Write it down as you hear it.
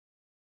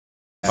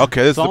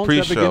Okay, this is the Songs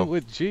that pre-show. begin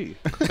with G.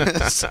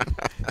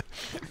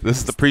 This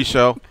is the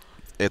pre-show.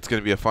 It's going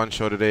to be a fun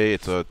show today.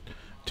 It's a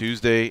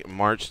Tuesday,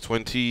 March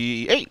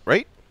 28,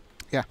 right?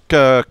 Yeah.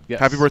 Yes.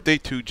 Happy birthday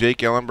to Jake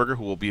Ellenberger,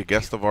 who will be a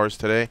guest of ours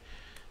today.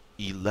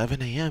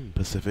 11 a.m.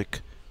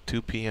 Pacific,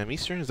 2 p.m.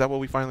 Eastern. Is that what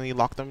we finally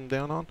locked him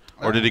down on?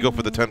 Or did he go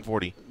for the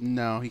 1040?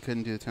 No, he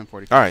couldn't do the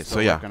 1040. All right, so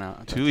yeah,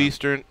 2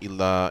 Eastern,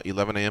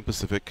 11 a.m.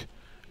 Pacific.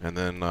 And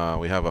then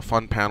we have a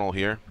fun panel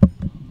here.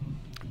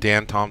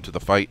 Dan Tom to the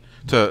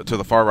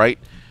far right.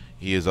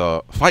 He is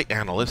a fight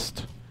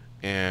analyst,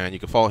 and you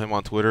can follow him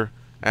on Twitter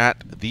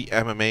at the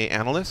MMA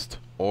Analyst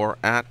or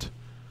at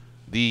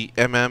the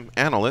MM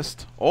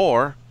Analyst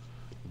or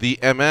the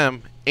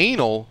MM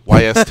Anal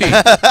YST.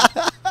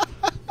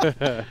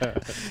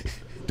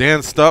 Dan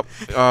Stupp,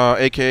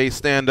 aka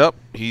Stand Up.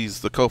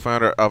 He's the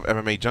co-founder of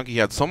MMAjunkie. He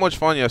had so much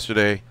fun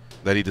yesterday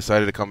that he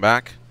decided to come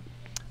back.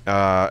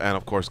 And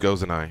of course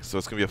Goes and I. So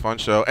it's gonna be a fun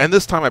show. And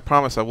this time I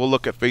promise I will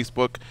look at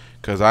Facebook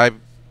because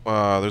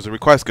there's a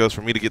request goes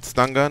for me to get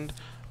stun gunned.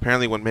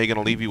 Apparently when Megan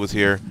O'Leary was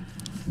here,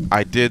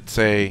 I did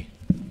say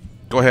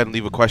go ahead and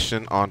leave a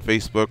question on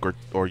Facebook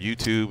or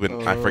YouTube,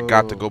 and I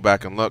forgot to go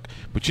back and look.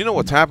 But you know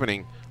what's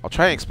happening? I'll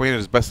try and explain it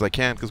as best as I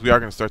can because we are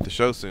going to start the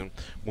show soon.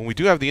 When we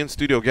do have the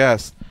in-studio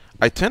guest,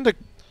 I tend to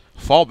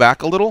fall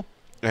back a little,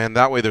 and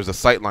that way there's a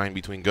sight line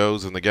between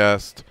Goes and the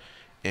guest,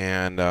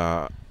 and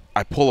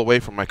I pull away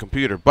from my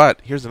computer.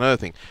 But here's another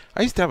thing.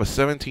 I used to have a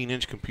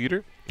 17-inch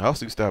computer. I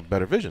also used to have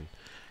better vision,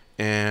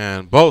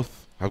 and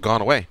both have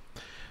gone away.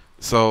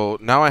 So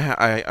now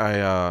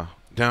I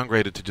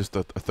downgraded to just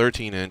a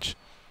 13-inch,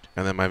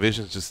 and then my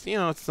vision's just,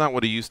 it's not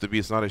what it used to be.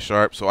 It's not as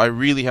sharp. So I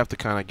really have to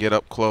kind of get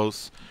up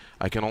close.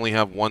 I can only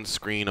have one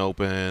screen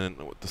open.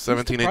 With the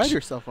 17-inch. You pride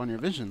yourself on your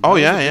vision. Oh,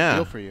 that yeah, was a big yeah.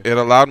 deal for you. It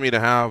allowed me to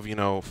have,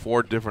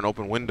 4 different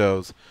open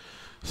windows.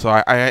 So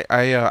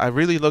I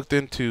really looked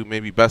into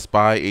maybe Best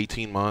Buy,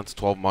 18 months,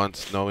 12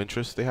 months, no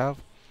interest they have,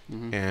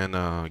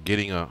 and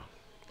getting a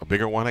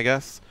bigger one, I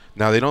guess.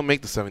 Now, they don't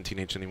make the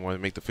 17-inch anymore. They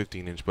make the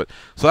 15-inch. But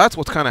so that's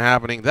what's kind of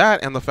happening.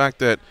 That and the fact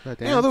that,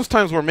 those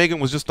times where Megan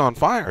was just on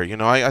fire.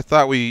 I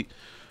thought we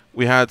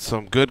had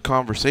some good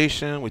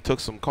conversation. We took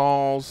some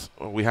calls.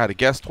 We had a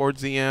guest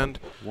towards the end.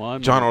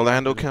 John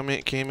Orlando came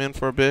in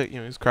for a bit.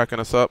 He's cracking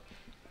us up.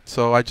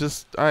 So I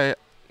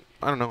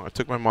don't know. I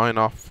took my mind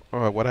off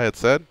what I had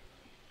said.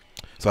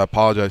 So I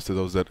apologize to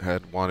those that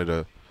had wanted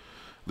to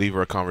leave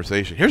her a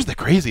conversation. Here's the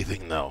crazy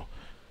thing, though.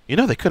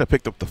 They could have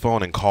picked up the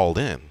phone and called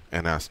in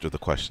and asked her the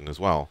question as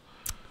well.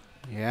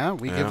 Yeah,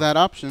 we give that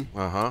option.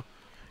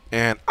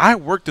 And I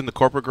worked in the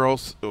corporate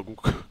girls, in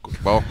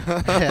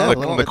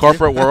the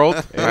corporate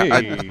world.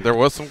 Hey. There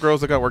was some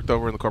girls that got worked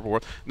over in the corporate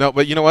world. No,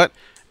 but you know what?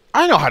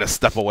 I know how to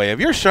step away. If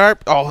you're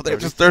sharp,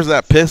 there's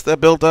that piss that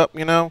built up,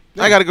 I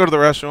got to go to the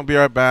restroom, be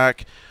right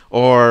back.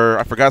 Or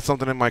I forgot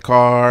something in my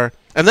car.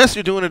 Unless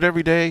you're doing it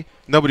every day,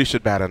 nobody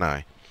should bat an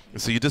eye.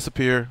 And so you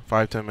disappear,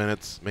 5-10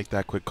 minutes, make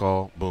that quick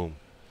call, boom.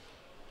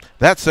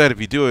 That said, if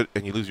you do it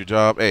and you lose your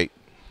job, hey,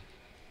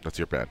 that's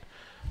your bad.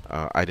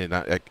 I did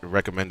not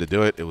recommend to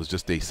do it. It was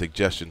just a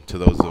suggestion to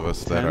those of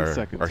us that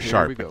are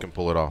sharp and can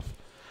pull it off.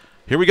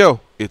 Here we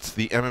go. It's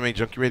the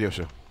MMAjunkie Radio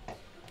Show.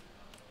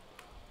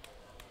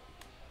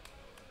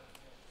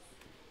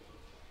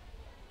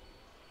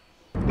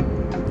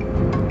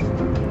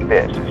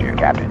 This is your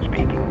captain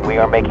speaking. We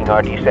are making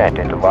our descent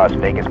into Las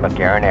Vegas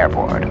McCarran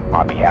Airport.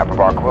 On behalf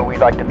of our crew, we'd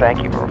like to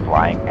thank you for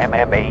flying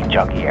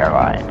MMAjunkie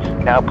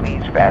Airlines. Now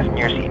please fasten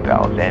your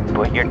seatbelts and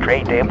put your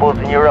tray tables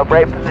in your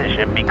upright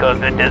position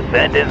because the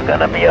descent is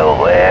gonna be a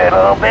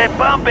little bit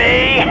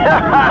bumpy.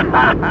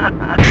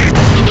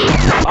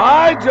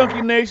 Alright,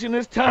 Junkie Nation,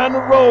 it's time to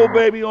roll,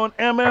 baby, on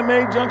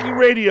MMAjunkie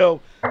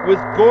Radio with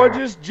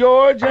Gorgeous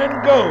George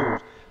and Goes.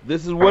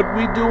 This is what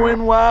we do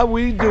and why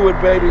we do it,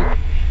 baby.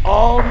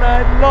 All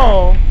night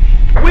long,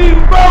 we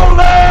rollin'!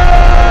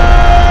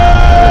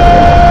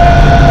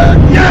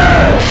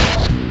 Yeah!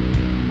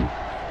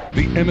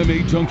 The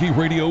MMAjunkie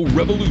Radio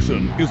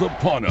revolution is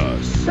upon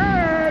us.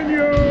 Can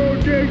you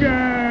dig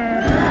it?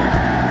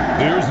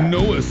 There's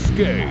no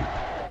escape.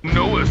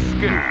 No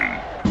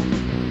escape.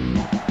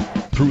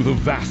 Through the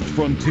vast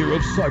frontier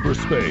of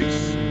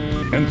cyberspace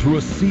and through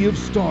a sea of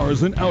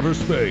stars in outer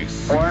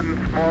space.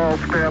 One small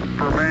step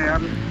for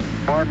man,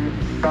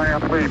 one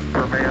giant leap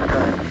for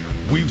mankind.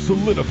 We've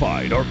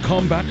solidified our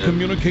combat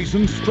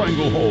communication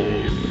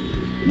stranglehold.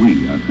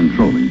 We are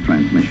controlling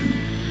transmission.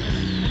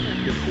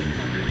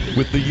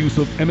 With the use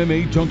of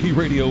MMAjunkie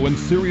Radio and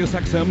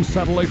SiriusXM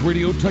satellite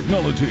radio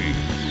technology.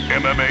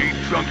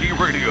 MMAjunkie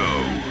Radio.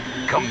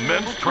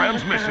 Commence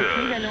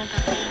transmission.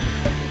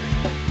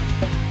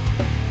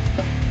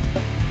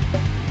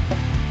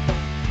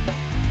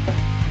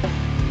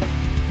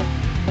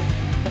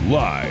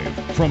 Live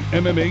from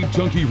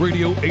MMAjunkie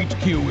Radio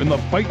HQ in the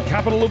fight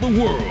capital of the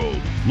world,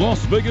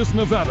 Las Vegas,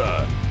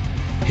 Nevada.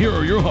 Here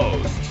are your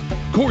hosts,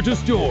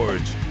 Gorgeous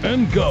George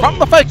and Go. From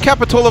the fight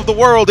capital of the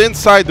world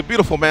inside the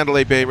beautiful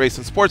Mandalay Bay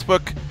Racing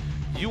Sportsbook,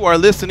 you are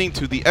listening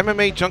to the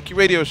MMAjunkie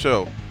Radio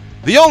Show,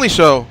 the only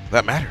show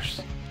that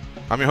matters.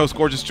 I'm your host,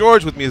 Gorgeous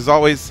George. With me, as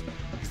always,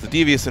 he's the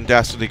devious and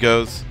dastardly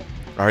goes.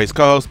 His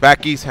co-host,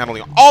 Backy's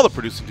handling all the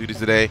producing duties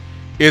today.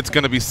 It's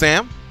going to be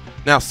Sam.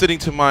 Now, sitting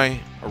to my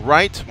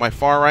right, my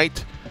far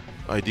right,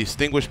 a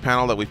distinguished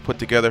panel that we've put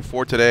together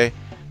for today.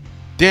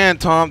 Dan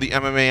Tom, the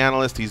MMA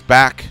analyst, he's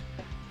back.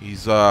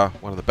 He's one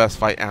of the best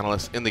fight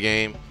analysts in the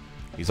game.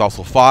 He's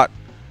also fought,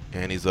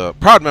 and he's a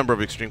proud member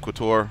of Extreme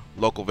Couture,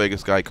 local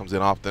Vegas guy, comes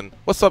in often.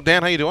 What's up,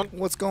 Dan? How you doing?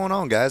 What's going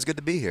on, guys? Good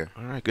to be here.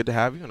 All right, good to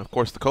have you. And, of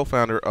course, the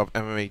co-founder of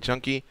MMA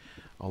Junkie,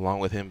 along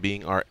with him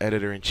being our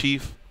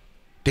editor-in-chief,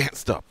 Dan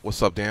Stupp.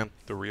 What's up, Dan?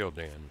 The real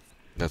Dan.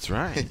 That's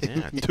right.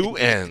 Yeah, 2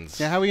 N's.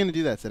 Yeah, how are we going to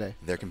do that today?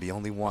 There can be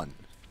only one.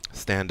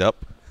 Stand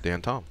up,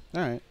 Dan Tom.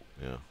 All right.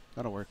 Yeah.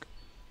 That'll work.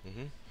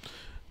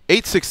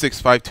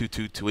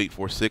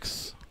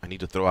 866-522-2846. I need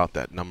to throw out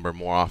that number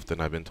more often,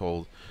 I've been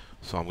told,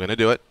 so I'm going to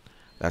do it.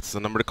 That's the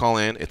number to call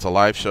in. It's a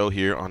live show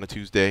here on a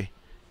Tuesday,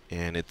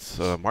 and it's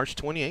March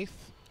 28th,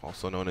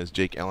 also known as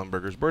Jake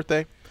Ellenberger's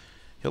birthday.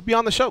 He'll be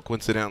on the show,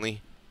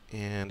 coincidentally,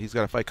 and he's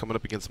got a fight coming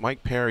up against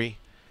Mike Perry.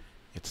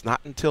 It's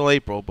not until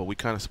April, but we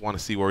kind of want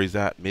to see where he's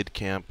at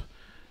mid-camp.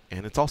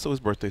 And it's also his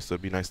birthday, so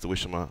it'd be nice to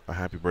wish him a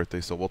happy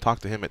birthday. So we'll talk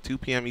to him at 2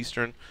 p.m.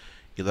 Eastern,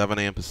 11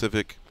 a.m.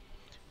 Pacific.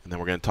 And then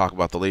we're going to talk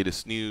about the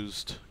latest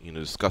news,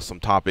 discuss some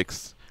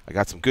topics. I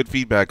got some good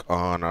feedback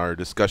on our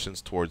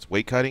discussions towards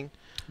weight cutting.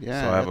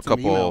 Yeah, so I have a some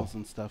couple emails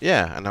and stuff.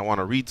 Yeah, and I want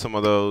to read some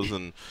of those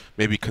and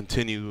maybe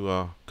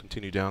continue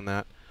down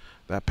that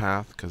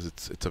path, because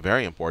it's a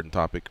very important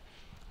topic.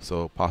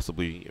 So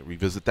possibly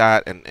revisit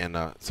that and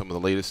some of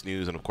the latest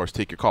news, and of course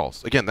take your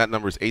calls. Again, that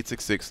number is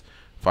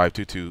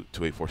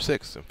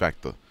 866-522-2846. In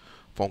fact, the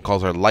phone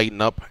calls are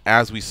lighting up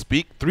as we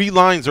speak. 3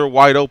 lines are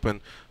wide open,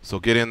 so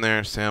get in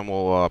there. Sam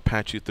will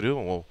patch you through,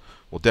 and we'll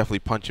definitely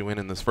punch you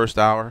in this first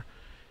hour.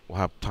 We'll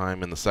have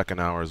time in the second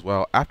hour as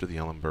well after the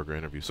Ellenberger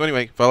interview. So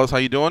anyway, fellas, how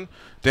you doing?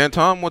 Dan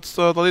Tom, what's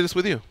the latest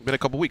with you? Been a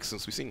couple weeks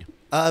since we've seen you.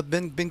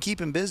 Been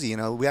keeping busy.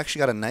 We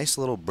actually got a nice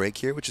little break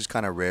here, which is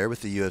kind of rare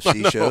with the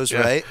UFC shows, yeah.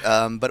 right?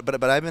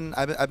 But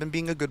I've been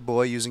being a good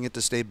boy, using it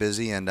to stay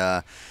busy and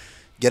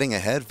getting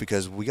ahead,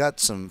 because we got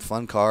some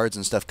fun cards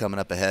and stuff coming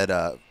up ahead.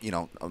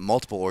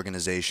 Multiple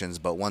organizations,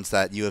 but once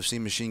that UFC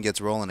machine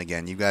gets rolling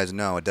again, you guys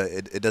know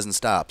it doesn't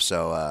stop.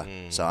 So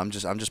so I'm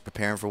just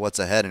preparing for what's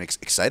ahead and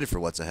excited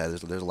for what's ahead.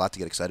 There's a lot to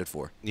get excited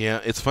for.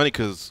 Yeah, it's funny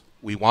because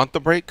we want the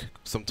break.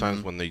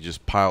 Sometimes when they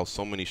just pile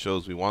so many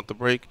shows, we want the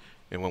break.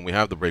 And when we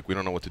have the break, we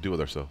don't know what to do with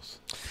ourselves.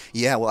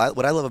 Yeah, well,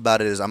 what I love about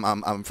it is,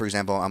 for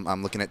example,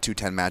 I'm looking at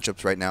 210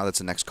 matchups right now. That's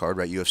the next card,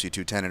 right? UFC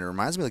 210, and it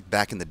reminds me like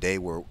back in the day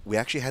where we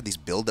actually had these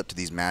build up to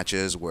these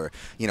matches where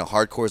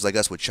hardcores like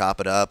us would chop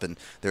it up, and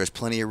there was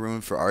plenty of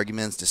room for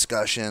arguments,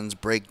 discussions,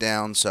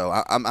 breakdowns. So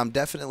I'm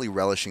definitely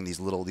relishing these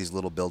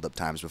little build up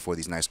times before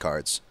these nice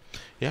cards.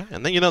 Yeah,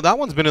 and then that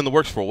one's been in the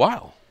works for a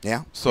while.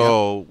 Yeah.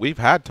 So we've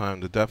had time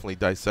to definitely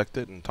dissect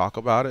it and talk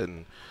about it,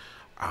 and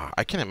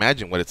I can't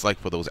imagine what it's like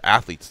for those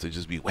athletes to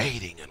just be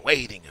waiting and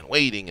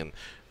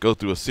go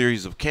through a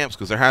series of camps,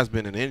 because there has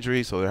been an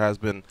injury, so there has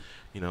been,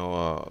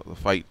 the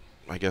fight,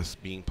 I guess,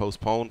 being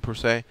postponed per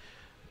se.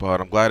 But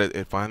I'm glad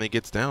it finally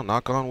gets down.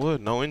 Knock on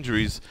wood, no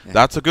injuries. Yeah.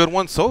 That's a good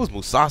one. So is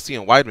Mousasi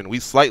and Weidman. We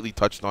slightly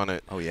touched on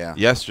it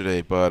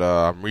yesterday, but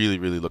I'm really,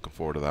 really looking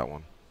forward to that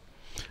one.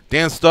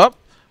 Dan Stupp,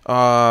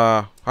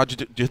 how'd you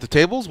do? Did you hit the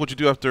tables? What'd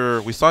you do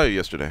after we saw you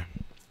yesterday?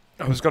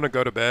 I was going to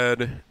go to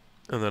bed,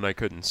 and then I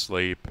couldn't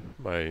sleep.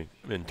 My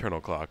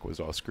internal clock was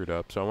all screwed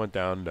up, so I went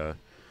down to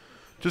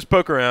just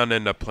poke around,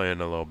 ended up playing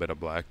a little bit of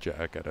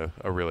blackjack at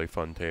a really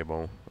fun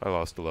table. I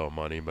lost a little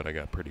money, but I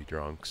got pretty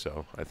drunk,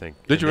 so I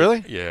think... Did you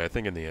really? Yeah, I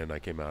think in the end I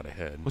came out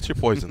ahead. What's your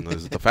poison?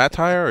 Is it the Fat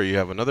Tire, or you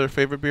have another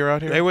favorite beer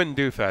out here? They wouldn't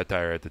do Fat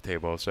Tire at the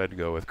table, so I had to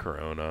go with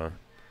Corona,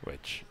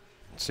 which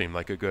seemed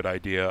like a good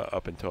idea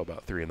up until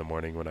about 3 in the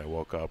morning when I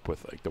woke up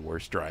with like the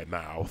worst dry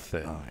mouth.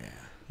 And,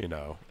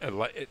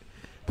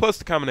 plus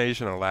the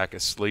combination of lack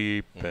of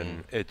sleep,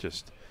 and it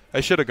just... I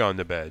should have gone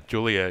to bed.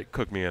 Juliet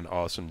cooked me an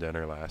awesome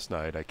dinner last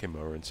night. I came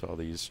over and saw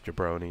these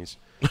jabronis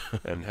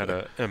and had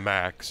a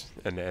Max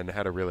and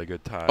had a really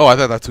good time. Oh, I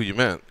thought that's who you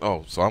meant.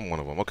 Oh, so I'm one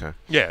of them. Okay.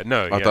 Yeah,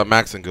 no. I thought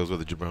Maxon goes with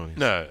the jabronis.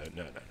 No.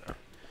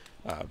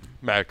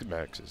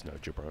 Max is no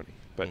jabroni.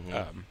 But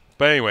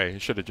but anyway, I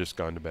should have just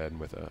gone to bed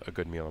with a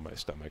good meal in my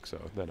stomach.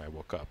 So then I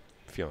woke up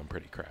feeling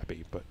pretty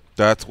crappy. But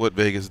that's what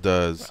Vegas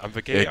does.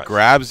 It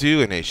grabs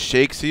you and it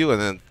shakes you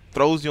and then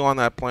throws you on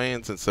that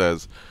plane and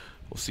says,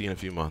 "We'll see you in a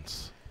few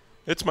months."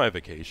 It's my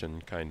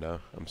vacation, kind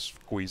of. I'm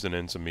squeezing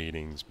in some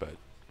meetings, but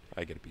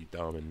I get to be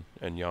dumb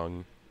and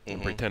young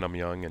and pretend I'm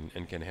young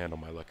and can handle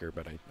my liquor,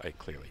 but I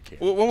clearly can't.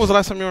 When was the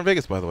last time you were in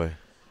Vegas, by the way?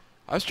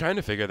 I was trying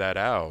to figure that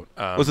out.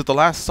 Was it the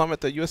last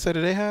summit that USA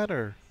Today had,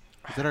 or?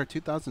 Is it our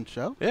 2000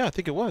 show? Yeah, I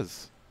think it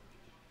was.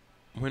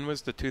 When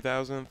was the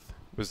 2000th?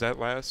 Was that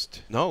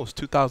last? No, it was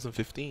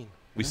 2015.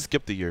 We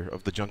skipped the year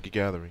of the Junkie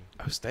Gathering.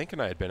 I was thinking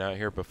I had been out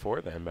here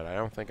before then, but I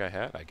don't think I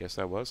had. I guess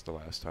that was the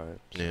last time.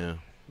 So. Yeah.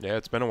 Yeah,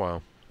 it's been a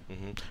while.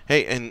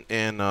 Hey,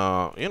 and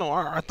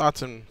our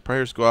thoughts and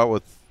prayers go out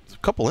with a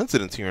couple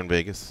incidents here in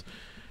Vegas.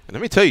 And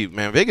let me tell you,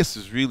 man, Vegas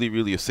is really,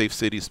 really a safe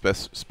city,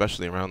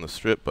 especially around the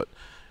Strip. But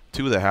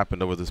two that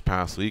happened over this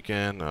past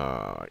weekend.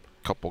 A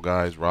couple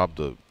guys robbed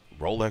a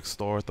Rolex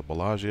store at the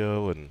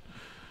Bellagio, and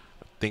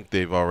I think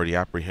they've already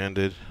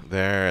apprehended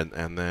there.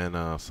 And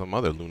then some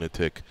other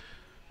lunatic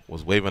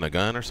was waving a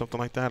gun or something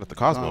like that at the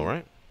Cosmo,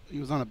 right? He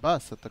was on a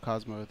bus at the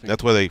Cosmo, I think.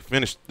 That's where they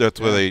finished. That's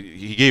where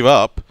he gave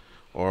up,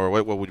 or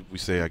what would we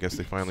say? I guess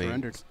they finally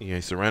surrendered. Yeah,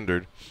 he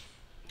surrendered.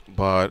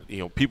 But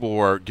people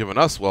were giving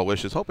us well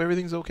wishes. Hope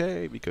everything's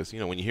okay, because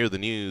when you hear the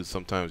news,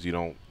 sometimes you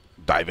don't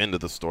dive into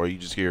the story. You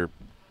just hear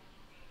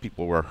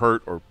people were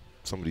hurt or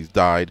somebody's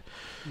died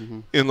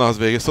in Las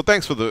Vegas. So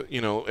thanks for the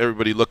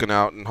everybody looking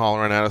out and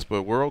hollering at us,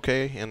 but we're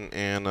okay.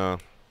 And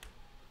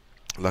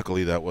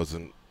luckily that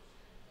wasn't.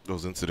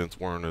 Those incidents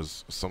weren't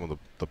as some of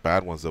the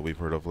bad ones that we've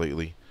heard of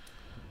lately.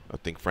 I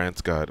think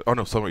France got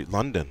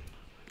London.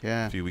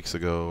 Yeah. A few weeks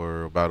ago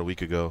or about a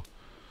week ago,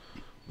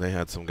 they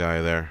had some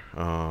guy there.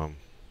 Well,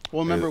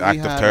 remember act we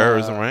of had,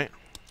 terrorism, right?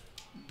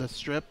 The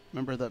Strip.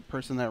 Remember that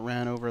person that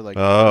ran over like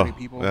 30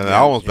 people? Yeah,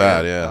 that was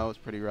bad. Yeah, that was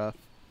pretty rough.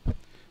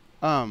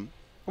 I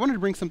wanted to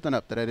bring something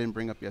up that I didn't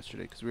bring up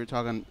yesterday because we were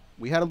talking.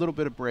 We had a little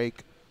bit of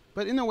break,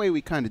 but in a way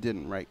we kind of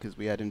didn't, right? Because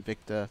we had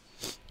Invicta,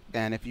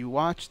 and if you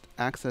watched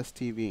Access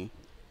TV,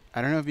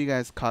 I don't know if you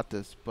guys caught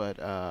this,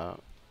 but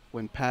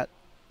when Pat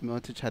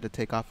Miletich had to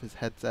take off his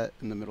headset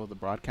in the middle of the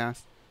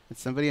broadcast, and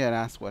somebody had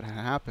asked what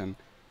had happened,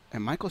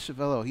 and Michael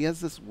Chavello, he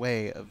has this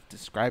way of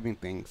describing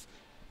things.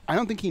 I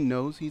don't think he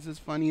knows he's as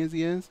funny as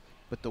he is,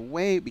 but the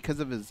way, because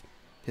of his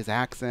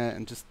accent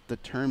and just the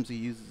terms he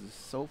uses is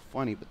so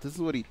funny. But this is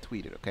what he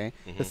tweeted, okay?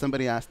 Because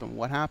somebody asked him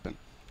what happened,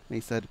 and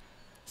he said,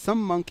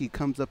 "Some monkey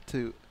comes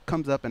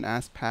up and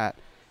asks Pat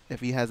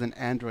if he has an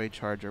Android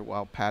charger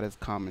while Pat is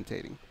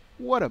commentating.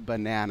 What a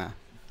banana."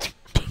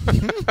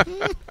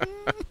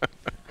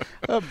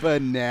 A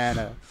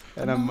banana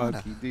and a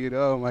monkey, dude.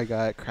 Oh my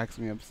God, it cracks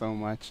me up so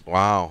much.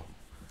 Wow.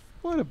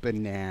 What a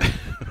banana.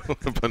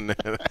 What a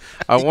banana.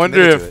 I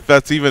wonder if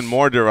that's even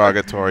more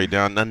derogatory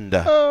down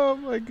under. Oh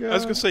my God. I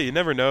was gonna say, you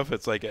never know if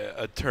it's like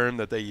a term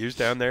that they use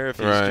down there, if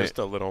he's just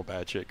a little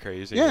batshit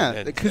crazy.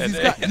 Yeah, because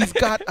he's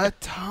got a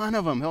ton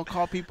of them. He'll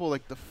call people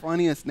like the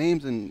funniest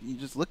names, and you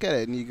just look at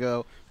it and you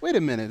go, "Wait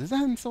a minute, is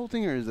that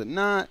insulting or is it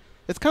not?"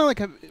 It's kind of like.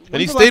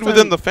 And he stayed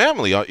within the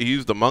family. He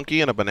used a monkey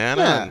and a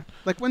banana. Yeah. And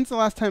like, when's the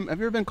last time? Have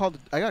you ever been called?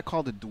 I got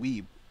called a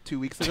dweeb 2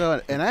 weeks ago,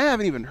 and I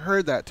haven't even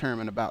heard that term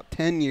in about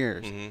 10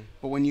 years.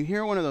 But when you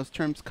hear one of those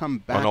terms come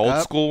back an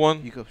old school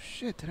one, you go,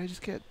 "Shit, did I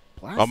just get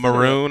blasted?" A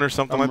maroon or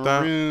something like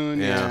that? Maroon,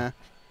 yeah.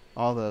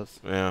 All those.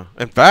 Yeah.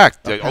 In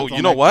fact,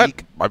 you know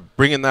what? By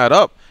bringing that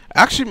up,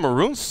 actually,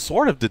 maroon's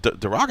sort of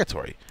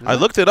derogatory. I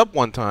looked it up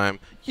one time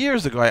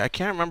years ago. I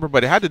can't remember,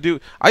 but it had to do.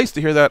 I used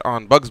to hear that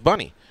on Bugs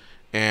Bunny,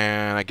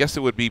 and I guess it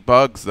would be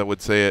Bugs that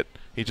would say it.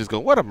 He'd just go,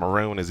 "What a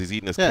maroon," as he's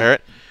eating his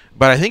carrot.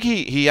 But I think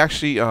he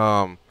actually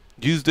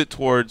used it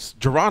towards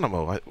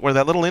Geronimo, where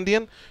that little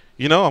Indian.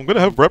 I'm going to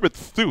have rabbit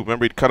stew.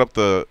 Remember, he'd cut up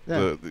the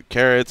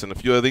carrots and a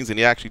few other things, and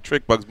he actually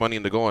tricked Bugs Bunny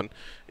into going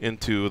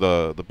into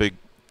the big,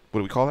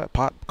 what do we call that,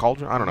 pot,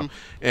 cauldron? I don't know.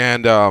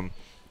 And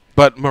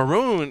but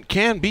maroon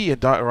can be a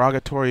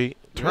derogatory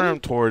term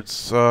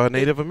towards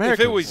Native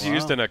Americans. If it was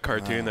used in a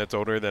cartoon that's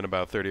older than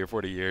about 30 or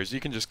 40 years, you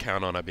can just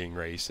count on it being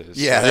racist.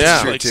 Yeah,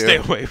 that's true like, too. Stay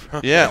away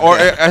from it. Or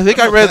I think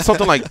I read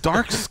something like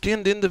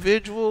dark-skinned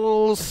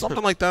individuals,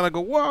 something like that. I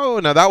go, whoa.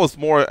 Now, that was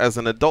more as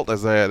an adult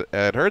as I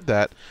had heard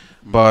that.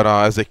 But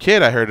as a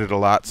kid, I heard it a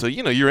lot. So,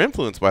 you're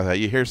influenced by that.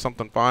 You hear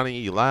something funny,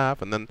 you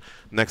laugh, and then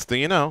next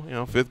thing you know,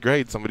 5th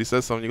grade, somebody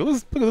says something, you go,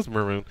 look at this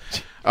maroon.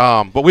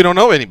 But we don't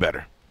know any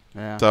better.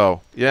 Yeah.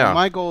 So, yeah. Well,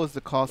 my goal is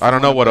to call someone I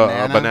don't know what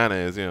a banana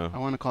is, I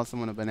want to call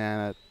someone a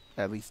banana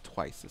at least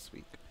twice this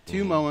week.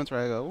 2 moments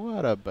where I go,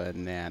 "What a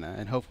banana,"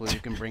 and hopefully we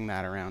can bring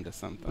that around to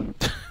something.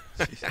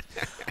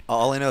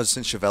 All I know is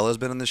since Chavello's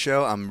been on the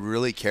show, I'm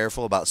really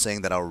careful about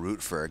saying that I'll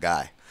root for a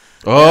guy.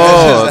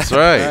 Oh, that's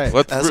right.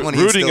 That's when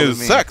rooting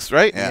is sex,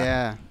 right?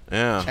 Yeah.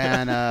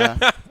 And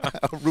I'll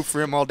root for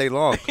him all day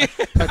long.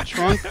 a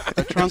trunk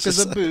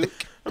is a boot.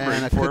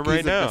 And a cookie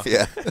is a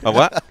biscuit. A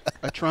what?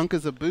 A trunk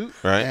is a boot,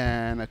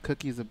 and a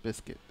cookie is a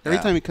biscuit. Every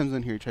time he comes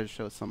in here, he tries to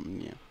show us something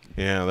new.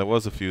 Yeah, there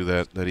was a few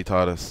that he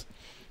taught us.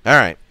 All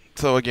right.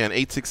 So, again,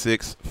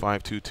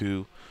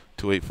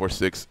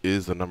 866-522-2846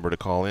 is the number to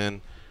call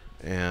in.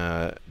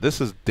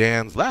 This is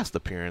Dan's last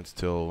appearance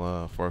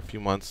for a few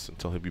months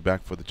until he'll be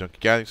back for the Junkie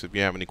Gathering. So if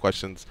you have any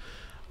questions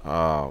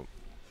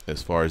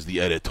as far as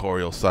the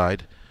editorial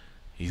side,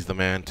 he's the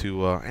man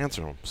to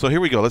answer them. So here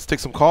we go. Let's take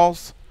some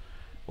calls.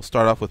 We'll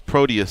start off with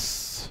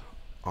Proteus,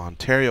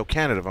 Ontario,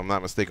 Canada, if I'm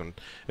not mistaken.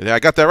 I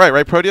got that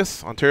right,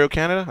 Proteus? Ontario,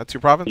 Canada? That's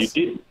your province? You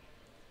did.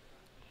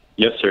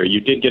 Yes, sir.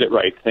 You did get it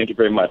right. Thank you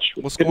very much.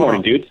 Good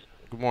morning, dudes.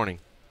 Good morning.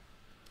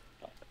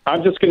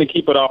 I'm just going to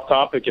keep it off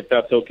topic, if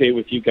that's okay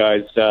with you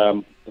guys.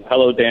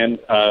 Hello, Dan,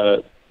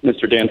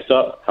 Mr. Dan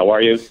Stupp. How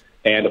are you?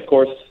 And, of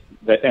course,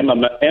 the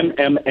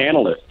MM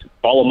Analyst.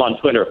 Follow him on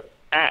Twitter,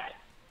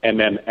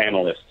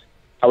 @MMAnalyst.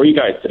 How are you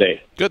guys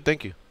today? Good,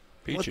 thank you.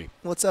 Peachy.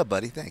 What's up,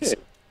 buddy? Thanks. Good.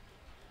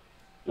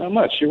 Not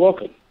much. You're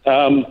welcome.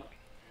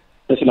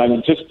 Listen, I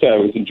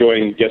was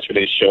enjoying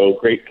yesterday's show.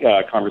 Great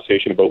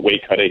conversation about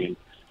weight cutting and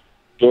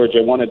George,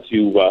 I wanted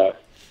to.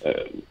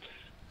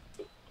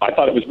 I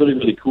thought it was really,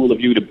 really cool of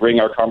you to bring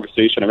our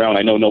conversation around.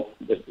 I know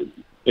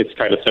it's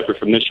kind of separate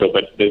from this show,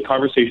 but the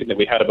conversation that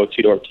we had about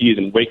Tito Ortiz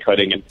and weight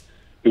cutting, and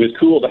it was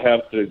cool to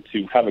have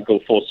it go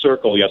full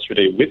circle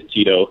yesterday with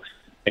Tito,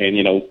 and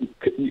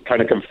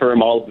kind of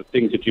confirm all of the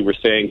things that you were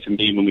saying to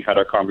me when we had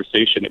our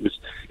conversation. It was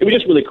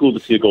just really cool to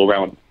see it go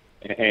around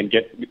and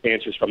get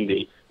answers from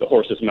the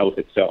horse's mouth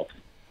itself.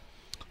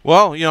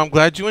 Well, I'm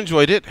glad you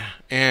enjoyed it,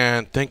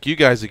 and thank you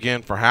guys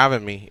again for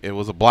having me. It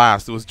was a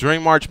blast. It was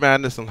during March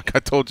Madness, and like I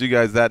told you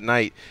guys that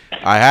night,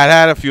 I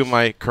had a few of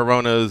my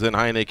Coronas and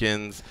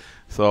Heinekens,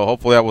 so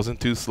hopefully I wasn't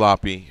too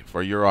sloppy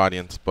for your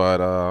audience, but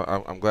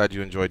I'm glad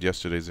you enjoyed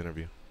yesterday's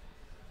interview.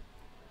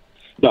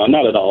 No,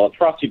 not at all.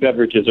 Frosty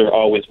beverages are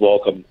always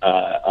welcome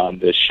on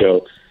this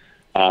show,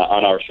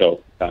 on our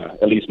show,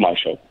 at least my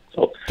show.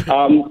 So,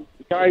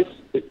 guys,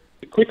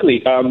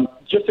 quickly,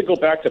 just to go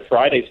back to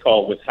Friday's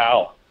call with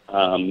Hal,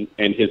 and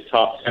his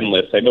top 10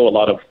 list. I know a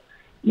lot of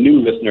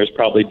new listeners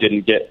probably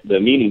didn't get the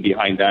meaning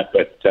behind that,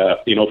 but,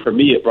 for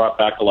me, it brought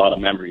back a lot of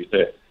memories.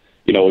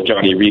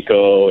 Johnny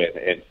Rico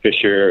and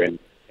Fisher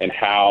and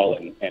Hal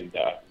and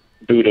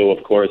Budo,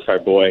 of course, our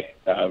boy,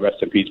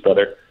 rest in peace,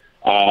 brother.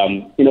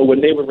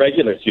 When they were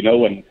regulars,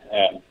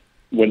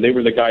 when they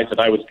were the guys that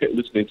I was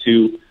listening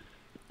to,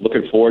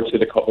 looking forward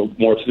to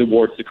more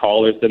towards the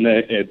callers than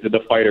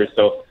the fighters.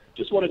 So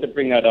just wanted to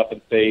bring that up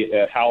and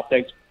say, Hal,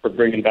 thanks for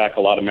bringing back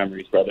a lot of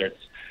memories, brother.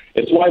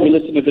 It's why we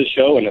listen to this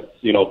show, and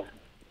it's,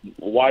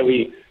 why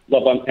we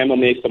love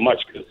MMA so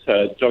much,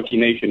 because Junkie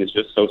Nation is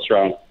just so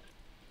strong.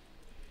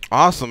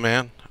 Awesome,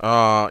 man.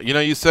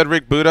 You said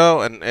Rick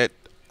Budo, and it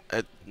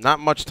not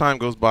much time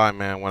goes by,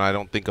 man, when I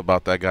don't think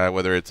about that guy,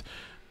 whether it's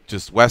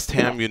just West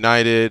Ham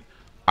United,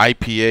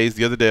 IPAs.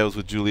 The other day I was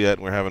with Juliet,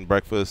 and we were having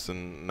breakfast,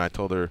 and I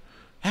told her,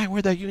 hey,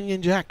 where'd that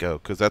Union Jack go?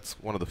 Because that's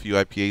one of the few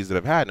IPAs that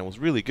I've had, and it was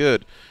really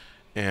good.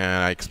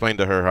 And I explained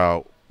to her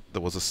how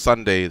there was a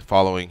Sunday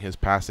following his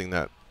passing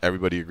that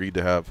everybody agreed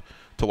to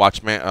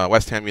watch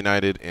West Ham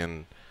United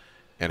and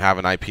have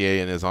an IPA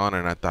in his honor.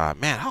 And I thought,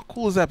 man, how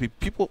cool is that?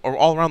 People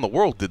all around the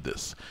world did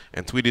this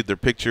and tweeted their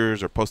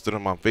pictures or posted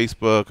them on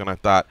Facebook. And I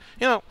thought,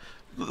 a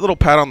little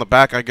pat on the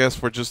back, I guess,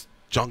 for just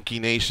Junkie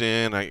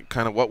Nation,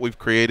 kind of what we've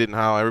created and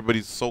how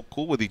everybody's so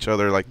cool with each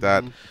other like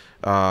that.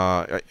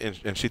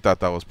 And she thought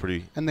that was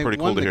pretty cool to hear. And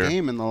they won the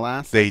game in the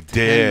last 10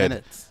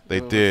 minutes. They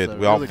did.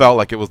 We all really felt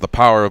like it was the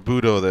power of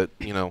Budo that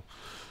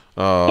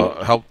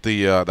helped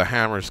the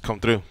Hammers come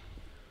through.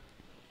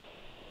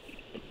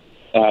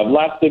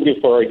 Last thing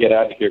before I get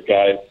out of here,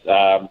 guys.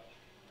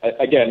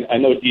 Again, I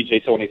know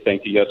DJ Tony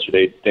thanked you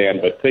yesterday, Dan,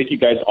 but thank you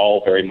guys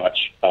all very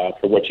much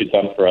for what you've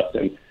done for us.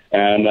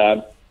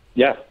 And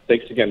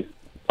thanks again.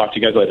 Talk to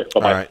you guys later.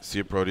 Bye-bye. All right. See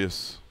you,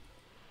 Proteus.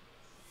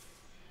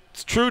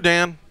 It's true,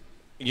 Dan.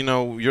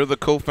 You're the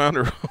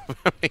co-founder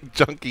of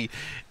MMAjunkie,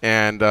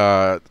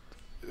 and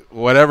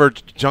whatever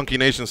Junkie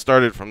Nation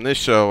started from this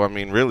show, I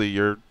mean, really,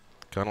 you're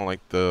kind of like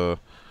the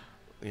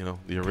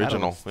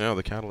original. Catalyst. Yeah,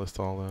 the catalyst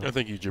to all that. I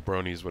think you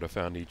jabronis would have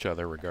found each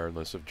other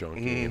regardless of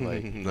Junkie.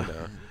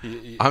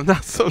 I'm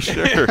not so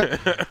sure.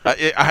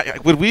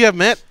 Would we have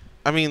met?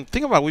 I mean,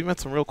 think about it. We met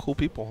some real cool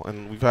people,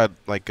 and we've had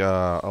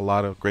a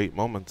lot of great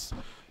moments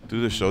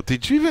through the show.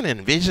 Did you even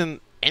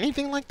envision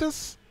anything like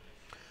this?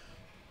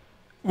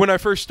 When I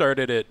first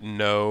started it,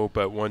 no,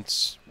 but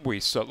once we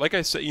saw, like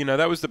I said,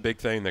 that was the big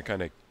thing that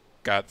kind of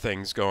got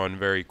things going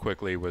very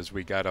quickly, was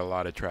we got a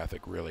lot of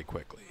traffic really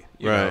quickly.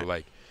 You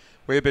know,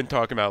 we had been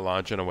talking about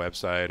launching a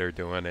website or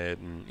doing it,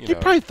 and you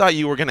probably thought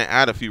you were going to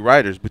add a few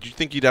writers, but you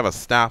think you'd have a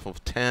staff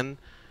of 10?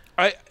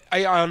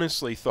 I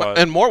honestly thought,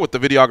 and more with the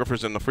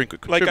videographers and the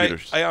frequent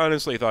contributors. I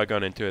honestly thought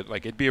going into it,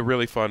 it'd be a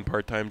really fun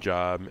part-time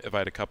job if I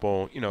had a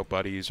couple,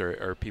 buddies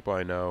or people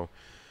I know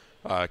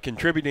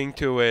contributing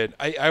to it.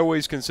 I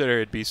always consider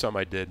it'd be something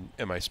I did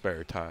in my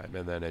spare time,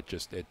 and then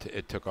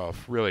it took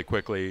off really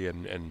quickly,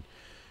 and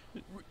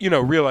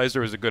realized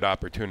there was a good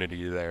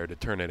opportunity there to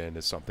turn it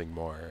into something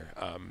more.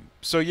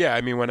 So yeah,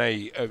 I mean, when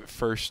I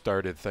first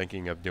started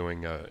thinking of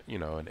doing an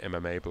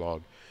MMA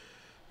blog,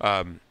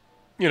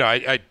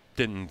 I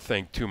didn't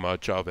think too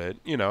much of it.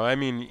 I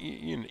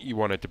mean, you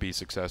want it to be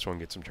successful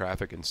and get some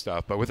traffic and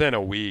stuff, but within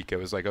a week it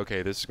was like,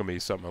 okay, this is going to be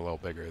something a little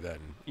bigger than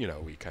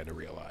we kind of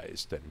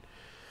realized. And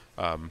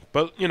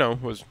but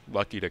was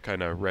lucky to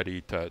kind of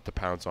ready to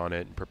pounce on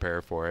it and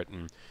prepare for it.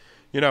 And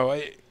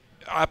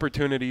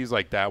opportunities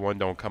like that one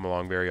don't come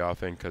along very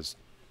often, because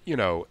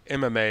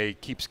MMA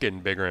keeps getting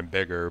bigger and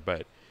bigger.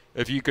 But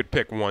if you could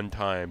pick one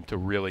time to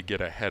really get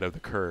ahead of the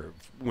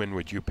curve, when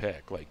would you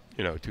pick?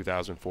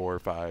 2004,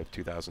 5,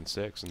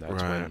 2006, and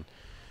that's when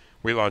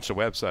we launched a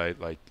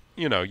website.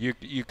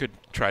 You could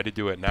try to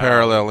do it now,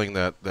 paralleling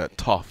that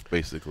tough,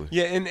 basically.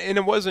 Yeah, and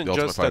it wasn't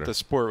just that the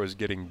sport was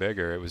getting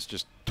bigger; it was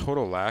just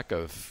total lack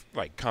of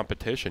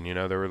competition.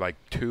 There were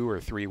 2 or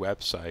 3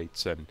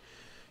 websites, and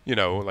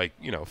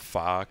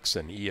Fox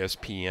and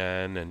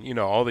ESPN and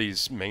all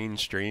these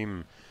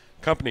mainstream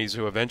companies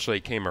who eventually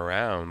came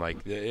around,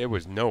 like it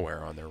was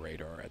nowhere on their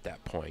radar at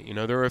that point. You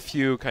know, there were a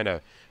few kind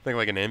of, I think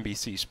like an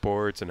NBC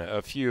Sports, and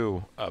a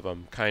few of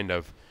them kind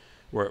of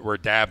were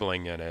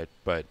dabbling in it.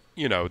 But,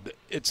 you know,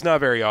 it's not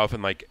very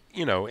often, like,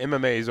 you know,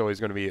 MMA is always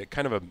going to be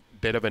kind of a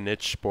bit of a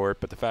niche sport,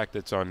 but the fact that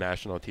it's on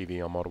national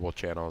TV on multiple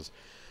channels,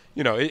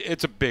 you know,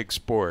 it's a big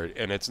sport,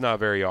 and it's not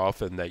very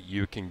often that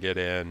you can get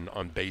in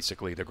on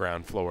basically the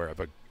ground floor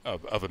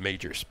of a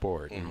major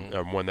sport,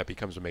 and one that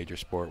becomes a major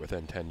sport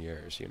within 10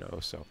 years, you know.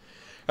 So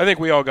I think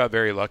we all got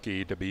very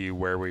lucky to be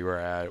where we were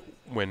at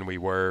when we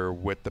were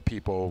with the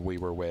people we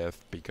were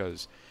with,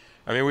 because,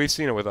 I mean, we've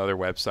seen it with other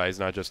websites,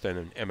 not just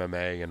in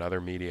MMA and other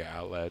media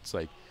outlets.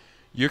 Like,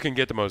 you can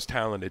get the most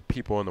talented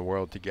people in the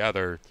world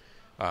together,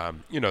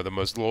 you know, the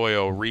most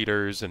loyal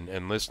readers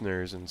and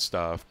listeners and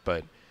stuff,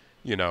 but,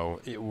 you know,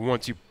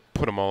 once you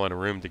put them all in a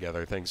room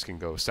together, things can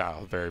go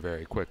south very,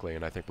 very quickly.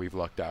 And I think we've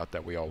lucked out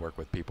that we all work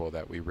with people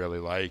that we really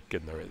like,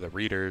 and the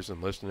readers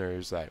and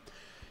listeners that,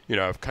 you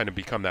know, have kind of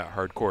become that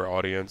hardcore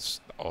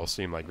audience. All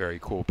seem like very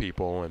cool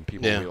people and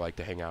people we like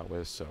to hang out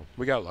with. So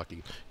we got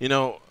lucky. You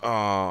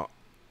know,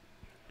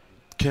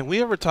 can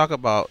we ever talk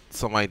about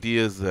some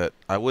ideas that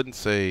I wouldn't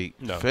say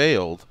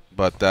failed,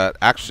 but that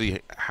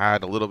actually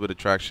had a little bit of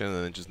traction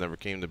and it just never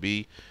came to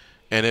be?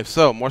 And if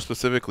so, more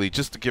specifically,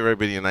 just to give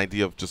everybody an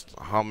idea of just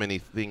how many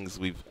things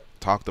we've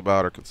talked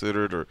about or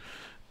considered, or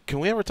can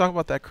we ever talk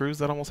about that cruise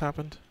that almost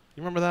happened?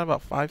 You remember that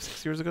about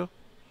 5-6 years ago?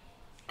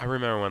 I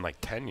remember one like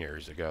 10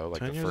 years ago,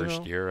 like the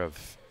first year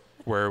of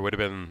where it would have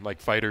been like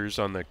fighters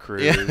on the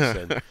cruise.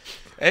 Yeah.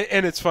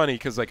 And it's funny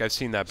because like I've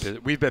seen that.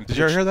 We've been. Did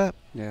you ever hear that?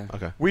 Yeah.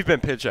 Okay. We've been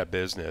pitched that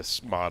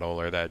business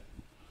model or that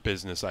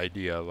business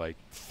idea like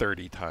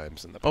 30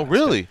 times in the past. Oh,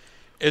 really?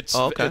 It's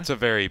a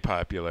very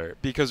popular,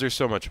 because there's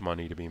so much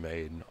money to be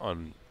made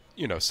on,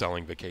 you know,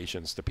 selling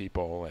vacations to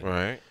people. And,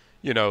 right.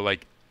 You know,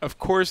 like, of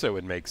course it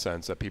would make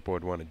sense that people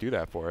would want to do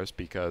that for us,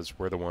 because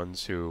we're the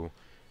ones who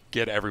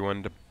get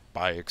everyone to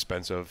buy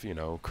expensive, you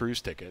know,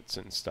 cruise tickets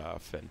and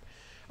stuff. And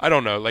I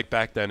don't know, like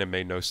back then it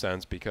made no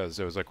sense, because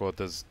it was like, well,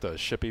 does the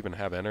ship even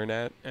have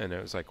internet? And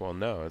it was like, well,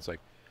 no. It's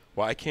like,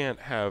 well, I can't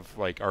have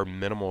like our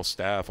minimal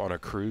staff on a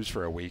cruise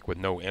for a week with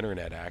no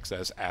internet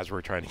access as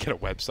we're trying to get a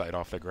website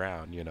off the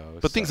ground, you know.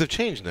 But things have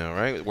changed now,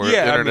 right? Where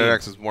internet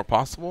access is more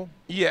possible?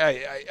 Yeah,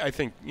 I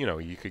think, you know,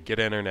 you could get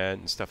internet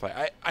and stuff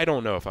like I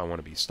don't know if I want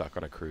to be stuck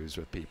on a cruise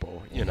with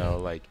people, you know,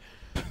 like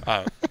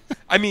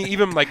I mean,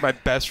 even like my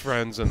best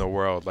friends in the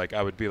world, like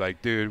I would be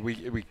like, dude,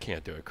 we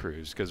can't do a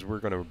cruise because we're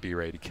going to be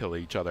ready to kill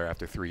each other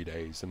after 3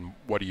 days. And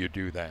what do you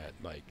do then?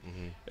 Like,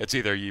 it's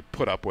either you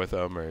put up with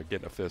them or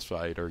get in a fist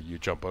fight or you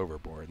jump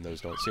overboard. And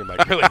those don't seem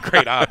like really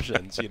great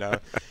options, you know.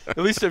 At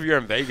least if you're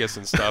in Vegas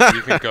and stuff,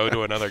 you can go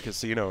to another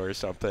casino or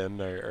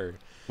something or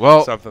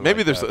well, something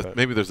maybe like there's that,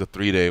 maybe there's a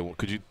 3 day.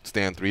 Could you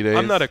stand 3 days?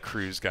 I'm not a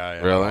cruise guy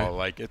at really? all.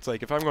 Like, it's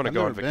like if I'm going to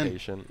go on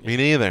vacation. Me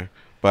neither.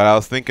 But I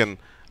was thinking,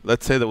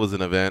 let's say there was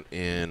an event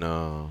in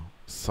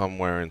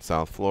somewhere in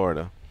South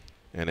Florida,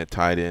 and it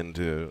tied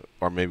into,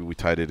 or maybe we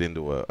tied it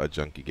into a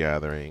junkie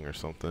gathering or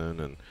something.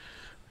 And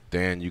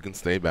Dan, you can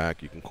stay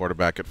back. You can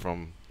quarterback it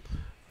from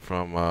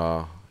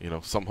you know,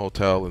 some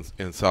hotel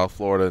in South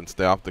Florida and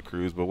stay off the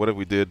cruise. But what if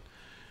we did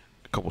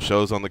a couple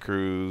shows on the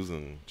cruise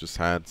and just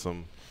had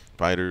some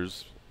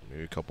fighters,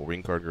 maybe a couple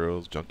ring card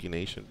girls, Junkie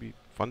Nation? Be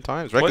fun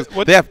times, right?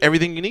 'Cause they have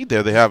everything you need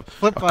there. They have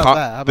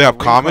they have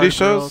comedy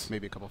shows, girls,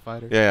 maybe a couple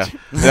fighters. Yeah,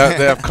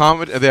 they have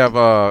comedy. They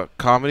have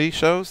comedy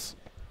shows.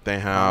 They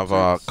have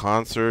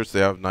concerts.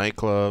 They have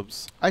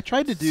nightclubs. I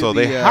tried to do. So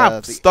they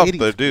have stuff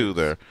to do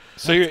there.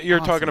 So you're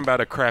talking about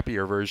a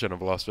crappier version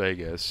of Las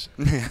Vegas.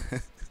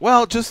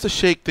 Well, just to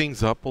shake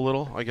things up a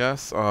little, I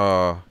guess.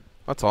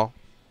 That's all.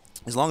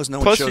 As long as no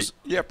one shows.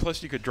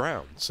 Plus you could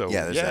drown. So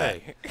yeah, there's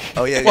yay. that.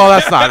 Oh yeah. Well,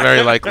 that's not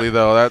very likely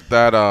though.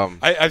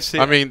 I've seen.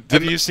 I mean,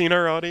 have you seen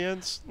our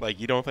audience? Like,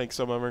 you don't think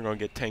some of them are going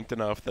to get tanked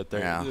enough that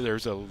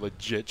there's a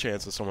legit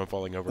chance of someone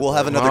falling over? We'll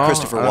have another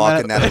Christopher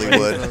Walken, Natalie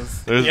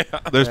Wood.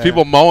 There's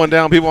people mowing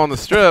down people on the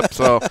strip.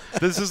 So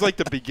this is like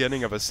the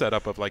beginning of a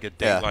setup of like a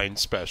Dateline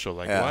special.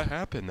 Like, what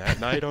happened that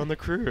night on the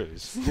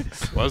cruise?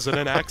 Was it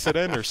an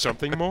accident or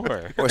something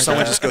more? Or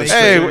someone just goes,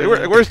 hey,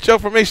 where's Joe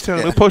from H-Town?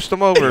 Who pushed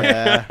him over?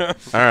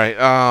 All right.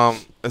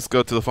 Let's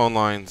go to the phone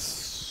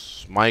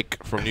lines.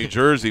 Mike from New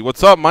Jersey.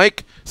 What's up,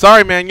 Mike?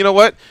 Sorry, man. You know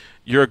what?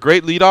 You're a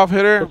great leadoff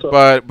hitter,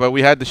 but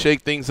we had to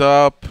shake things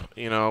up.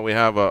 You know, we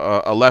have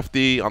a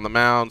lefty on the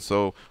mound,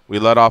 so we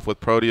let off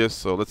with Proteus.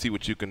 So let's see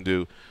what you can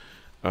do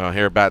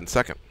here batting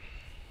second.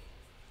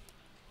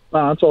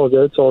 It's all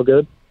good. It's all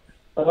good.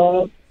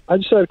 I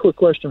just had a quick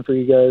question for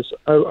you guys.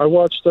 I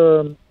watched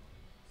a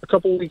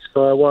couple weeks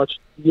ago. I watched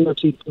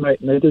UFC Tonight,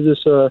 and they did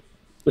this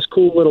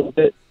cool little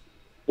bit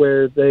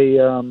where they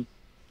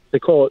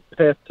call it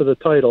Path to the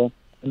Title,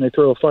 and they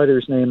throw a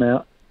fighter's name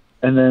out,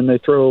 and then they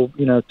throw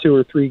 2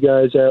 or 3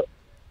 guys out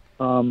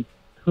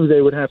who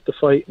they would have to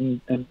fight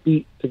and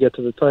beat to get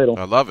to the title.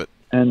 I love it.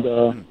 And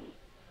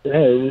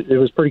it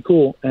was pretty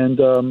cool.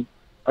 And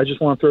I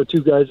just want to throw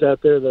 2 guys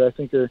out there that I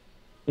think are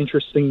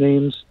interesting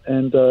names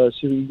and see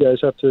what you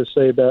guys have to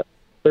say about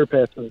their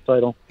path to the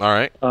title. All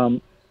right.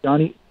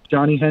 Johnny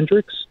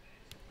Hendricks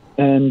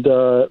and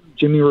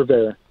Jimmy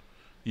Rivera.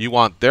 You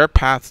want their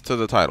paths to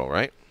the title,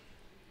 right?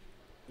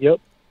 Yep.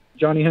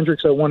 Johnny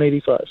Hendricks at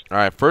 185. All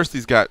right, first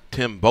he's got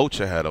Tim Boach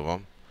ahead of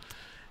him.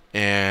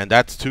 And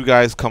that's two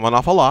guys coming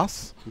off a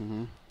loss.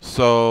 Mm-hmm.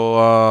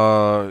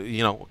 So,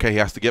 he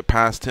has to get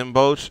past Tim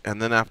Boach.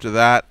 And then after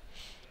that,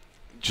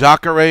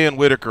 Jacare and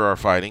Whitaker are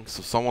fighting.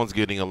 So someone's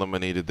getting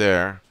eliminated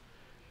there.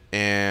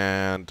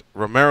 And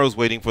Romero's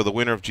waiting for the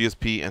winner of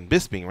GSP and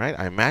Bisping, right?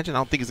 I imagine. I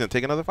don't think he's going to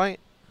take another fight.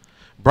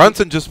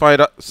 Brunson just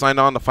signed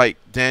on to fight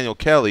Daniel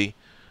Kelly.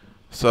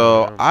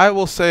 So I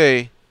will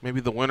say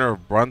maybe the winner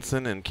of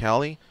Brunson and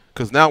Kelly.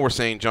 Because now we're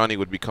saying Johnny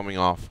would be coming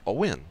off a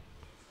win.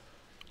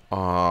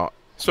 Or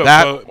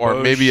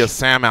maybe a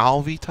Sam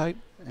Alvey type.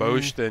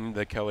 Bosch, then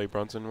the Kelly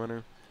Brunson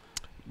winner.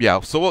 Yeah,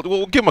 so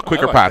we'll give him a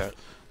quicker path. That.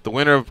 The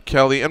winner of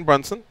Kelly and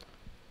Brunson,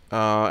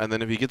 and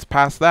then if he gets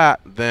past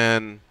that,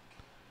 then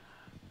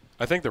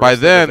I think the rest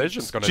of the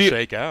division's going to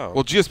shake out.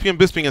 Well, GSP and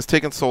Bisping has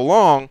taken so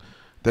long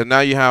that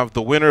now you have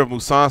the winner of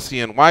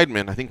Mousasi and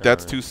Weidman. I think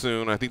that's too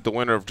soon. I think the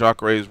winner of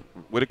Jacare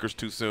Whitaker's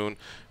too soon.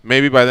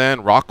 Maybe by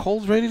then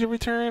Rockhold's ready to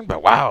return.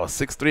 But wow, a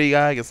 6'3"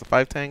 guy against a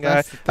 5'10"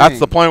 guy. That's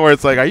the point where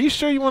it's like, are you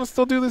sure you want to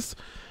still do this?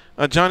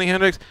 Johnny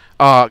Hendricks.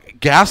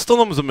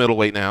 Gastelum's a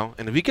middleweight now,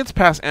 and if he gets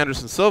past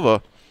Anderson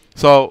Silva,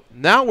 so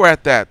now we're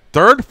at that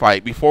third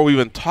fight before we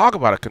even talk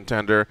about a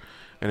contender,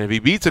 and if he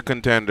beats a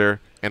contender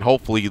and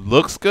hopefully he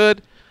looks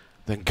good,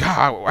 then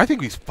God, I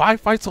think he's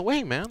 5 fights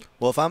away, man.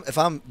 Well, if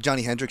I'm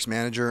Johnny Hendricks'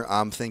 manager,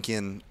 I'm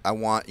thinking I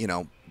want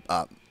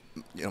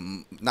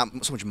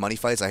not so much money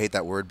fights. I hate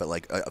that word, but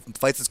like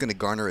fights that's going to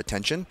garner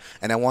attention.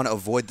 And I want to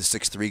avoid the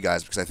 6'3"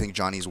 guys because I think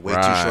Johnny's way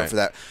too short for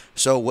that.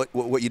 So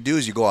what you do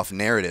is you go off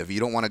narrative. You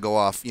don't want to go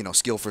off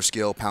skill for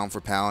skill, pound for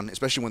pound,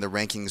 especially when the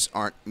rankings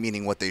aren't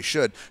meaning what they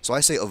should. So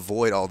I say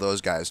avoid all those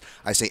guys.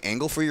 I say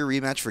angle for your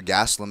rematch for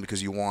Gastelum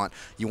because you want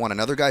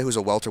another guy who's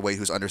a welterweight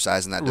who's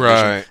undersized in that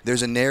division. Right.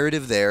 There's a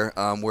narrative there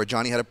where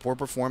Johnny had a poor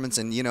performance,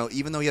 and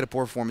even though he had a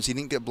poor performance, he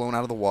didn't get blown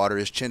out of the water.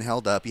 His chin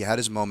held up. He had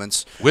his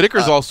moments.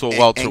 Whitaker's also a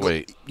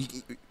welterweight.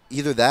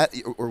 Either that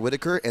or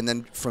Whitaker, and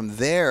then from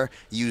there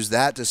use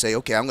that to say,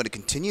 okay, I'm going to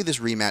continue this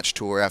rematch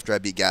tour after I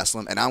beat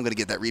Gastelum, and I'm going to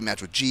get that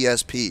rematch with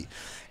GSP.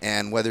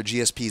 And whether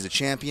GSP is a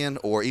champion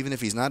or even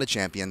if he's not a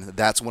champion,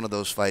 that's one of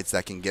those fights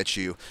that can get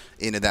you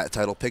into that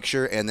title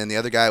picture. And then the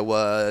other guy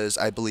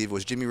I believe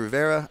was Jimmy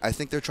Rivera. I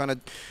think they're trying to,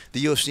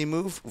 the UFC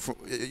move,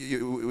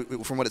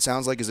 from what it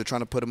sounds like, is they're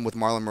trying to put him with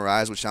Marlon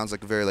Moraes, which sounds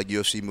like a very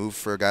UFC move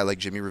for a guy like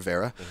Jimmy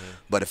Rivera. Mm-hmm.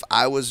 But if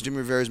I was Jimmy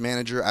Rivera's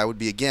manager, I would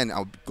be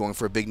going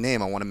for a big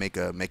name. I want to make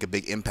a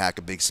big impact,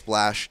 a big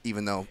splash.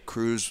 Even though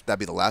Cruz, that'd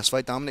be the last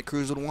fight Dominic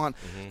Cruz would want.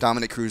 Mm-hmm.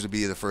 Dominic Cruz would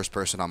be the first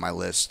person on my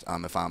list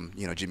if I'm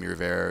Jimmy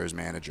Rivera's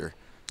manager.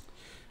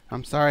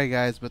 I'm sorry,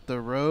 guys, but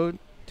the road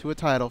to a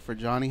title for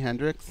Johnny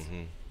Hendricks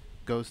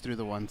goes through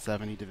the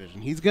 170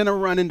 division. He's going to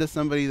run into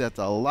somebody that's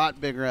a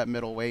lot bigger at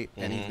middleweight,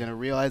 and he's going to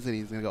realize that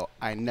he's going to go,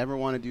 I never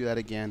want to do that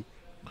again.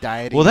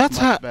 Dieting is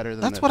much better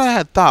than that's this. what I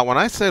had thought. When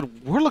I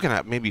said we're looking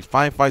at maybe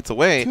 5 fights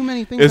away, too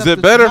many things is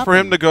it better for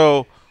him to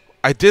go,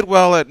 I did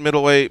well at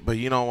middleweight, but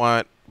you know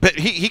what? But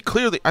he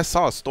clearly, I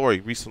saw a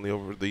story recently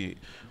over the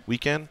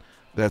weekend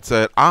that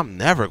said, I'm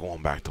never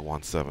going back to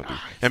 170.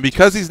 And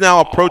because he's now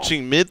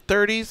approaching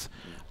mid-30s,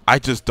 I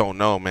just don't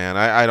know, man.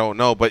 I don't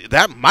know. But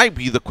that might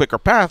be the quicker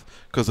path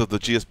because of the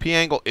GSP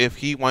angle. If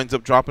he winds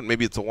up dropping,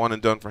 maybe it's a one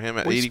and done for him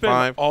at 85. We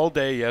spent all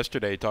day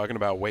yesterday talking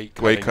about weight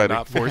cutting.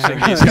 Not forcing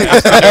these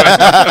guys to do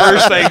it.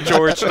 First thing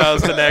George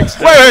does, the next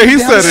thing. Wait, he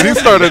said it. He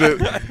started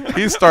it.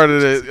 He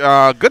started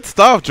it. Good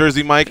stuff,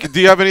 Jersey Mike. Do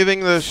you have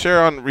anything to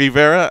share on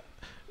Rivera?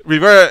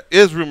 Rivera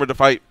is rumored to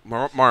fight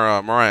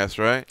Moraes,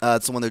 right?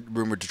 It's the one they're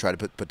rumored to try to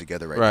put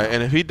together right now. Right,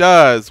 and if he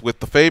does,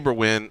 with the Faber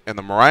win and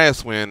the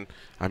Moraes win,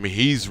 I mean,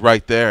 he's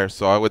right there.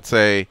 So I would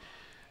say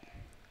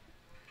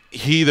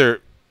he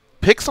either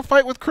picks a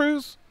fight with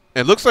Cruz,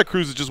 and it looks like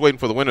Cruz is just waiting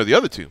for the winner of the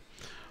other two,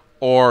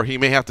 or he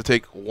may have to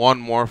take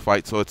one more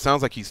fight. So it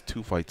sounds like he's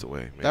 2 fights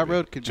away. Maybe. That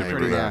road could be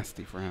pretty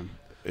nasty for him.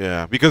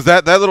 Yeah, because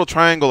that little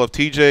triangle of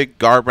TJ,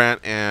 Garbrandt,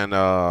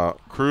 and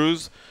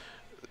Cruz,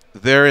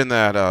 they're in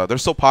that they're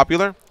so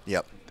popular.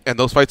 Yep. And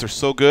those fights are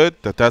so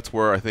good that's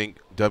where I think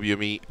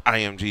WME,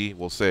 IMG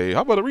will say,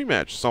 how about a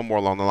rematch somewhere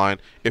along the line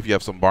if you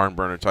have some barn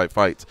burner type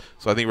fights.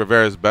 So I think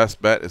Rivera's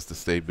best bet is to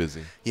stay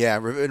busy. Yeah,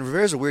 and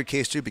Rivera's a weird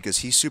case too because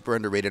he's super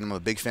underrated. I'm a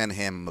big fan of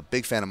him. I'm a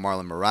big fan of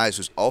Marlon Moraes,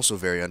 who's also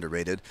very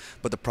underrated.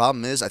 But the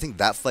problem is I think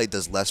that fight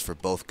does less for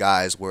both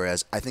guys,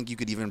 whereas I think you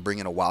could even bring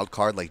in a wild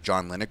card like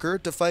John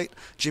Lineker to fight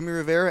Jimmy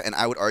Rivera, and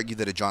I would argue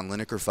that a John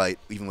Lineker fight,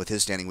 even with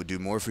his standing, would do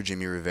more for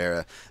Jimmy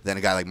Rivera than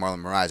a guy like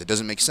Marlon Moraes. It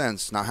doesn't make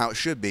sense, not how it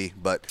should be,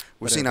 but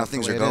we're seeing how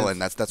things are going.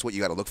 That's what you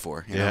got to look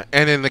for. You know?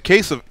 And in the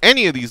case of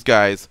any of these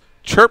guys,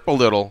 chirp a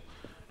little,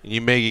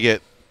 you may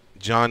get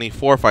Johnny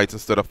 4 fights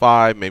instead of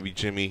 5, maybe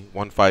Jimmy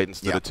 1 fight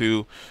instead of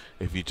 2.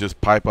 If you just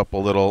pipe up a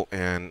little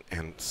and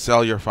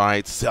sell your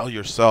fights, sell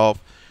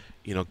yourself,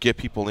 get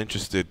people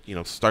interested,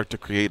 start to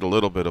create a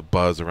little bit of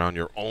buzz around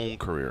your own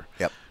career.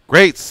 Yep.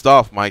 Great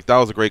stuff, Mike. That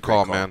was a great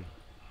call, man.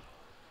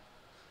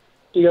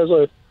 See you guys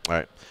later. All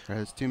right.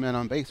 There's 2 men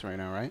on base right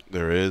now, right?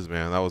 There is,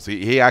 man. That was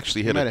he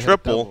actually hit might a have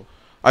triple. double.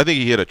 I think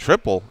he hit a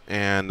triple,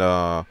 and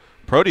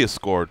Proteus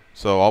scored.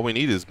 So all we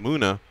need is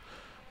Muna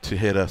to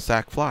hit a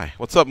sac fly.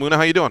 What's up, Muna?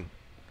 How you doing?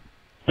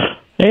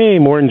 Hey,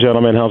 morning,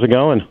 gentlemen. How's it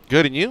going?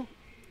 Good, and you?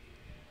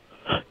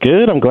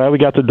 Good. I'm glad we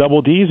got the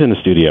double D's in the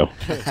studio.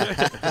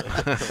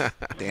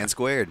 Dan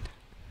squared.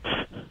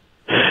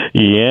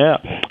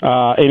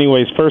 Yeah.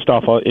 Anyways, first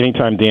off,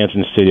 anytime Dan's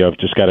in the studio, I've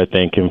just got to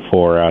thank him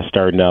for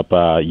starting up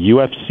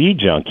UFC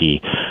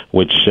Junkie,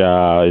 which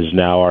is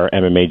now our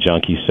MMA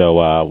Junkie. So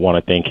I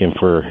want to thank him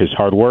for his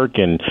hard work,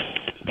 and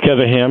because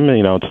of him,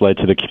 it's led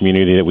to the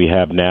community that we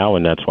have now,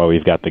 and that's why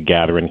we've got the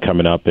gathering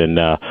coming up in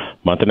a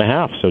month and a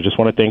half. So just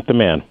want to thank the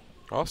man.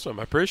 Awesome.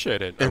 I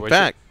appreciate it. In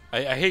fact,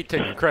 I hate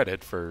taking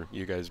credit for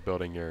you guys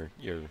building your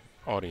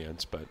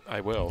audience, but I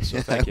will,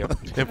 so thank you.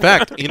 In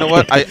fact, you know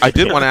what? I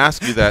did want to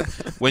ask you that.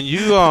 When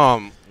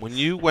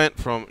you went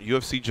from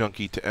UFC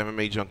Junkie to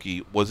MMA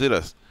Junkie, was it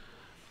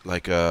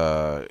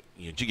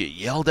did you get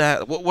yelled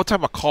at? What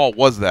type of call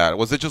was that?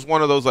 Was it just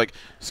one of those like,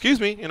 excuse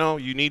me,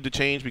 you need to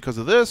change because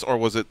of this, or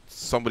was it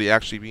somebody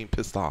actually being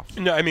pissed off?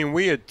 No, I mean,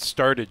 we had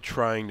started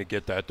trying to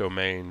get that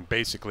domain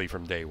basically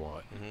from day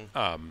one.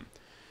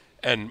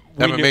 And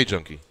MMA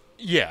Junkie.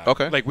 Yeah.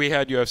 Okay. Like, we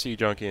had UFC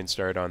Junkie and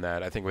started on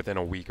that. I think within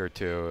a week or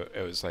two,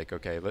 it was like,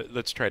 okay,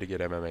 let's try to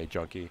get MMA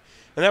Junkie.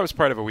 And that was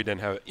part of it. We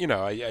didn't have,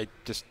 I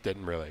just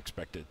didn't really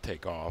expect it to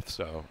take off.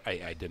 So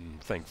I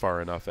didn't think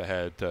far enough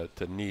ahead to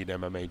need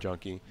MMA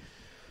Junkie.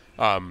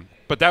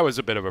 But that was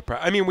a bit of a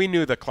I mean, we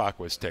knew the clock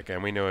was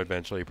ticking. We knew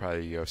eventually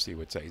probably UFC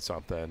would say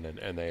something,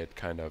 and they had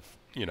kind of,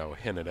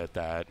 hinted at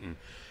that. And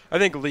I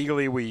think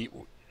legally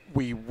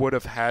we would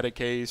have had a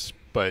case,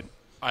 but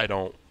I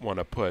don't want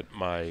to put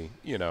my,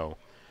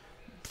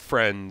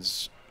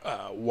 friend's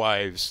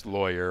wife's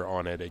lawyer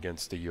on it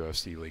against the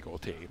UFC legal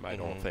team. I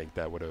don't think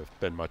that would have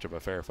been much of a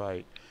fair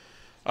fight.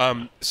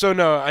 So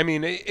no, I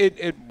mean,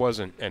 it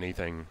wasn't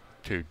anything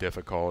too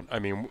difficult. I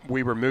mean,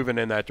 we were moving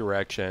in that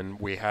direction.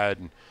 We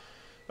had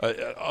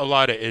a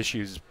lot of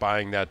issues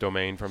buying that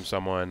domain from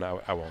someone.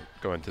 I won't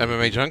go into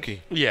MMA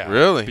Junkie. Yeah,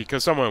 really,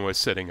 because someone was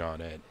sitting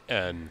on it.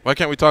 And why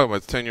can't we talk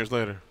about it 10 years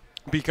later?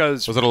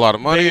 Because was it a lot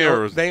of money,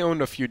 or they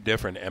owned a few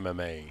different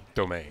MMA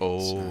domains?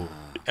 Oh.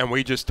 And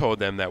we just told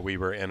them that we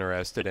were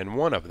interested in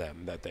one of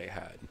them that they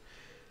had.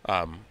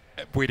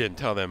 We didn't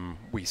tell them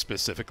we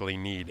specifically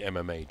need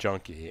MMA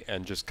Junkie,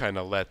 and just kind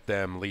of let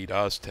them lead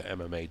us to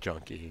MMA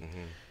Junkie.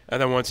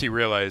 And then once he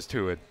realized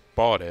who had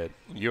bought it,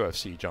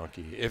 UFC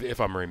Junkie, if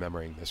I'm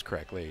remembering this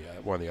correctly,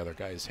 one of the other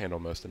guys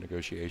handled most of the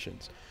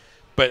negotiations.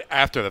 But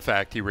after the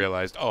fact, he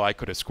realized, I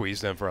could have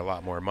squeezed them for a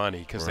lot more money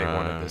because they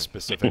wanted this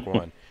specific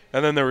one.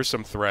 And then there were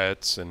some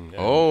threats, and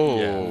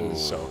yeah,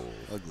 so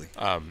ugly.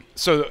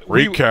 So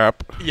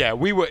recap.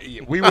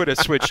 We would have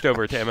switched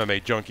over to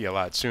MMA Junkie a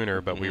lot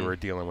sooner, but we were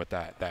dealing with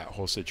that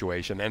whole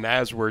situation. And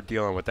as we're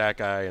dealing with that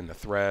guy and the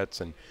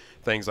threats and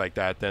things like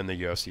that, then the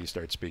UFC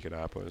started speaking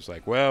up. It was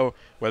like, well,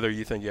 whether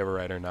you think you have a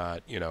right or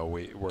not,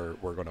 we're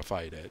going to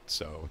fight it.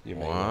 So you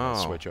may want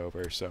to switch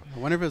over. So I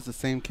wonder if it's the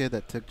same kid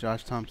that took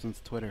Josh Thompson's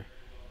Twitter.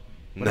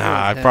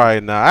 Nah, probably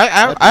not.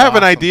 I have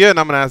an idea, and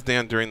I'm going to ask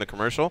Dan during the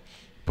commercial.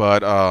 But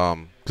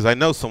because I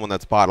know someone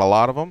that's bought a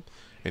lot of them,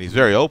 and he's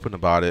very open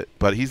about it.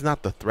 But he's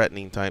not the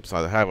threatening type, so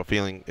I have a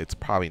feeling it's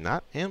probably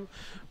not him.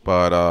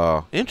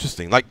 But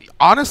interesting. Like,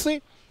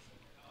 honestly,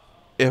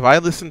 if I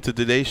listened to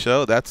today's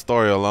show, that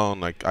story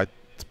alone,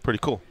 it's pretty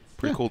cool.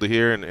 Pretty cool to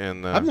hear.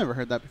 And I've never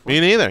heard that before. Me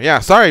neither. Yeah,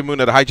 sorry,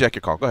 Muna, to hijack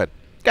your call. Go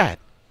ahead.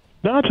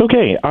 No, it's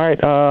okay. All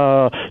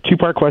right,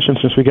 two-part question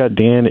since we got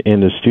Dan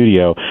in the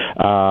studio.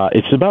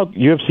 It's about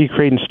UFC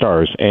creating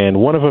stars, and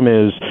one of them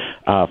is,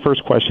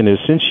 first question is,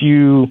 since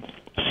you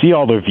see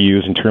all the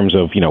views in terms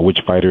of,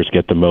 which fighters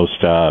get the most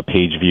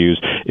page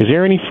views, is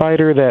there any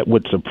fighter that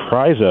would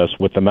surprise us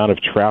with the amount of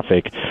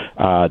traffic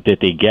that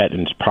they get,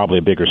 and it's probably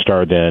a bigger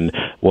star than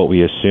what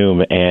we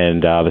assume?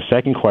 And the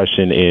second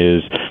question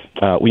is,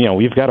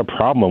 we've got a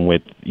problem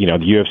with, the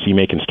UFC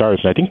making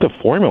stars, and I think the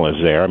formula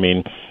is there. I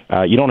mean,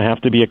 you don't have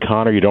to be a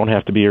Conor, you don't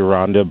have to be a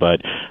Ronda, but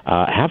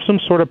have some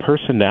sort of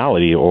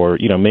personality, or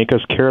make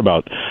us care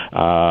about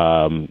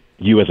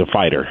you as a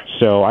fighter.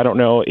 So I don't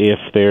know if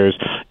there's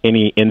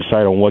any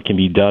insight on what can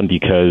be done,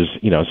 because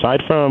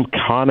aside from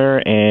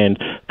Conor and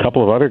a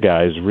couple of other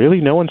guys, really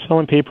no one's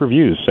selling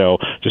pay-per-views. So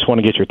just want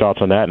to get your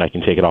thoughts on that, and I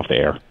can take it off the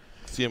air.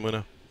 See you,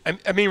 Muna.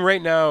 I mean,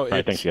 right now,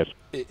 thanks, guys.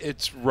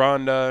 It's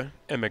Ronda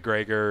and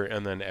McGregor,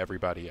 and then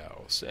everybody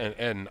else.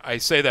 And I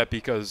say that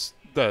because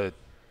the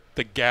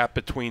gap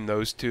between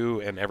those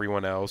two and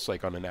everyone else,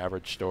 like on an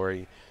average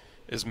story,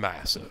 is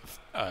massive.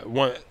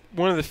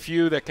 One of the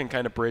few that can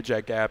kind of bridge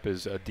that gap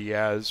is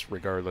Diaz,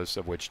 regardless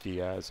of which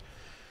Diaz.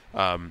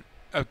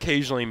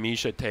 Occasionally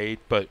Misha Tate,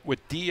 but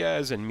with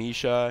Diaz and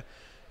Misha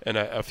and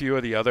a few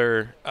of the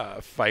other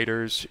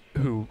fighters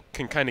who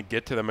can kind of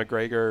get to the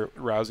McGregor,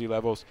 Rousey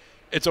levels,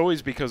 it's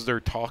always because they're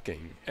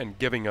talking and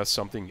giving us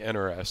something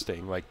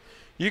interesting. Like,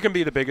 you can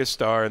be the biggest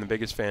star and the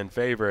biggest fan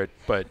favorite,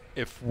 but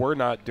if we're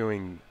not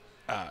doing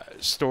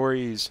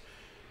stories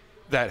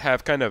that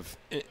have kind of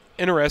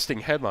interesting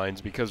headlines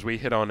because we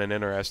hit on an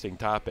interesting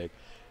topic.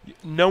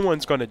 No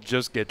one's going to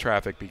just get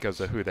traffic because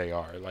of who they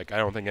are. Like, I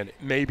don't think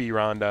maybe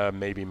Ronda,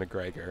 maybe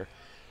McGregor,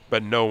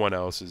 but no one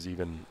else is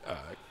even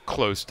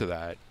close to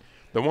that.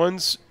 The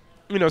ones,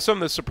 some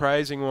of the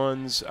surprising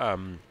ones,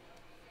 off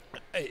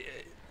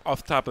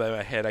the top of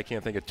my head, I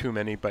can't think of too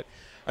many, but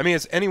I mean,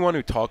 it's anyone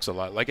who talks a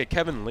lot. Like a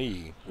Kevin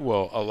Lee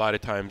will a lot of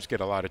times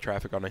get a lot of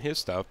traffic on his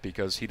stuff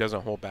because he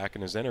doesn't hold back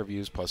in his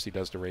interviews. Plus, he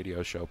does the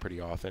radio show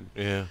pretty often.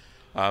 Yeah.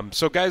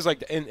 So guys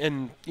like,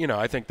 and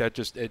I think that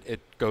just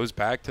it goes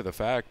back to the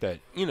fact that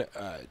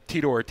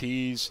Tito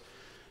Ortiz,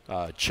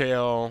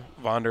 Chael,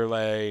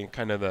 Wanderlei,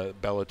 kind of the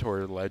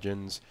Bellator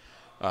legends,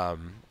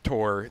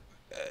 Tor.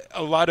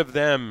 A lot of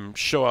them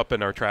show up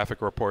in our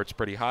traffic reports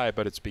pretty high,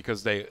 but it's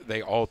because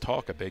they all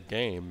talk a big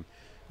game.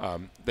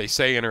 They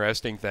say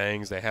interesting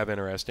things. They have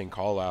interesting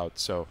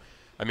call-outs. So,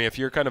 I mean, if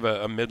you're kind of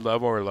a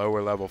mid-level or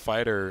lower-level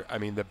fighter, I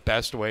mean, the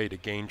best way to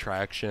gain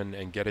traction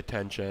and get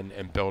attention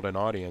and build an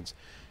audience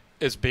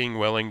is being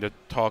willing to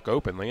talk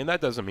openly. And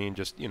that doesn't mean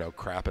just,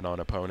 crapping on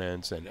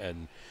opponents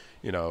and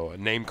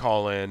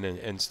name-calling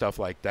and stuff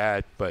like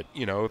that. But,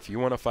 if you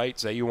want to fight,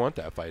 say you want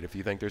that fight. If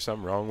you think there's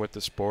something wrong with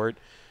the sport,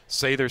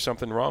 say there's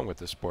something wrong with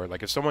the sport.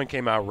 Like if someone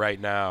came out right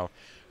now,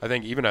 I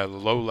think even a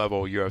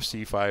low-level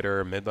UFC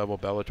fighter, a mid-level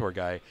Bellator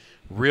guy,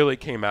 really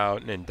came out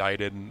and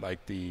indicted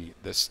like the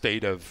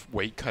state of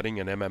weight cutting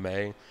in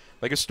MMA.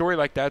 Like a story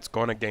like that's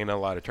going to gain a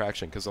lot of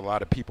traction because a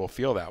lot of people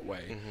feel that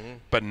way,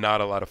 but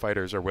not a lot of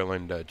fighters are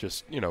willing to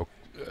just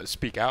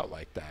speak out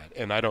like that.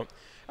 And I don't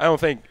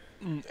think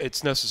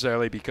it's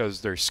necessarily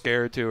because they're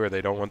scared to or they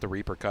don't want the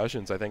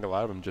repercussions. I think a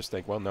lot of them just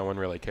think, well, no one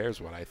really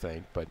cares what I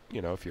think. But,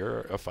 if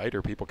you're a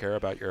fighter, people care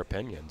about your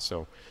opinion.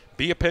 So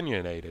be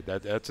opinionated.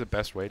 That's the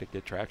best way to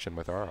get traction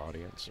with our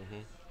audience.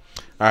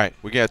 All right,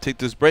 we got to take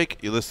this break.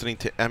 You're listening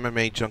to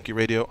MMA Junkie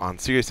Radio on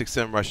Sirius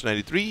XM Rush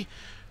 93.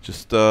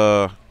 Just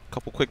a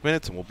couple quick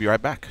minutes, and we'll be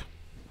right back.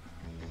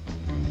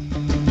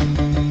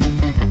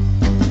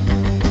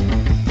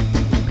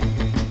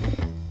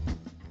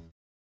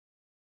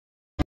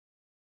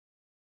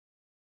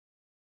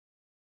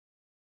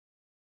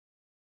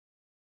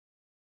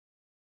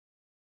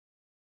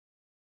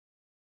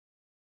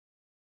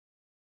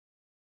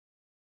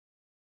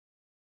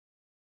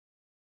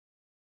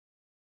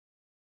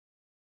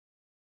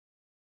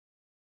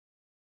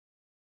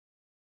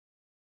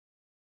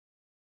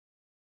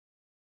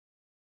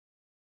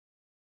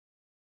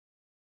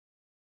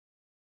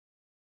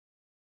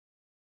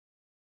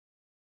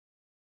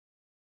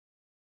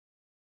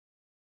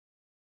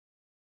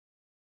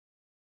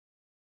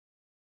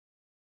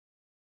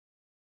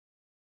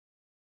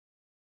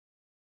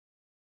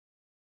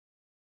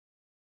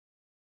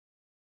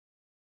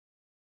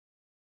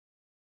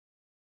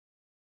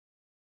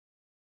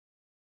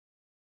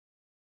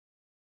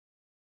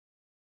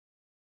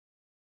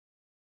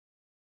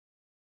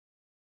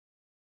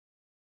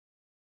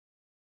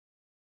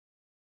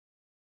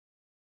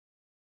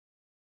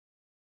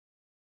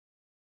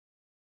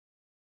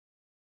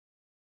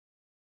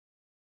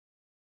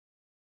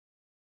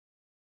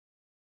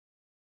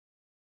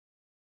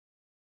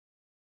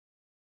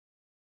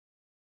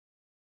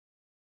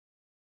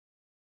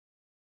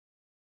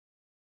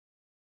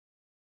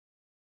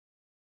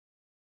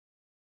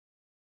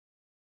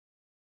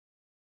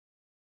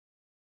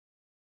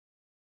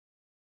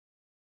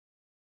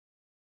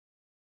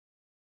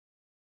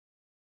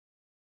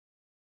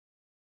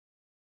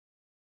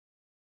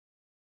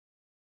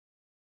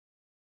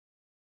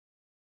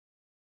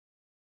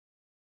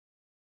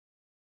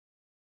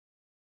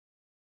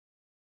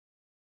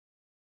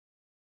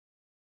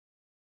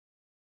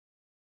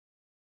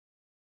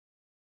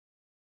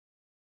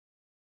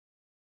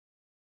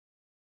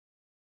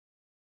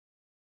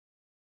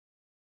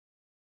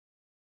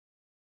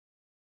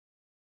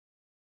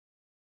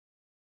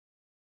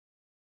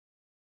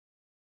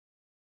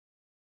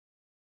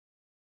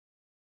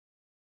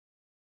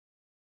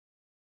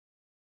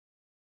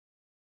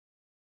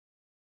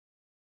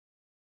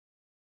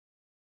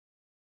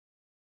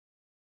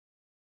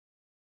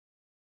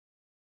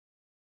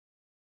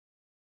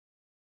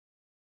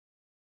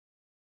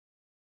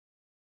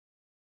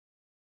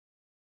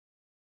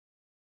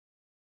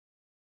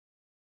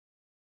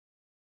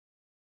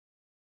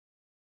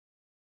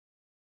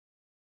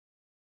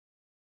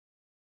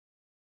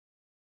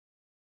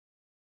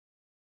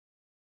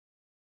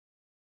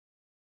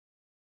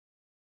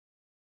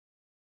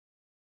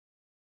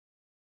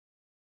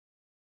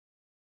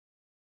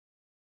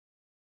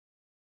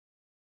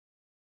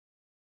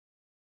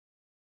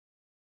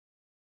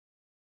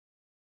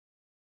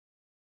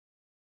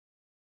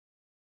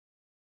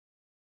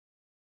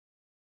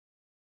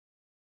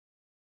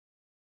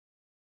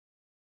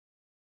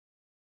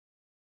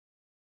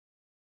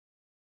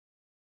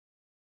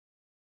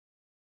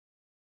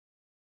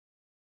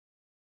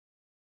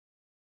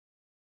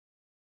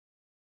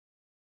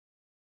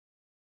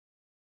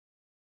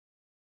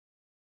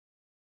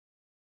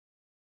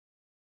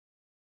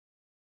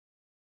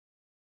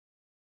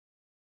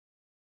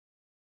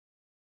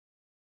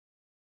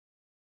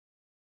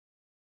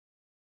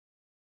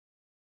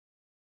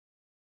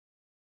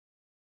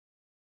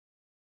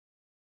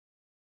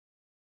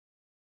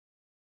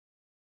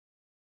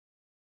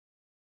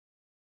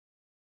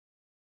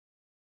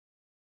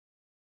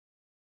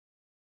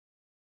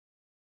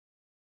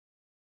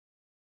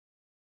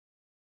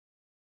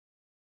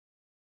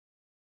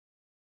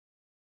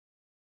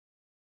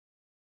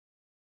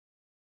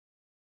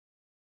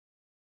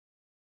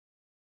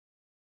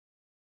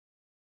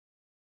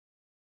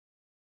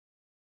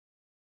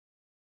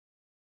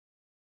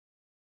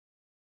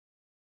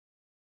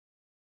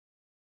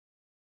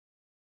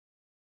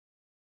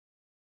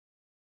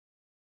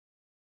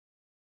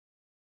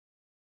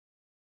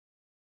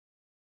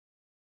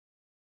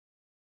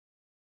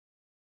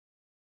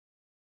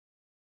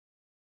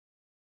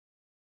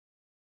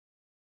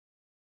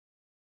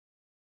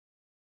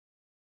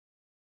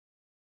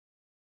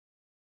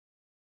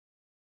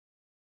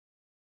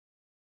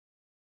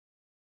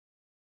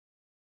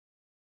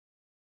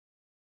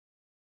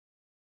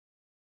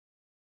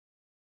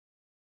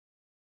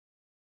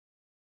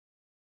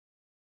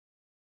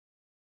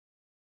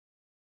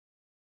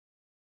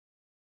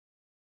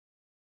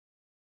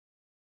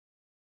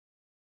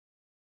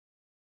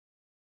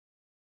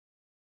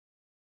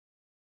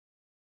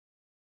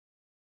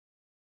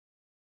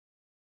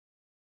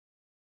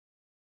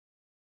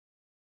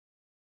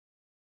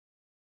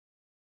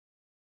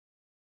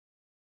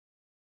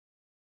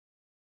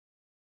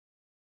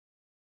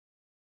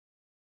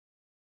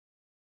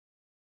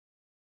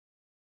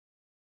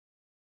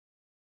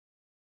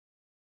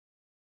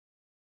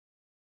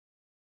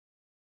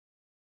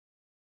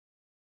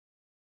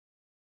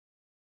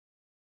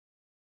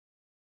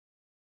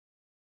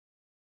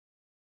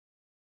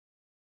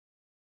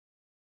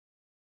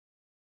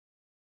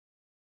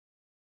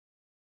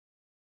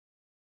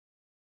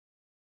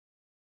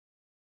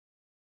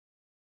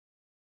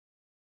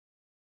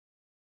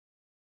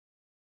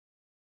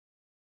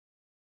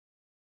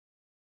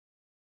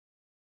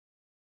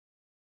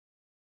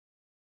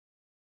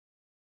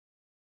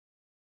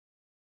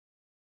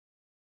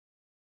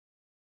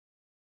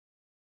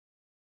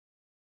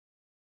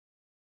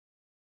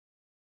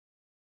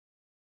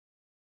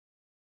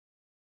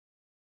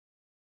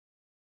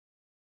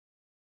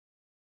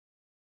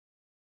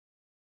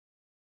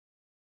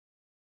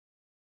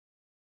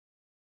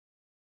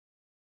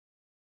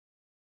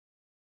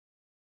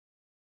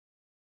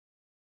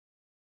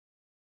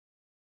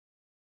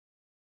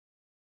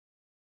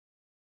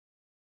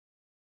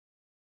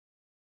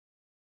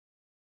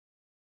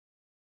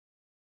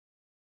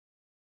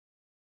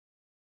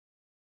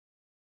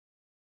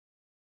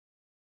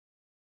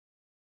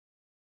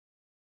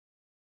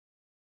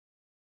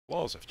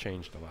 walls have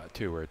changed a lot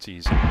too, where it's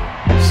easy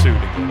to sue to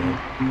get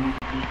in.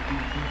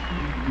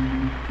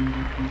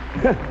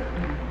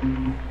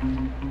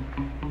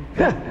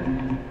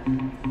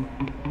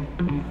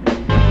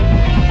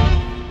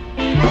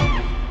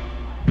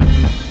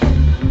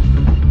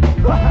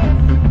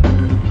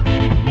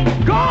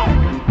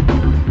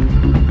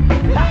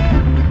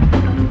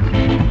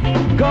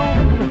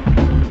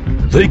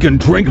 They can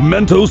drink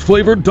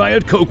Mentos-flavored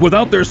Diet Coke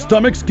without their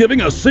stomachs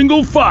giving a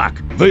single fuck.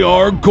 They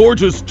are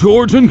Gorgeous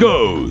George and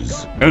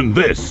Goes. And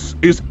this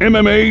is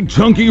MMA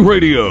Junkie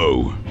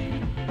Radio. All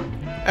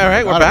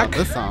right, we're back.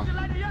 This song.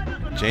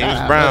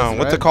 James Brown.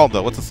 What's it called,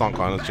 though? What's the song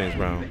called? It's James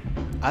Brown.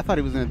 I thought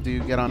he was going to do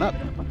Get On Up.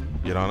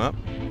 Get On Up?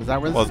 Is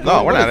that where well, this is no,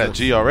 going? we're What not is at this?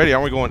 G already.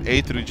 Aren't we going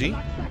A through G?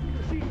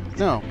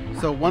 No.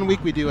 So 1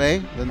 week we do A,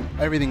 then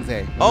everything's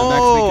A. Then Oh, the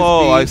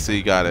next week is B, I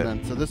see. Got it.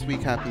 Then, so this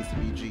week happens to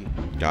be G.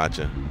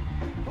 Gotcha.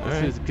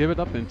 This is Give It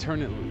Up and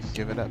Turn It Loose.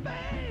 Give it up.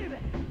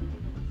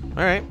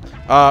 All right.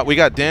 We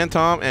got Dan,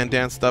 Tom, and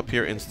Dan Stupp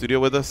here in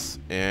studio with us.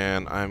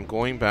 And I'm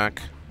going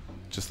back,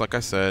 just like I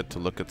said, to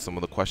look at some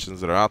of the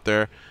questions that are out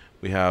there.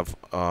 We have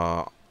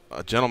a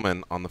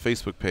gentleman on the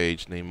Facebook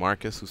page named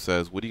Marcus who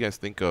says, what do you guys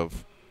think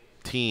of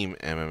team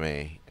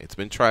MMA? It's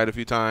been tried a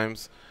few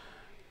times.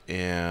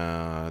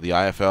 And the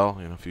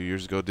IFL, a few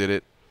years ago did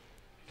it.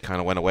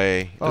 Kind of went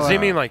away. Does he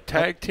mean like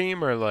tag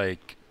team or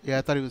like? Yeah,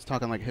 I thought he was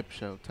talking like hip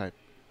show type.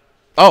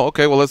 Oh,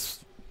 okay. Well,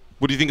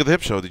 what do you think of the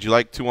hip show? Did you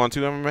like 2-on-2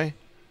 MMA?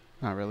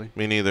 Not really.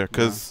 Me neither.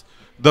 Because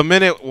the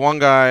minute one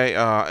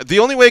guy, the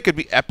only way it could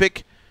be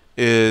epic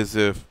is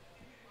if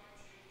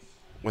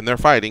when they're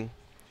fighting,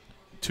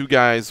 two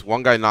guys,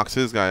 one guy knocks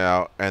his guy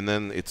out, and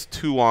then it's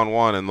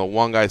 2-on-1, and the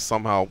one guy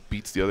somehow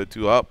beats the other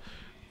two up.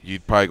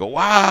 You'd probably go,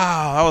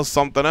 wow, that was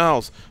something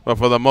else. But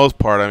for the most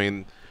part, I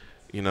mean,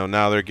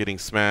 now they're getting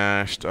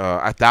smashed.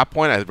 At that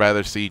point, I'd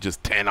rather see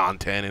just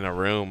 10-on-10 in a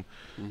room,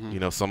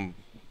 some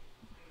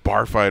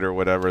bar fight or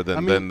whatever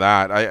than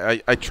that.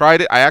 I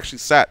tried it. I actually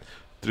sat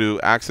through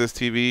Access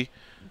TV.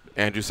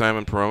 Andrew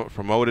Simon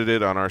promoted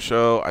it on our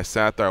show. I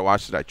sat there. I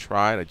watched it. I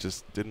tried. I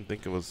just didn't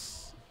think it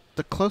was.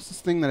 The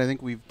closest thing that I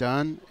think we've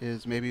done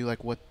is maybe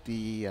like what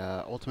the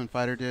Ultimate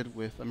Fighter did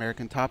with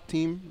American Top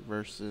Team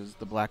versus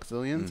the Black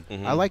Zillions.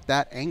 I like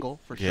that angle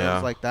for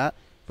shows like that.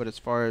 But as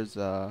far as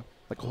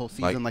like a whole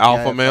season, like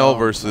Alpha Male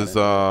versus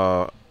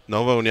Nova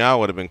Uniao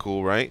would have been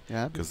cool, right?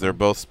 Yeah. Because they're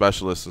both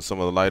specialists in some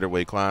of the lighter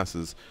weight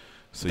classes.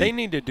 So they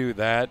need to do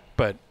that,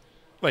 but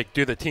like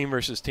do the team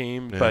versus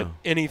team, but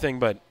anything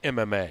but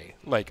MMA.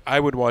 Like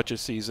I would watch a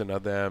season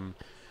of them,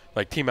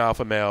 like Team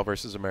Alpha Male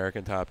versus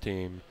American Top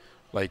Team,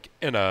 like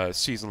in a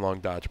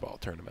season-long dodgeball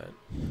tournament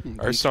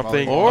or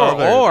something.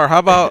 Or how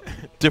about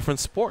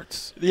different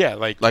sports? Yeah,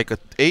 like a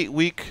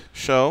 8-week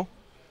show,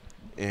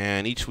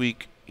 and each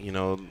week,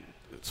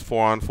 it's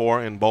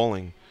 4-on-4 in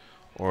bowling,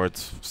 or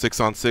it's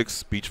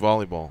 6-on-6 beach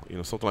volleyball.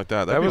 Something like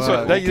that.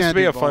 That used to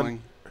be a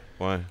fun.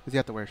 Why? Because you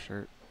have to wear a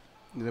shirt.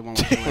 They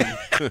won't let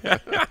you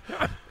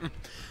in.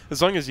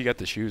 As long as you got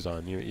the shoes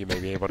on, you may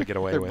be able to get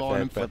away with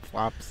bowling it. in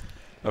flip-flops.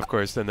 Of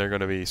course, then they're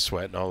going to be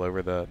sweating all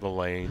over the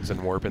lanes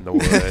and warping the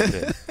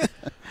wood.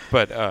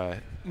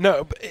 But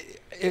no,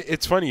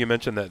 it's funny you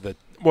mentioned that.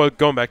 Well,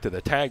 going back to the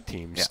tag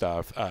team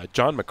stuff,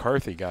 John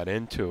McCarthy got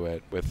into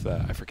it with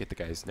I forget the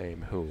guy's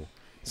name. Who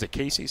is it?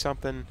 Casey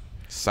something?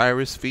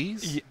 Cyrus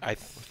Fees? Yeah, I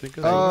think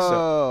so.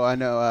 Oh, I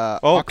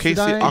know.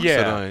 Casey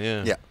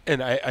Oxidine. Yeah.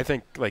 And I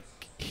think like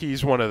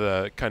he's one of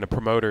the kind of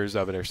promoters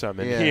of it or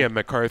something. Yeah. He and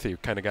McCarthy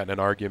kind of got in an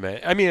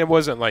argument. I mean, it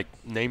wasn't like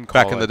name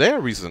calling. Back in the day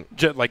or recent?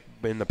 Just like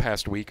in the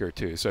past week or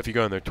two. So if you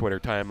go in their Twitter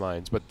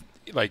timelines, but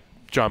like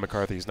John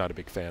McCarthy's not a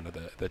big fan of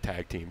the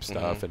tag team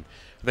stuff. And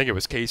I think it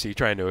was Casey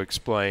trying to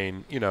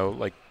explain,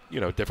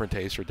 different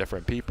tastes for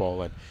different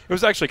people. And it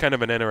was actually kind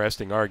of an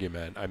interesting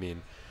argument. I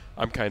mean,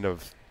 I'm kind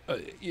of,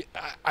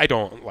 I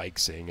don't like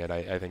seeing it.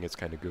 I think it's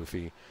kind of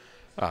goofy.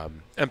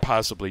 And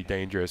possibly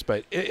dangerous,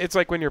 but it's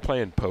like when you're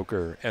playing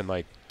poker and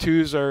like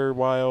 2s are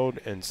wild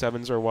and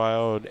 7s are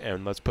wild,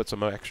 and let's put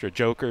some extra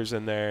jokers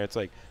in there. It's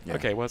like,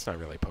 okay, well, it's not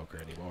really poker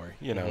anymore,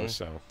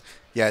 So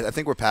yeah, I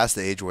think we're past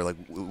the age where like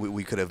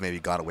we could have maybe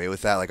got away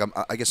with that. Like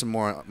I guess I'm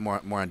more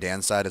on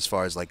Dan's side as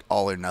far as like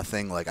all or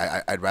nothing. Like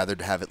I'd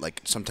rather have it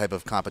like some type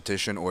of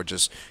competition, or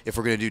just if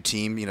we're gonna do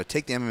team,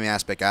 take the MMA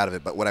aspect out of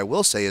it. But what I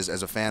will say is,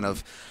 as a fan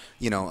of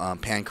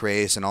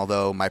Pancrase, and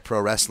although my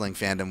pro wrestling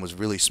fandom was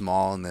really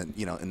small in the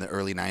in the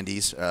early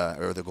 90s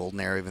or the golden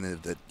era, even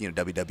the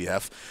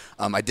WWF,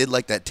 I did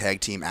like that tag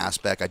team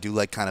aspect. I do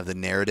like kind of the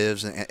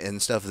narratives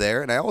and stuff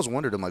there. And I always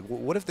wondered, I'm like,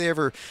 what if they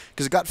ever,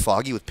 because it got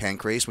foggy with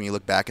Pancrase when you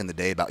look back in the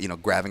day about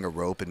grabbing a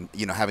rope and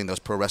having those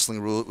pro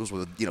wrestling rules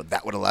with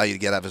that would allow you to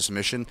get out of a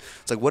submission.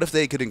 It's like, what if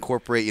they could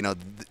incorporate you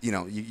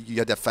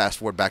had to fast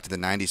forward back to the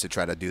 90s to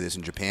try to do this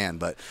in Japan,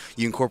 but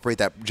you incorporate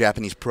that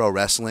Japanese pro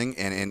wrestling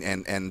and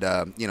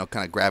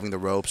kind of grabbing the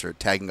ropes or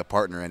tagging a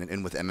partner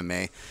in with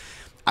MMA.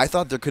 I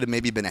thought there could have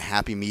maybe been a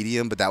happy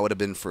medium, but that would have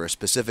been for a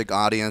specific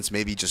audience,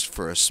 maybe just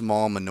for a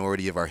small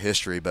minority of our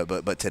history.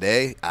 But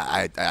today,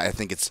 I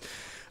think it's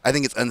I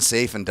think it's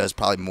unsafe and does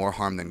probably more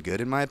harm than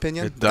good, in my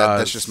opinion. It does.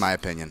 That's just my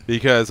opinion.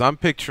 Because I'm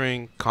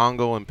picturing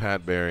Congo and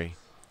Pat Barry.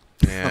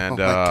 And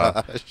oh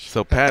my gosh.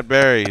 So Pat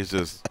Barry is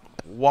just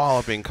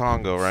walloping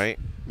Congo, right?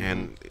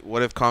 And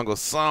what if Congo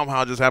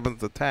somehow just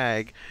happens to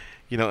tag?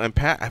 You know, and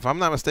Pat, if I'm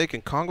not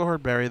mistaken, Congo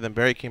hurt Barry, then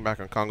Barry came back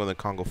on Congo, then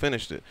Congo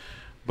finished it.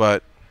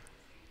 But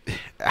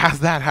as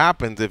that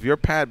happens, if you're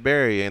Pat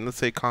Barry and let's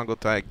say Congo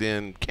tagged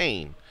in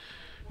Kane,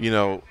 you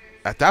know,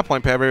 at that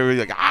point Pat Barry would be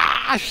like,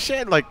 ah,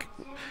 shit, like,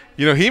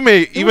 you know, he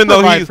may, even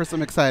though he's for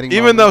some exciting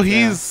even moments, though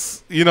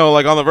he's, you know,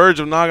 like on the verge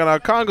of knocking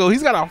out Congo,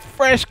 he's got a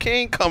fresh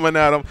Kane coming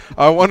at him.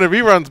 I wonder if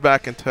he runs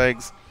back and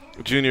tags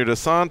Junior Dos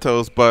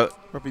Santos, but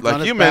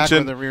like you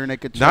mentioned,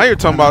 now you're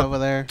talking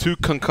about two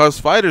concussed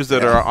fighters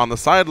that are on the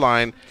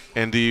sideline,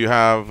 and do you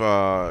have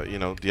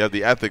do you have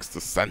the ethics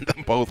to send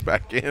them both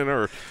back in,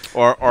 or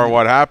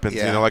what happens?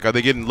 You know, like, are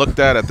they getting looked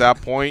at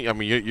that point? I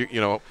mean, you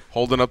know,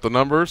 holding up the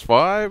numbers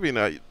 5, you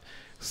know.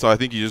 So I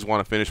think you just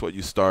want to finish what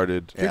you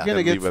started. You're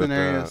gonna get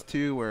scenarios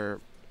too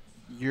where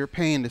you're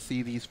paying to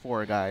see these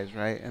 4 guys,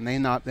 right? And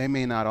they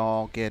may not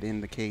all get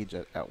in the cage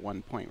at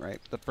one point, right?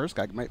 The first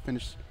guy might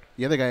finish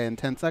the other guy in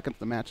 10 seconds.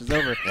 The match is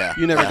over.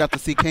 You never got to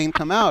see Kane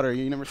come out, or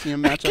you never see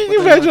him match up. Can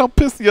you imagine how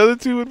pissed the other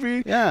two would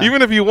be? Yeah.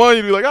 Even if you won,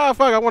 you'd be like, oh,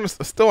 fuck, I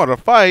still want to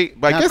fight.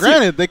 But now, I guess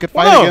granted, they could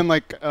fight again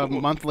like a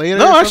month later.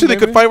 No, actually, they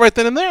could fight right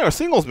then and there, a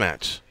singles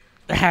match.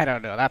 I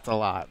don't know. That's a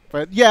lot.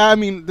 But, yeah, I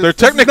mean, they're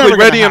technically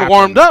ready and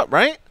warmed up,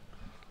 right?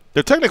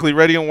 They're technically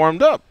ready and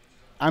warmed up.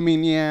 I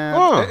mean,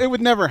 yeah, it would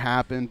never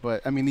happen,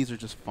 but I mean, these are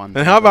just fun.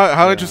 And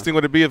how interesting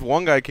would it be if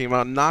one guy came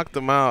out, knocked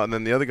him out, and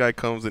then the other guy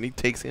comes and he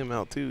takes him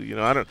out too? You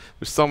know,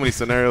 there's so many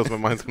scenarios my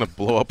mind's gonna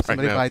blow up right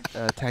now. Somebody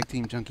buy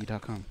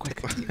tagteamjunkie.com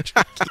quick.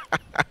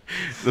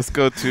 Let's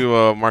go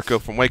to Marco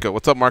from Waco.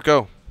 What's up,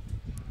 Marco?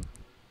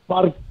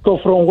 Marco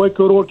from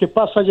Waco. ¿Qué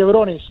pasa,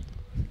 Jebronis?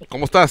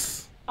 ¿Cómo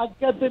estás? I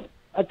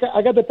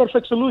got the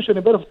perfect solution.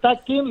 Instead of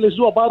tag team, let's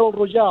do a battle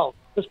royale.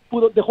 Let's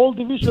put the whole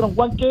division on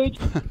one cage,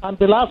 and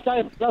the last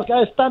guy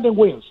standing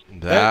wins.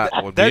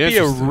 That'd be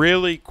a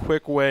really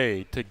quick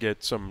way to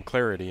get some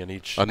clarity in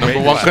each. A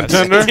number one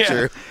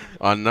contender.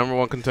 A number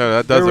one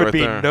contender. That does it right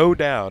there. There would be no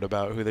doubt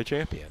about who the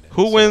champion is.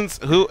 Who wins?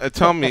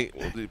 Tell me,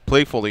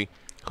 playfully,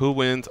 who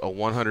wins a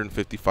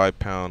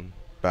 155-pound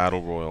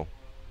battle royal?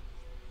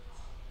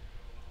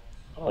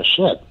 Oh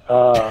shit!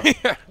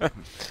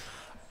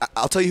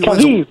 I'll tell you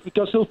who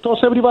because he'll toss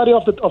everybody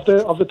off the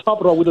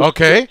top row with the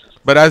sticks.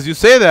 But as you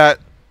say that,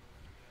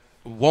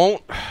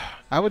 won't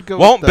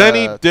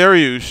Benny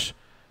Dariush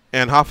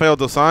and Rafael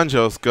Dos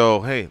Anjos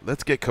go, hey,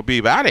 let's get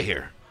Khabib out of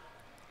here?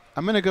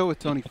 I'm going to go with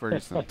Tony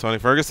Ferguson. Tony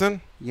Ferguson?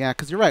 Yeah,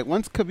 because you're right.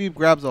 Once Khabib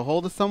grabs a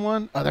hold of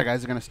someone, other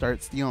guys are going to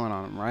start stealing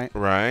on him, right?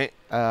 Right.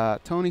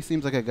 Tony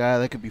seems like a guy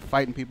that could be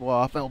fighting people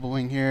off,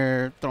 elbowing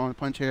here, throwing a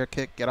punch here,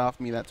 kick, get off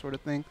me, that sort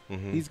of thing.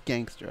 He's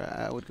gangster.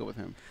 I would go with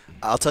him.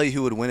 I'll tell you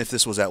who would win if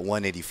this was at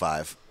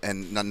 185,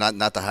 and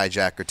not the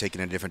hijacker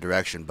taking a different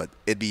direction, but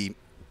it'd be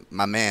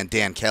my man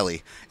Dan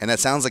Kelly. And that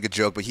sounds like a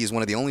joke, but he's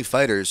one of the only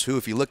fighters who,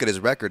 if you look at his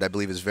record, I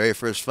believe his very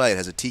first fight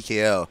has a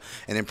TKO,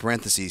 and in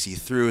parentheses, he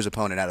threw his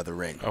opponent out of the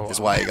ring.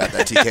 Is why he got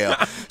that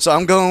TKO. So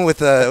I'm going with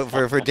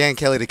for Dan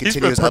Kelly to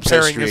continue his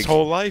upset streak. He's been preparing his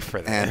whole life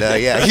for that.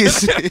 And yeah,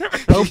 he's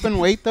open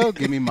weight though.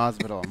 Give me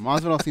Masvidal.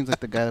 Masvidal seems like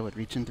the guy that would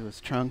reach into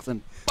his trunks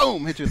and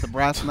boom, hit you with the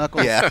brass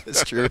knuckles. Yeah,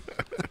 it's true.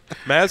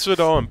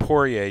 Masvidal and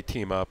Poirier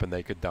team up, and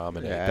they could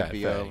dominate that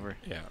be thing. Over.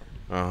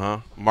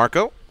 Yeah.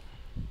 Marco.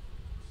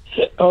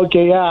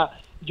 Okay,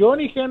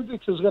 Johnny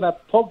Hendricks is going to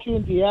poke you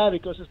in the eye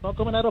because it's not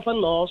coming out of a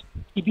loss.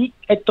 He beat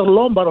Hector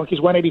Lombard on his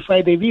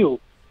 185 debut.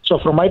 So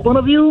from my point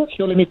of view,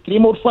 he only needs 3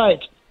 more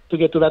fights to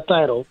get to that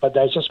title, but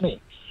that's just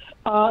me.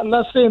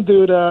 Last thing,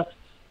 dude,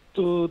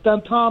 to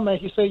Dan Tom,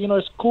 he said,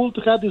 it's cool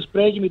to have this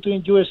break in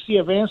between UFC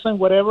events and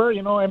whatever,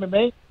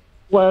 MMA.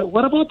 Well,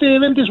 what about the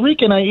event this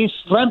weekend? Is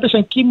Rampage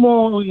and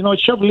Kimmo,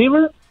 chopped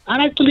liver?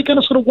 I actually kind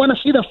of sort of want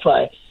to see that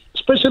fight,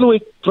 especially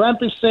with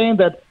Rampage saying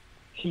that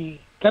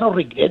he kind of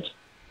regrets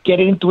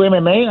getting into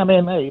MMA. I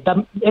mean, hey, that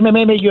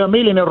MMA made you a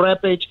millionaire,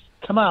 Rampage.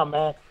 Come on,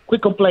 man.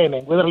 Quit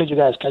complaining. We're going to let you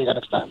guys carry that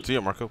next time. See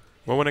you, Marco.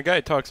 Well, when a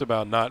guy talks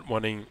about not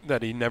wanting,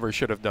 that he never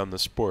should have done the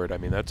sport, I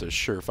mean, that's a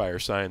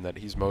surefire sign that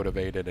he's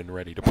motivated and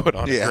ready to put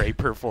on a great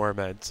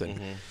performance.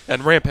 And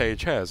and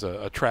Rampage has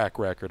a track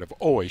record of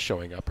always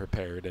showing up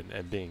prepared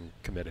and being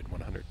committed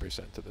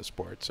 100% to the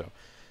sport. So,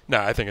 no,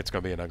 I think it's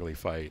going to be an ugly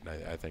fight.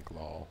 And I think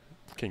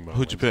King Mo.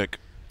 Who'd you pick?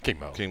 King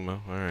Mo. King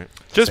Mo, all right.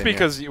 Just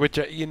because, which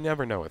you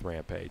never know with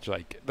Rampage.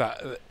 Like,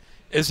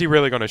 is he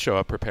really going to show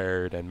up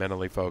prepared and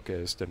mentally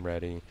focused and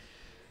ready?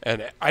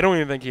 And I don't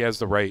even think he has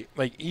the right,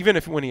 like, even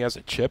if when he has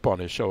a chip on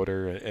his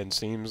shoulder and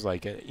seems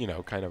like,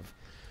 kind of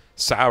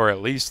sour,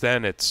 at least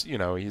then it's,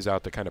 he's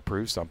out to kind of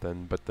prove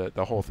something. But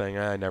the whole thing,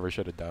 I never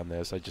should have done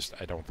this.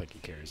 I don't think he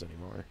cares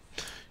anymore.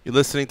 You're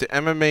listening to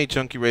MMA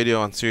Junkie Radio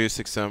on Sirius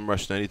XM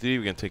Rush 93.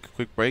 We're going to take a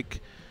quick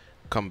break.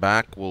 Come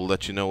back. We'll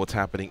let you know what's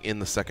happening in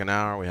the second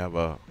hour. We have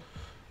a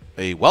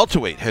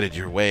welterweight headed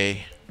your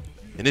way.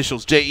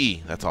 Initials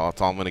JE. That's all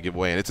I'm going to give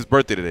away. And it's his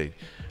birthday today.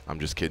 I'm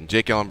just kidding.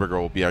 Jake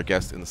Ellenberger will be our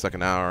guest in the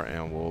second hour,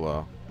 and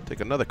we'll take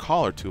another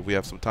call or two if we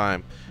have some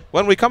time.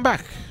 When we come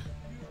back.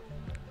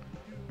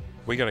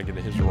 We got to get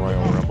his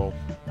Royal Rumble.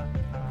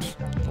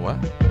 What?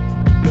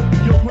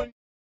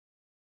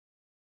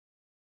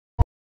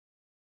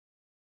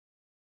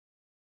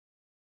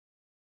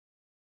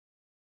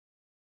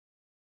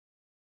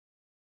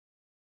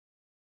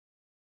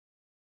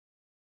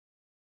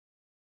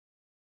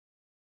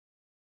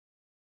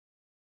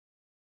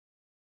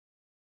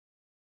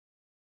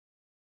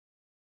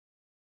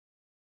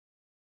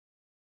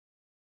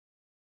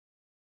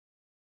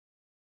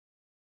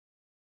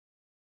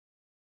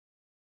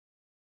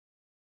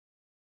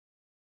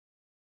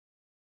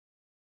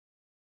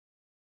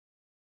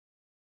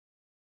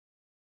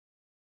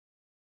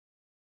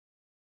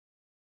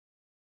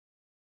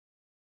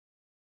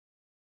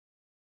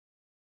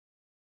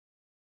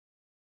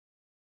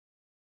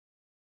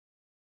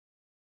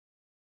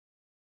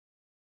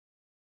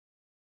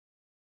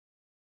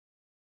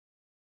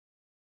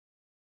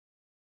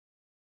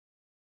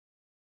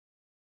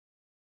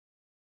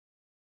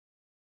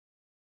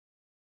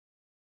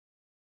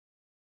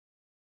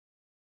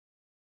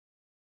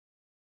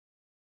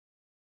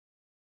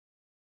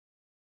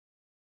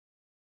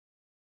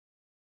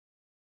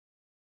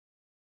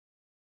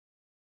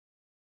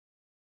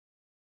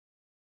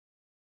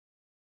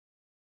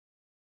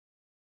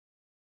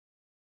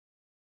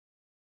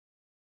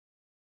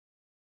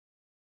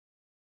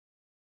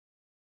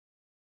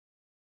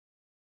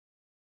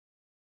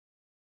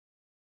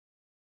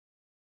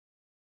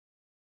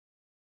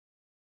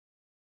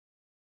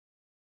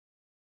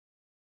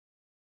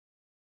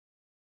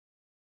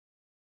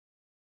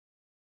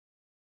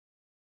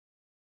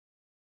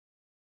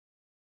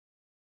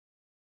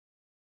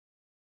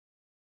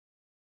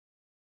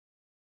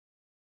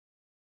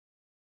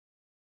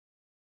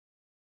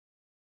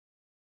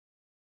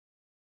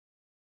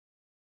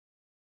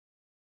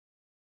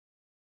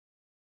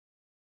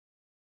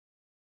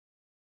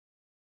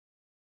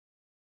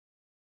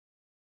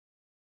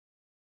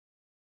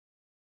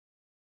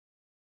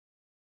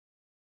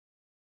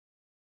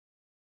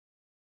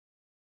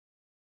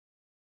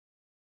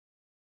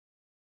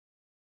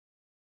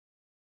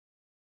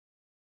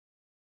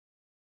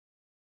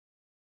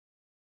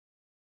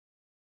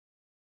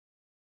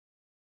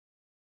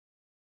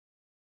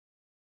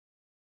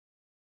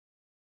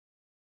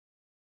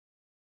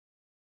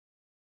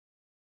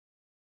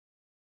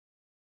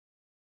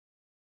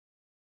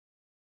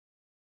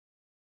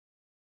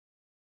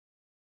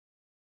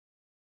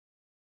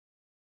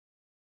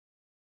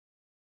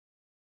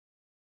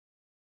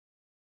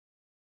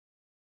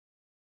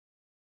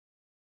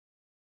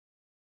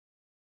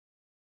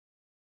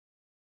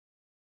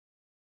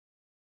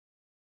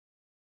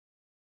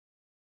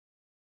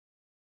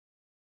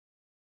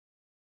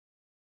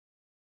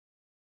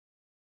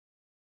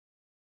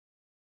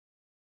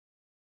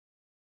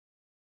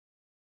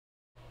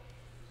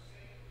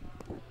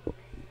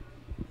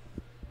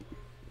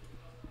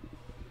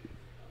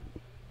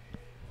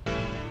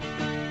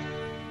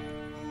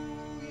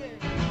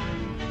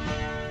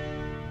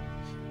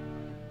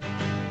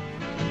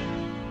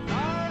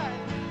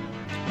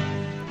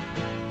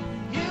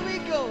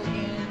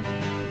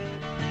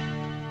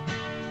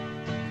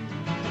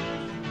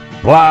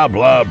 Blah,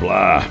 blah,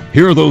 blah.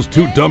 Here are those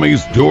two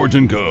dummies, George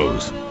and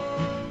Goes.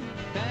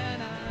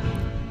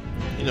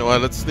 You know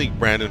what? Let's sneak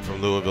Brandon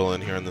from Louisville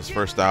in here in this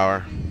first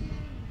hour.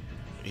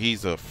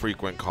 He's a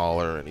frequent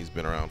caller, and he's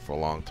been around for a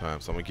long time,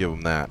 so I'm going to give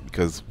him that.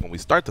 Because when we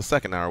start the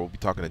second hour, we'll be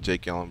talking to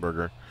Jake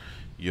Ellenberger,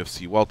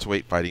 UFC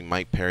welterweight, fighting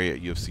Mike Perry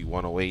at UFC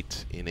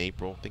 108 in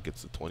April. I think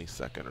it's the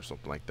 22nd or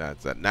something like that.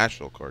 It's that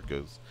national card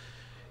goes.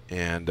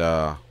 And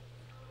then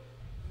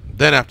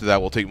after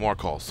that, we'll take more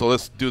calls. So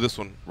let's do this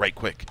one right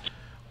quick.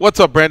 What's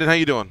up, Brandon? How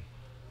you doing?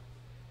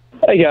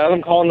 Hey, guys.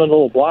 I'm calling a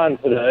little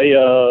blind today.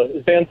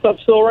 Is Dan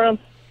Stupp still around?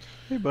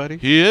 Hey, buddy.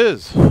 He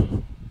is.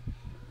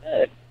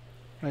 Hey.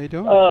 How you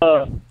doing?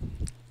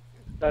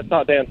 That's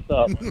not Dan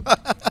Stupp.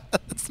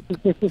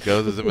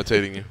 Goes is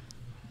imitating you.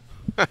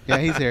 Yeah,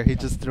 he's here. He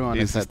just threw on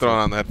his He's throwing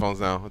on the headphones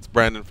now. It's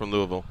Brandon from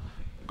Louisville.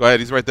 Go ahead.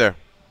 He's right there.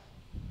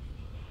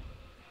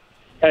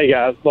 Hey,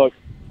 guys. Look,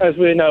 as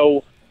we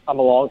know, I'm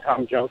a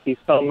long-time junkie.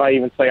 Some might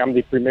even say I'm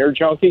the premier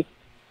junkie.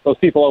 Those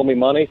people owe me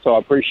money, so I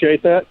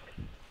appreciate that.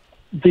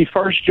 The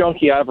first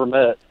junkie I ever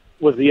met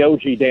was the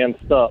OG Dan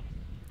Stupp.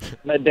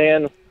 Met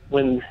Dan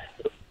when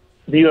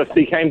the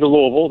UFC came to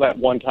Louisville that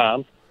one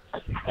time,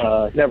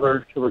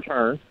 never to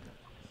return.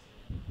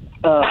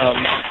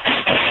 And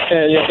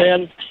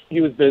Dan,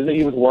 he was busy,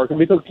 he was working.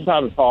 We took some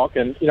time to talk,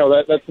 and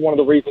that's one of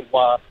the reasons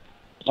why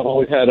I've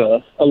always had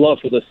a love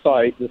for this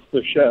site,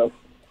 this show.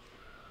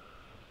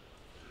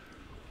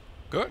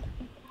 Good.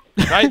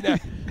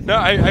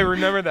 I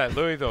remember that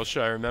Louisville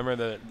show. I remember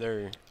that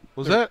there.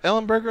 Was that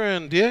Ellenberger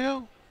and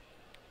Diego?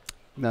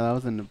 No, that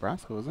was in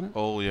Nebraska, wasn't it?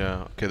 Oh,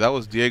 yeah. Okay, that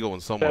was Diego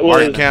and someone.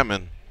 Martin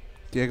Kampman.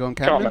 Diego and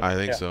Kampman? I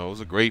think so. It was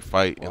a great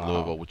fight in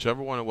Louisville.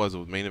 Whichever one it was,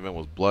 the main event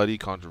was bloody,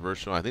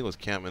 controversial. I think it was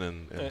Kampman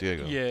and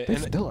Diego. Yeah, they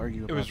still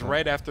argue about it was that.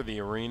 right after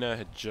the arena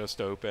had just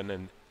opened,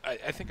 and I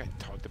think I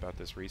talked about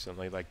this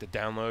recently, like the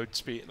download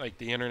speed, like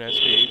the internet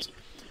speeds.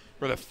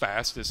 or the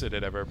fastest it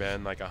had ever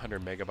been, like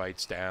 100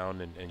 megabytes down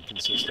and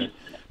consistent.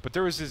 But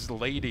there was this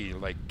lady,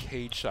 like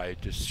cage side,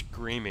 just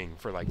screaming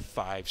for like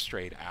 5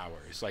 straight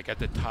hours, like at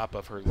the top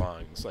of her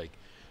lungs, like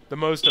the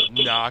most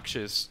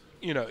obnoxious,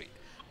 you know,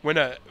 when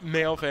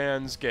male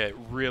fans get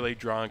really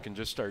drunk and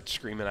just start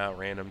screaming out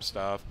random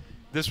stuff.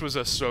 This was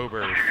a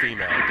sober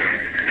female doing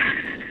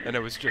it, and it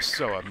was just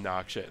so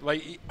obnoxious.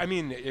 Like, I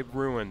mean, it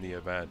ruined the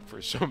event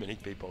for so many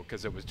people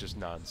because it was just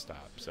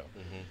nonstop. So,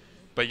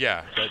 but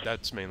yeah,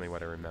 that's mainly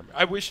what I remember.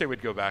 I wish they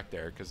would go back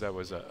there because that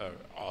was a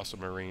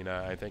awesome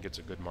arena. I think it's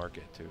a good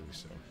market too.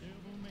 So,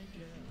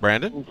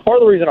 Brandon, part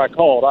of the reason I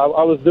called,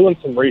 I was doing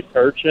some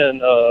research,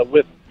 and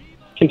with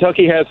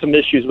Kentucky has some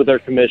issues with their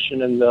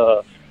commission,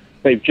 and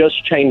they've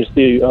just changed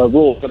the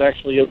rules. But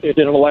actually, it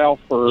didn't allow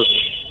for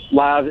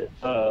live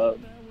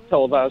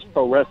televised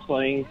pro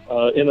wrestling.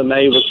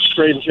 MMA was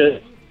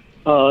stringent,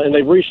 and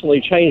they've recently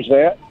changed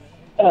that.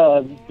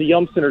 The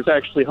Yum Center is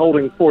actually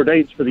holding 4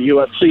 dates for the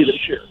UFC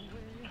this year.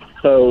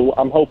 So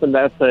I'm hoping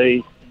that's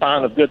a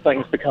sign of good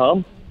things to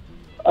come.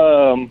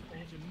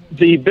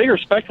 The bigger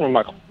spectrum of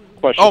my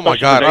question. Oh, my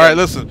God. All right,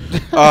 listen.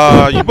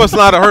 You must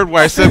not have heard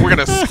where I said we're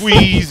going to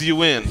squeeze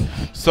you in.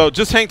 So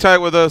just hang tight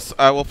with us.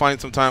 I will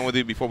find some time with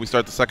you before we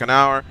start the second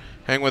hour.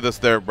 Hang with us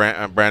there,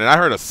 Brandon. I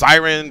heard a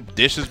siren,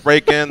 dishes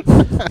breaking,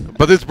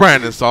 but it's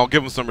Brandon, so I'll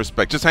give him some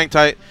respect. Just hang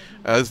tight.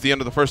 This is the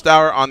end of the first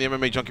hour on the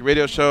MMA Junkie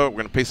Radio Show. We're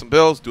going to pay some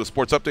bills, do a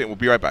sports update, and we'll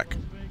be right back.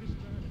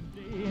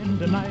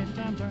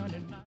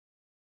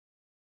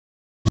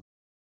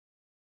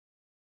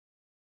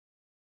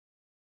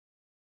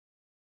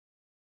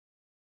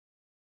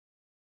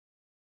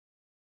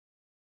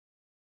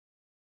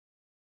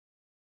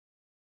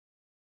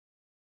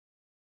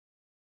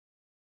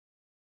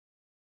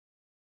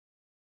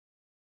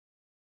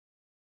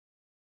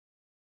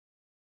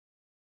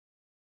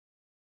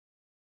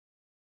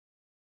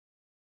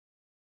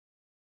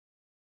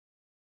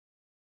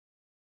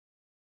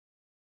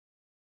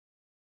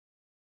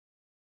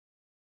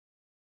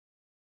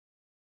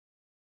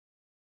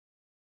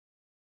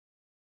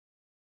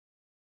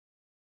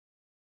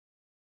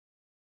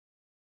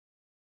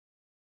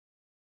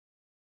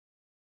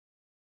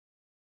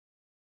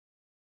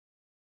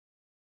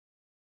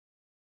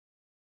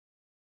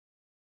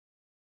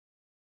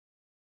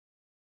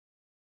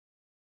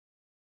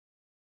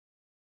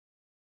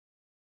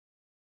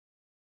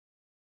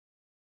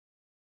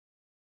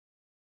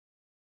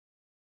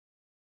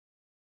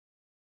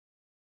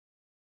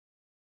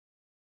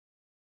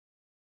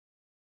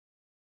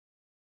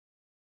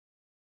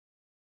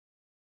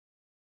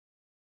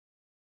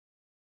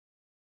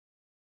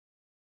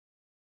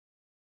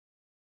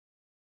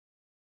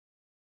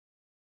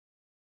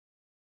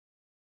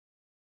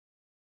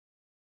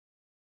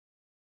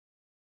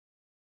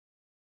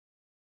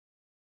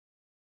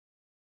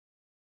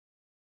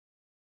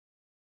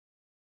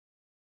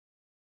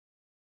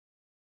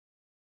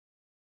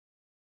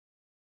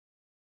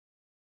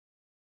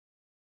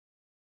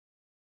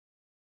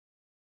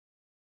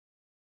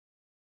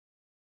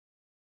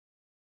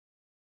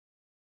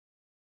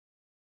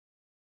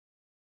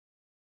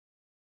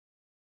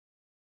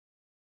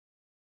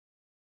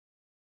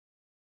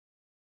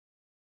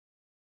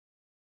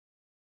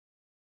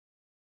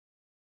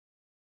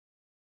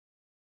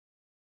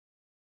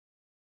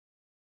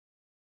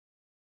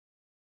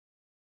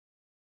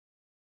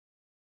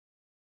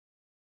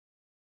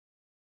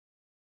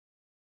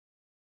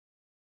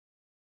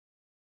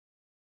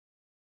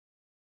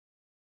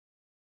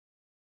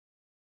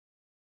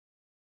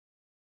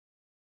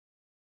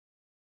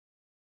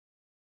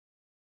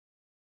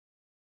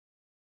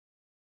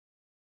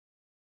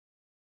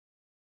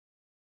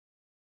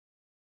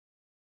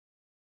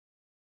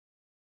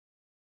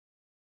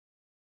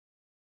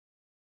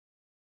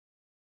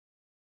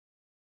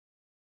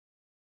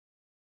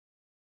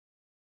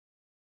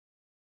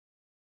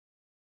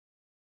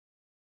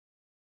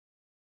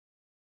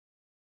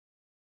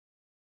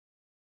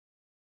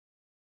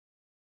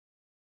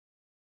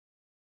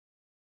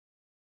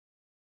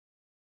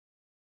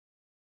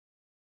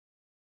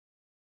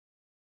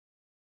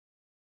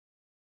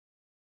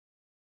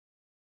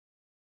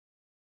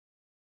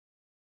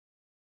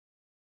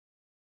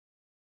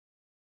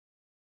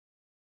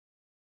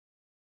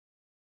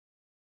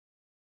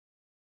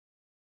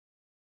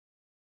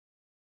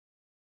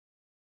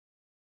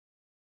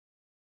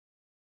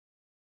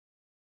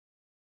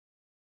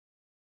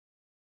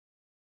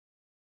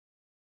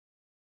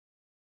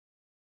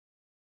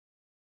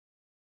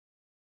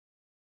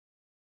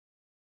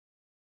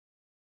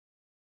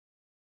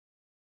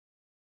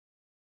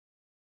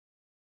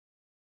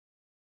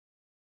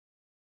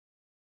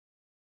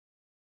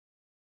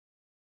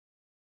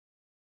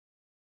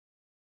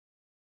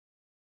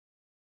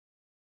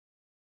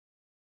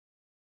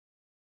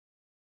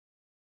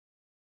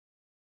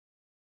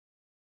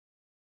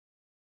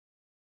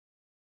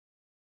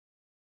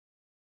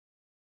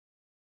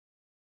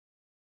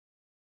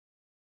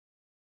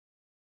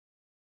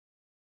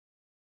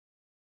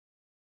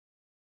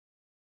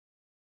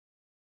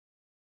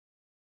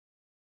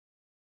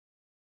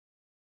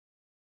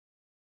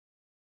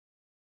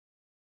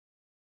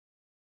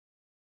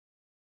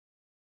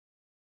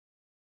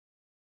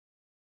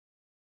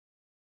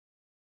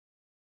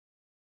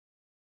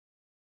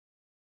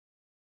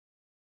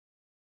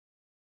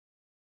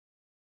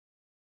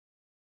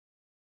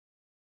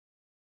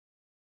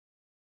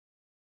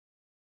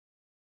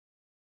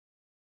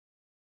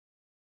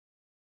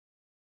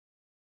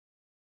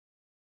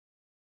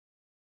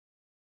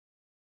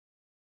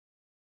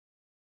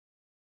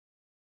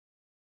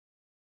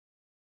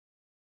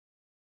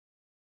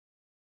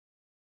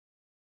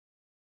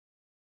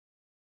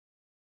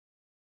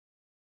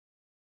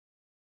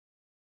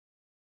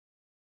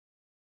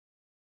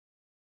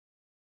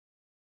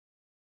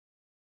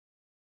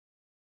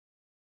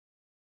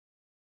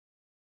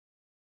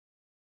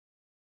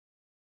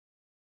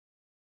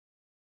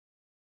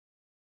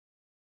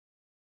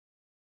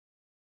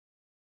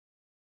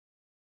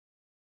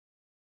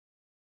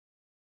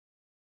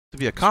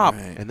 be a cop,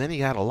 and then he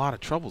had a lot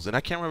of troubles. And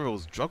I can't remember if it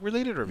was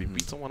drug-related or if he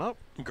beat someone up.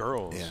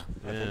 Girls. Yeah.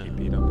 I think he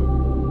beat up.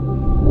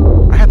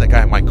 I had that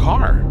guy in my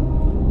car.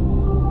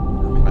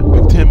 I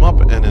picked him up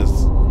and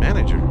his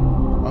manager.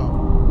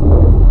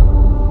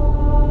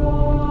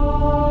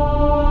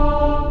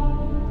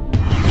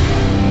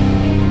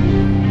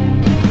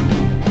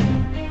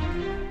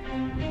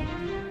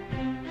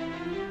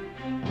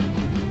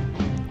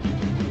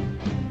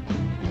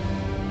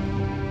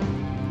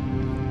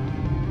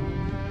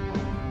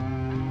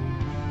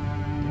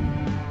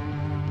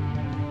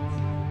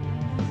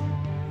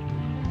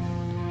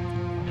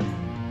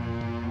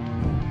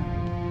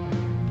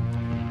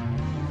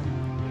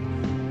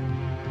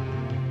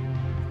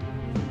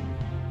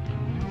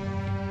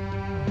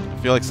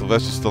 I feel like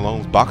Sylvester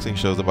Stallone's boxing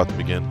show is about to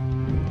begin.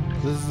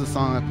 This is the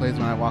song that plays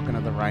when I walk into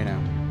the Rhino.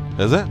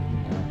 Is it?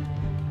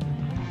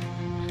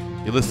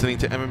 You're listening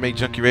to MMA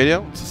Junkie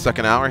Radio. It's the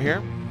second hour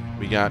here.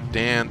 We got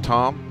Dan,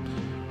 Tom,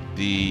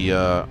 the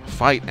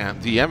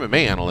the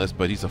MMA analyst,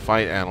 but he's a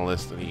fight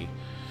analyst and he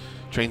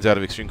trains out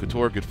of Extreme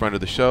Couture, good friend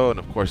of the show, and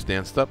of course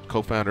Dan Stupp,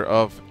 co-founder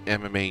of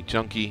MMA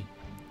Junkie,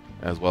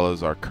 as well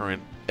as our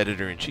current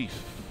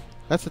editor-in-chief.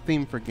 That's the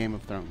theme for Game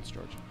of Thrones,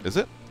 George. Is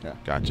it? Yeah.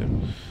 Gotcha.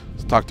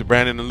 Let's talk to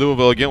Brandon in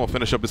Louisville again. We'll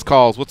finish up his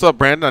calls. What's up,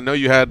 Brandon? I know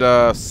you had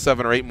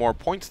 7 or 8 more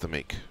points to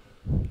make.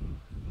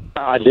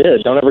 I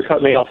did. Don't ever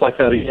cut me off like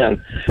that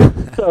again.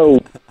 So,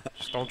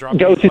 don't drop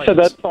Goes, you said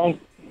that song.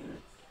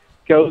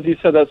 Goes, you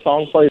said that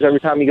song plays every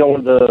time you go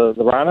into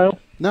the Rhino.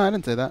 No, I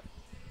didn't say that.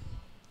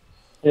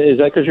 Is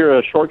that because you're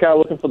a short guy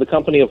looking for the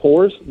company of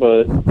whores?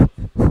 But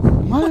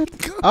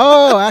what?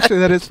 Oh, actually,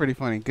 that is pretty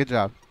funny. Good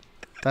job.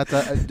 That's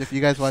if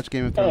you guys watch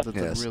Game of Thrones,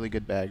 it's a really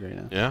good bag right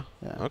now. Yeah.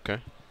 Yeah. Okay.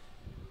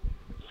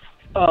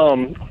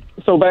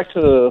 So back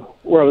to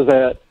where I was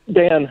at,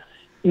 Dan.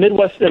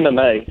 Midwest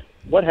MMA.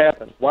 What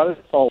happened? Why did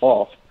it fall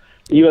off?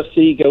 The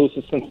UFC goes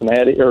to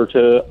Cincinnati or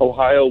to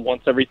Ohio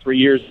once every 3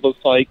 years. It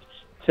looks like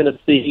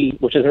Tennessee,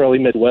 which isn't really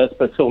Midwest,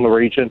 but still in the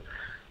region,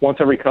 once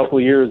every couple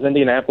of years.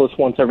 Indianapolis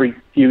once every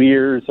few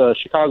years.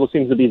 Chicago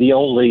seems to be the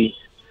only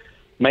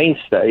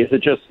mainstay. Is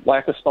it just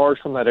lack of stars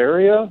from that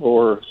area,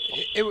 or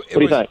what do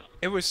you think?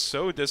 It was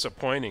so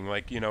disappointing.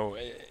 Like, you know,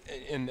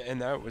 and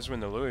that was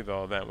when the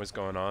Louisville event was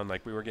going on.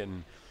 Like, we were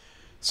getting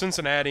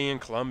Cincinnati and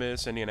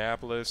Columbus,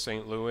 Indianapolis,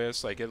 St.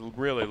 Louis. Like, it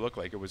really looked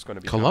like it was going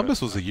to be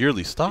Columbus was a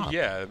yearly stop.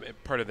 Yeah,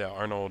 part of the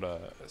Arnold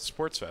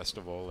Sports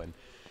Festival. And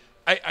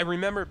I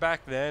remember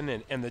back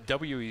then, and the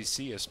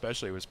WEC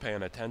especially was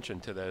paying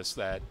attention to this,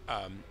 that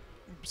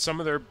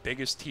some of their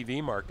biggest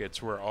TV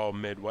markets were all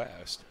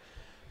Midwest.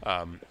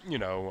 You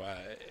know,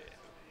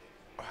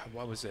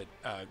 what was it?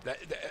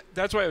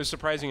 That's why it was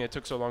surprising it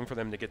took so long for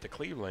them to get to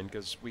Cleveland,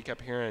 because we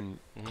kept hearing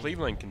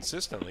Cleveland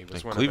consistently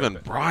was one Cleveland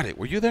of the, brought it.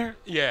 Were you there?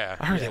 Yeah,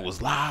 I heard it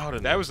was loud.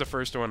 And that was the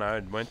first one I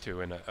went to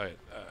in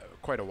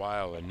quite a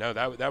while, and no,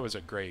 that was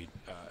a great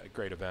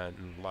event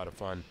and a lot of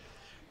fun.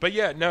 But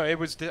yeah, no, it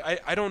was.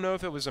 I don't know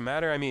if it was a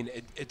matter. I mean,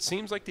 it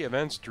seems like the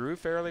events drew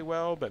fairly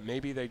well, but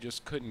maybe they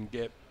just couldn't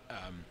get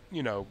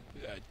you know,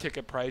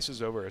 ticket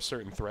prices over a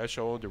certain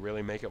threshold to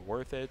really make it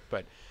worth it.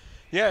 But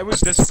yeah, it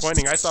was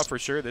disappointing. I thought for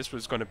sure this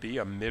was going to be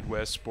a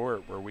Midwest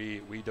sport where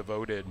we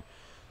devoted,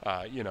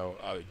 you know,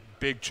 a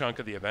big chunk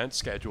of the event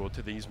schedule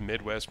to these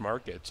Midwest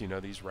markets, you know,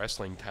 these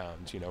wrestling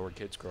towns, you know, where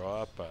kids grow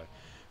up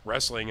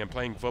wrestling and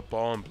playing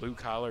football and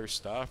blue-collar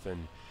stuff.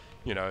 And,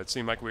 you know, it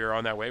seemed like we were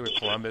on that way with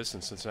Columbus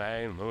and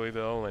Cincinnati and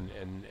Louisville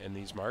and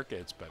these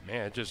markets. But,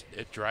 man,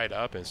 it dried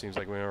up, and it seems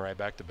like we went right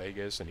back to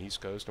Vegas and East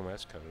Coast and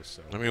West Coast.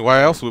 So. I mean,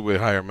 why else would we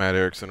hire Matt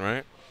Erickson,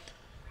 right?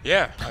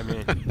 Yeah, I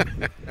mean.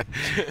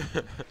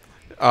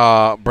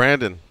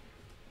 Brandon,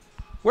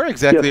 where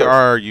exactly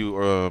are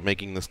you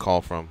making this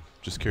call from?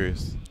 Just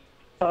curious.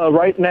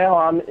 Right now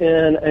I'm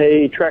in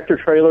a tractor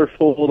trailer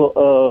full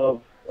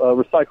of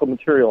recycled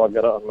material I've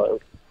got to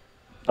unload.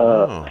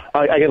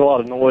 I get a lot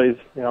of noise.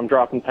 You know, I'm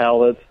dropping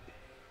pallets,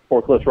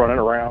 forklifts running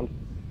around.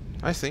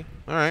 I see.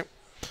 All right.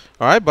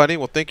 All right, buddy.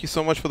 Well, thank you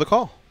so much for the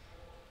call.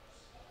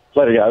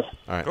 Later, guys.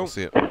 All right, we'll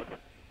see it.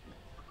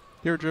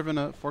 You ever driven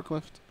a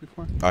forklift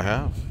before? I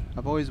have.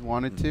 I've always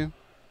wanted to,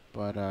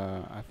 but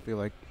I feel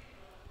like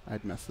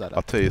I'd mess that up.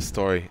 I'll tell you a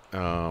story.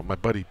 My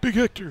buddy, Big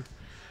Hector,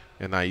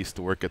 and I used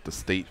to work at the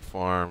State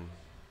Farm.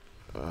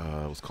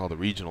 It was called the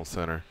Regional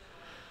Center.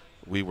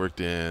 We worked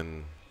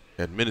in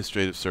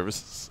administrative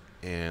services,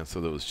 and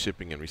so there was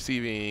shipping and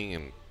receiving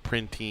and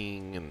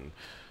printing and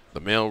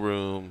the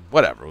mailroom,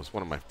 whatever. It was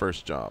one of my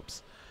first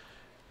jobs.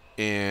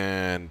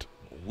 And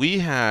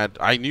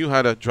I knew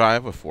how to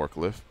drive a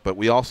forklift, but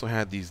we also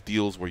had these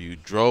deals where you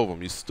drove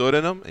them. You stood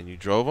in them and you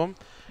drove them,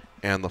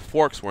 and the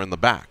forks were in the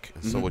back.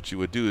 And so what you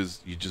would do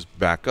is you just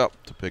back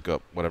up to pick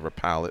up whatever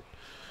pallet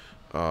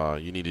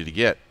you needed to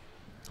get.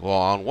 Well,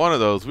 on one of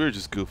those, we were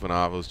just goofing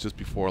off. It was just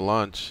before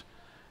lunch,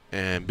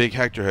 and Big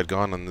Hector had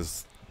gone on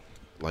this,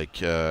 like,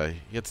 he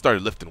had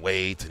started lifting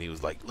weights, and he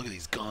was like, look at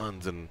these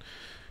guns, and,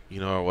 you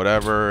know, or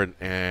whatever.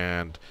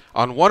 And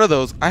on one of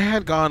those, I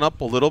had gone up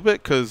a little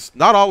bit, because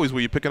not always were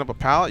you picking up a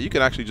pallet. You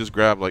could actually just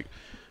grab, like,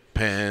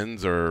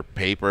 pens or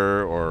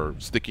paper or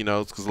sticky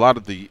notes, because a lot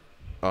of the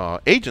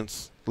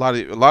agents, a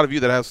lot of you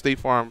that have State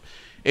Farm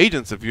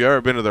agents, if you've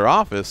ever been to their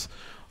office,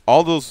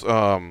 all those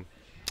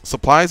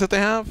supplies that they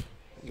have,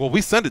 well,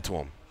 we send it to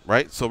them,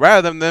 right? So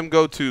rather than them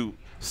go to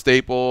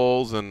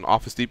Staples and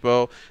Office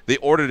Depot, they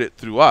ordered it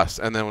through us.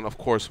 And then, of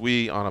course,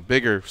 we, on a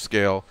bigger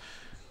scale,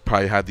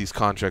 probably had these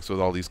contracts with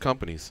all these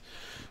companies.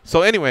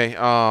 So anyway,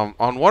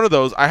 on one of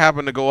those, I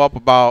happened to go up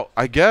about,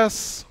 I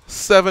guess,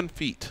 7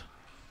 feet.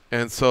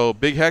 And so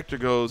Big Hector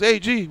goes, hey,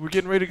 G, we're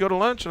getting ready to go to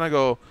lunch. And I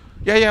go,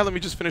 yeah, let me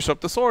just finish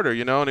up this order,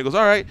 you know. And he goes,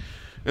 all right.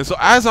 And so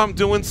as I'm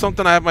doing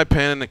something, I have my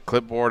pen and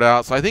clipboard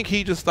out. So I think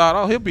he just thought,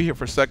 oh, he'll be here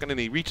for a second. And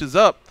he reaches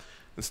up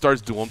and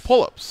starts doing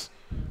pull-ups,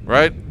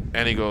 right?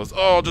 And he goes,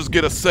 oh, I'll just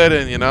get a set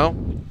in, you know.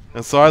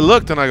 And so I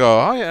looked and I go,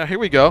 oh, yeah, here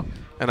we go.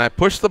 And I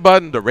pushed the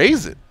button to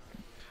raise it.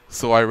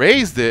 So I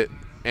raised it.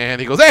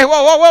 And he goes, hey,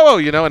 whoa,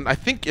 you know. And I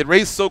think it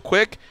raised so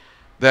quick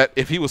that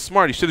if he was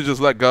smart, he should have just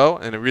let go.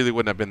 And it really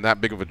wouldn't have been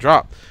that big of a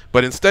drop.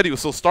 But instead, he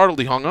was so startled,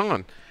 he hung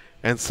on.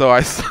 And so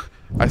I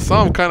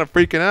saw him kind of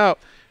freaking out.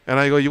 And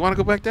I go, you want to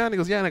go back down? He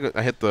goes, yeah. And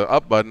I hit the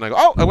up button. I go,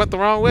 oh, I went the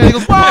wrong way. He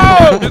goes,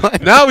 whoa!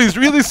 Now he's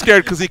really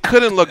scared because he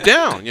couldn't look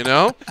down, you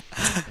know?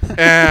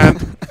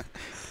 And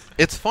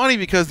it's funny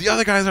because the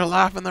other guys are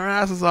laughing their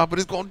asses off, but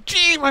he's going,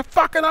 gee, my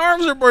fucking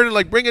arms are burning.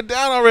 Like, bring it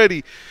down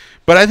already.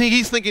 But I think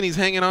he's thinking he's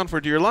hanging on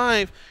for dear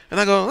life. And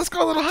I go, let's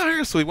go a little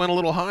higher. So he went a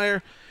little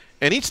higher.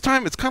 And each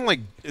time it's kind of like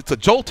it's a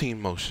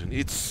jolting motion.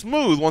 It's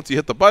smooth once you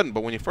hit the button,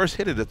 but when you first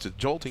hit it, it's a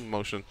jolting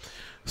motion.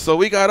 So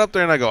we got up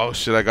there, and I go, oh,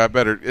 shit, I got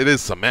better. It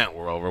is cement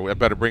we're over. I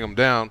better bring him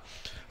down.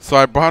 So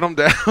I brought him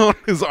down.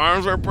 His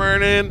arms were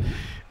burning.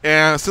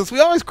 And since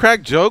we always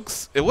crack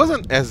jokes, it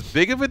wasn't as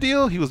big of a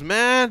deal. He was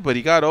mad, but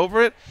he got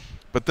over it.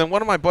 But then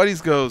one of my buddies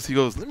goes,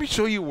 let me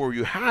show you where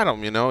you had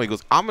him, you know. He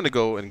goes, I'm going to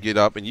go and get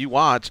up, and you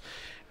watch.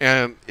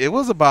 And it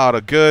was about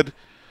a good...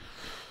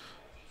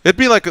 It'd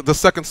be like the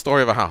second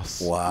story of a house.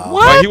 Wow.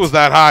 What? Like he was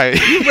that high.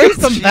 You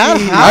raised him that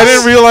high? I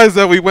didn't realize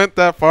that we went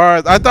that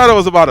far. I thought it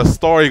was about a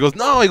story. He goes,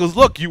 no. He goes,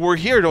 look, you were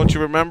here. Don't you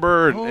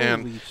remember?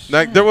 And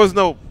like, there was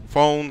no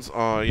phones.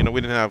 You know,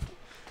 we didn't have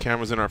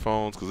cameras in our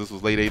phones because this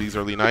was late 80s,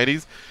 early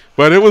 90s.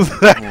 But it was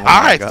that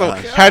high. So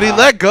had he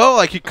let go,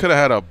 like he could have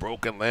had a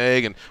broken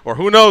leg. Or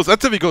who knows?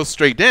 That's if he goes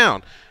straight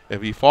down.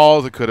 If he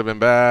falls, it could have been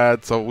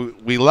bad. So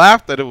we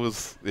laughed that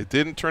it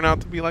didn't turn out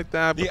to be like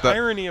that. The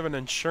irony of an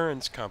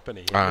insurance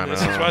company.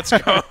 This is what's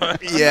going on.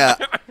 Yeah,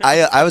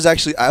 I was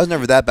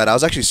never that bad. I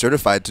was actually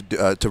certified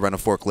to run a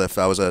forklift.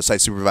 I was a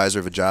site supervisor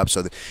of a job,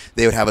 so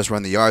they would have us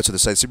run the yard. So the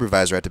site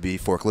supervisor had to be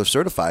forklift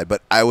certified.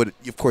 But I would,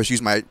 of course, use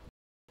my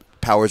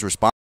powers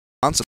responsibly.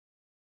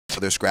 So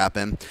they're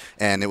scrapping,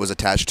 and it was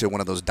attached to one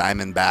of those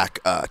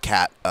Diamondback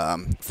cat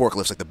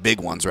forklifts, like the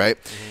big ones, right?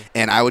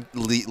 And I would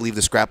leave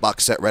the scrap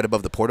box set right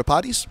above the porta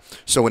potties.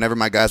 So whenever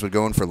my guys would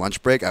go in for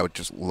lunch break, I would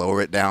just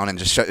lower it down and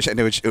just shut, and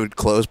it would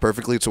close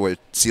perfectly to where it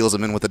seals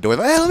them in with the door.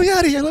 Like, hey, let me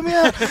out of here, let me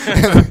out.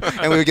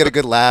 And we would get a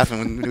good laugh,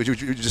 and we would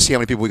just see how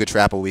many people we could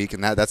trap a week,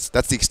 and that's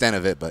the extent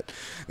of it. But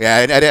yeah,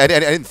 I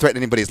didn't threaten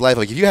anybody's life.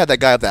 Like if you had that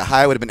guy up that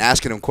high, I would have been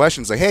asking him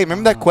questions like, hey,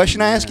 remember that question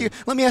I asked you?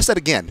 Let me ask that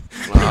again.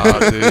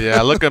 Oh, dude,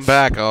 yeah, looking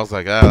back, I was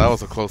like, that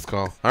was a close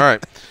call. All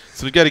right,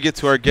 so we got to get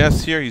to our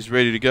guest here. He's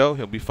ready to go.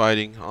 He'll be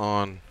fighting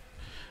on,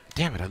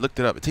 damn it, I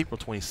looked it up. It's April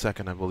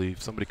 22nd, I believe.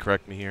 Somebody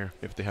correct me here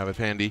if they have it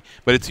handy.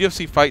 But it's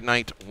UFC Fight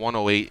Night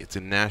 108. It's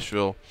in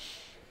Nashville,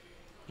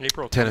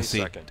 April 22nd.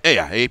 Tennessee.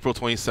 Yeah, April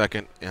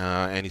 22nd,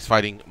 and he's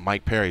fighting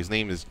Mike Perry. His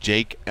name is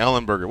Jake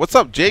Ellenberger. What's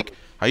up, Jake?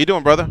 How you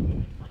doing, brother?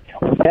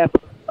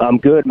 I'm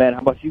good, man. How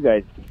about you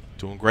guys?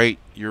 Doing great.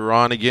 You're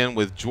on again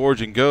with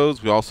George and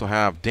Goes. We also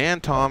have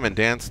Tom and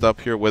Dann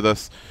Stupp here with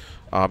us.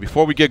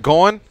 Before we get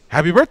going,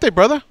 happy birthday,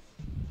 brother.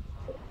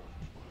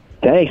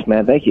 Thanks,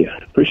 man. Thank you.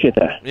 Appreciate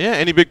that. Yeah.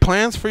 Any big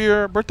plans for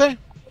your birthday?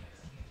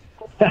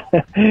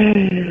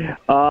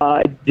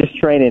 Just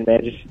training,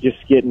 man.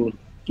 Just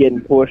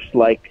getting pushed.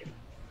 Like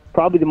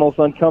probably the most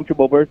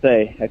uncomfortable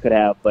birthday I could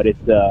have, but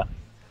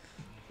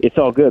it's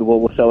all good.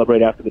 We'll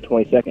celebrate after the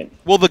 22nd.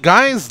 Will the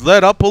guys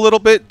let up a little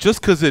bit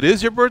just because it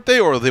is your birthday,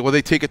 or will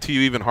they take it to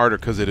you even harder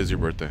because it is your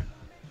birthday?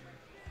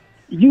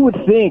 You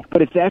would think,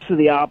 but it's actually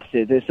the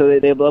opposite. So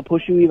they'll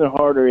push you even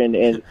harder and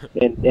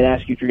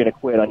ask you if you're going to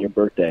quit on your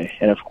birthday.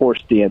 And, of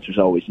course, the answer is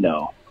always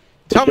no.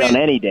 On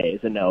any day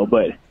is a no,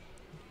 but...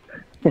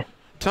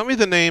 Tell me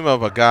the name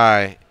of a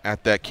guy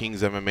at that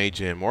King's MMA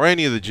gym or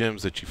any of the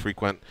gyms that you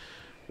frequent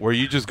where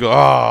you just go,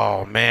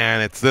 oh,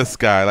 man, it's this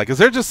guy. Like, is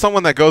there just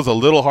someone that goes a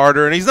little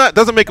harder? And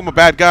doesn't make him a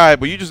bad guy,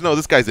 but you just know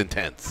this guy's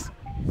intense.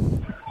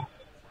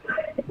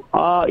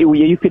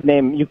 You could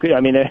name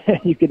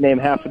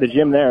half of the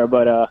gym there,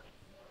 but...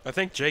 I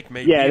think Jake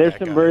may. Yeah, there's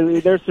some really.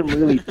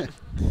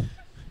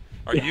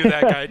 Are you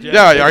that guy, Jake?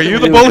 Yeah, are you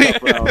the bully?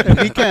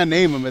 He can't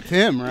name him. It's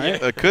him,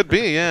 right? It could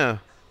be, yeah.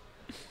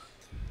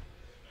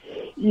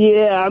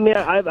 Yeah, I mean,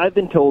 I've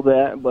been told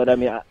that, but I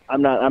mean,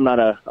 I'm not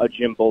a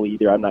gym bully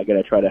either. I'm not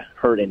gonna try to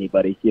hurt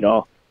anybody. You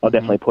know, I'll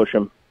definitely push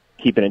them,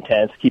 keep it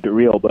intense, keep it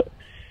real. But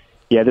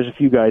yeah, there's a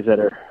few guys that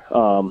are,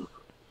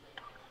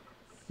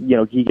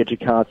 Giga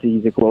Chikadze,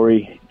 he's a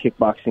Glory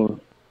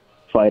kickboxing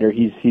fighter.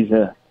 He's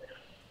a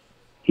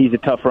he's a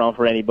tough round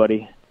for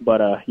anybody.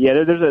 But yeah,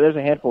 there's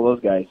a handful of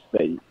those guys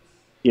that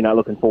you're not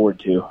looking forward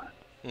to.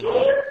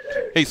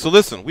 Hey, so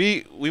listen,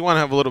 we want to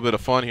have a little bit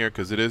of fun here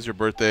because it is your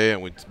birthday,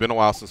 and it's been a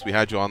while since we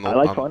had you on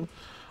the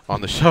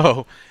on the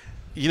show.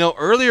 You know,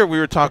 earlier we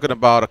were talking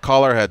about a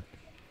caller had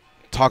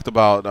talked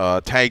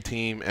about tag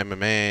team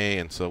MMA,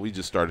 and so we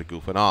just started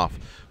goofing off.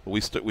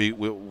 But we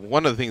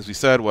one of the things we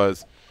said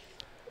was,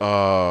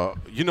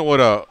 you know what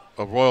a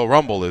Royal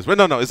Rumble is?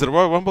 No, is it a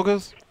Royal Rumble,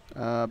 guys?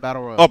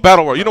 Battle Royal. Oh,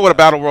 Battle Royal. You know what a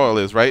Battle Royal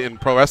is, right, in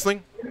pro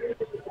wrestling?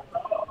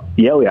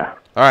 Yeah, yeah.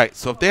 All right,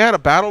 so if they had a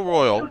Battle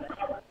Royal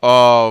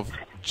of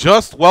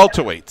just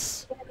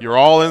welterweights, you're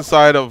all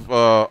inside of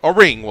a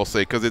ring, we'll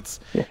say, because it's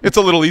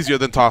a little easier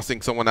than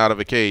tossing someone out of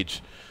a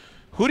cage.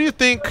 Who do you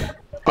think,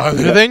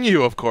 other than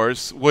you, of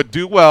course, would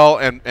do well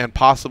and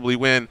possibly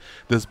win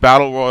this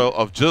Battle Royal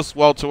of just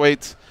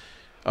welterweights,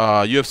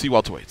 UFC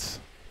welterweights?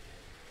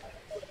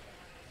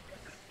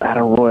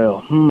 Battle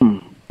Royal.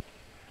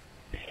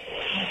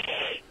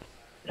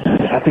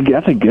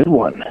 That's a good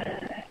one.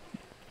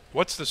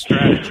 What's the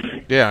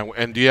strategy? Yeah,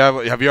 and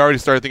have you already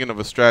started thinking of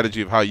a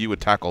strategy of how you would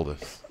tackle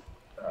this?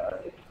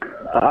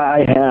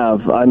 I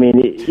have. I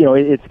mean,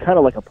 it's kind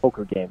of like a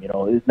poker game. You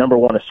know, number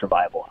one is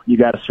survival. You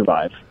got to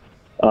survive.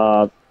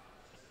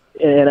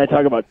 And I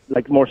talk about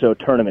like more so a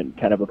tournament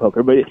kind of a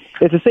poker, but it's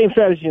the same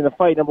strategy in the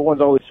fight. Number one's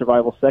always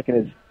survival. Second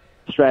is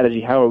strategy.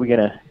 How are we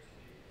gonna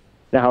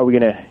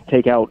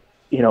take out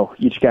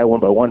each guy one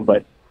by one?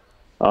 But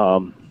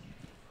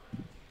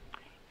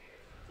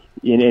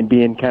and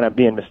being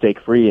mistake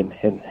free and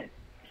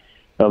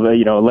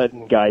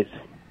letting guys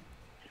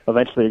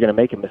eventually are going to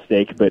make a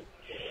mistake. But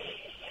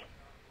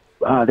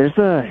I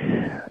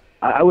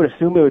would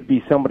assume it would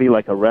be somebody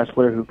like a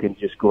wrestler who can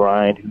just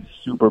grind, who's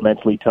super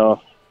mentally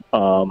tough.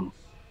 But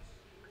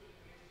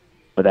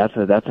that's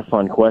a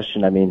fun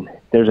question. I mean,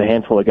 there's a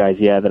handful of guys,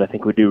 that I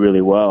think would do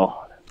really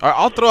well. All right,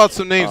 I'll throw out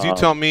some names. You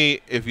tell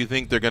me if you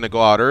think they're going to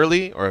go out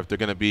early or if they're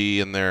going to be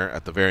in there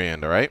at the very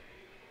end, all right?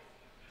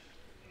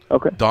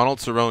 Okay. Donald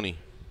Cerrone.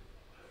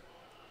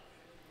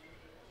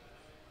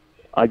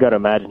 I got to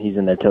imagine he's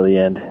in there till the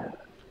end.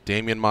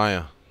 Damian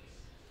Maia.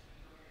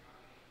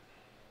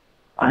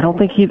 I don't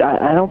think he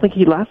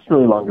lasts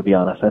really long, to be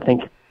honest. I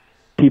think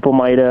people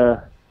might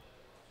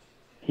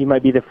he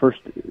might be the first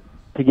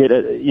to get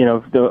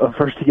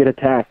first to get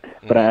attacked,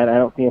 but I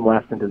don't see him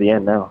lasting to the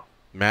end now.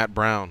 Matt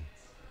Brown.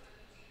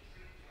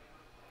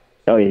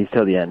 Oh yeah, he's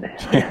till the end.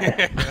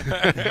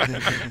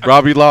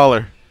 Robbie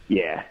Lawler.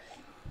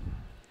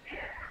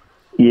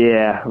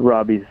 Yeah,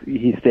 Robbie's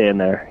staying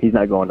there. He's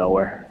not going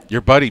nowhere.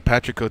 Your buddy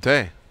Patrick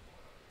Cote.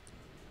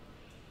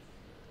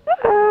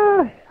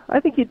 I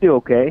think he'd do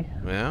okay.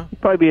 Yeah,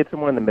 he'd probably be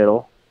somewhere in the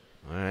middle.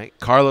 All right,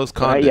 Carlos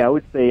Condit. I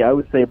would say.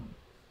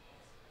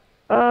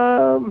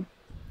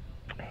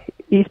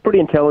 He's a pretty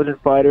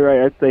intelligent fighter.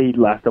 I'd say he'd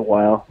last a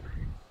while.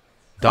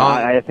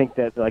 I think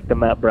that like the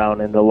Matt Brown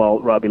and the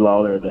Robbie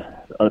Lawler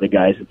are the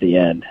guys at the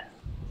end.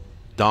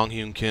 Dong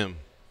Hyun Kim.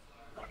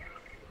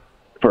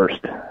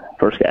 First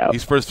guy out.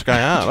 He's first guy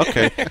out.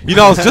 Okay.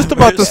 I was just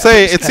about to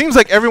say, it seems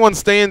like everyone's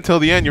staying till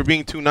the end. You're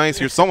being too nice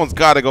here. Someone's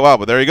got to go out,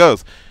 but there he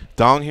goes.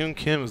 Dong Hyun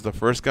Kim is the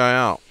first guy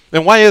out.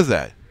 And why is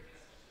that?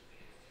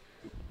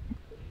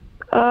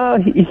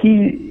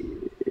 He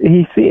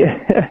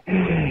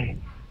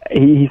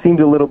seems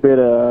a little bit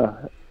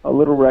a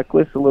little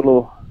reckless, a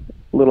little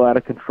out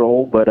of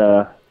control, but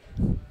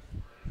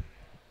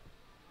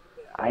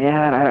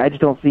I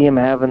just don't see him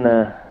having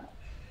the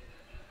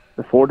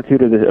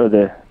fortitude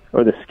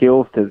or the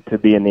skills to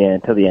be in the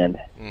end till the end.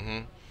 Mm-hmm.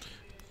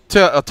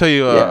 I'll tell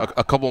you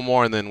a couple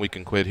more, and then we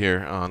can quit here,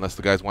 unless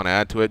the guys want to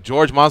add to it.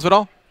 George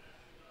Masvidal.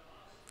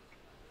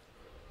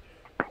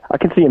 I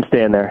can see him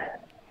staying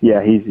there.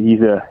 Yeah,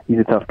 he's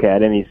a tough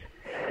cat, and he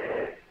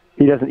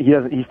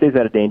stays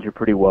out of danger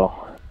pretty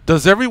well.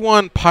 Does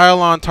everyone pile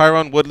on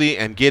Tyron Woodley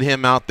and get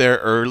him out there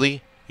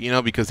early?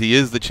 Because he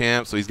is the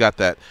champ, so he's got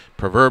that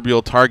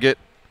proverbial target.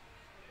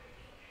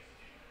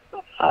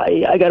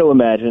 I got to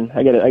imagine.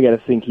 I got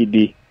to think he'd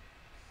be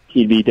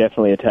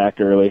definitely attacked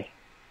early.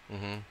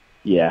 Mm-hmm.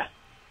 Yeah.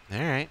 All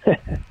right.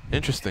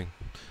 Interesting.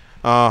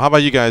 How about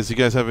you guys? Do you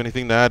guys have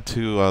anything to add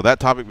to that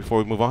topic before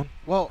we move on?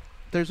 Well,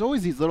 there's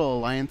always these little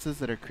alliances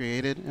that are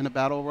created in a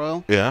battle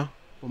royal. Yeah.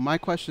 Well, my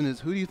question is,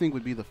 who do you think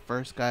would be the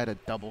first guy to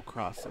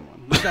double-cross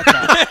someone? Who's got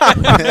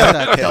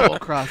that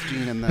double-cross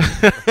gene in them?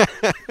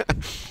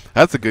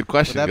 That's a good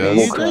question,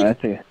 Gus.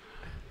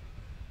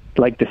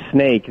 Like the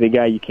snake, the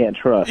guy you can't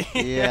trust.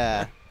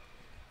 Yeah.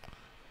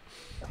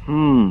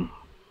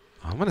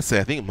 I'm going to say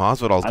I think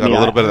Masvidal's got a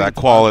little bit of that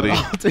quality.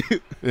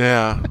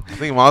 Yeah. I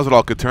think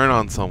Masvidal could turn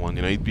on someone.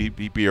 He'd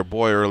be your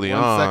boy early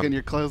on. 1 second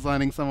you're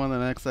clotheslining someone, the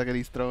next second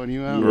he's throwing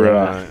you out.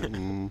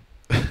 Right.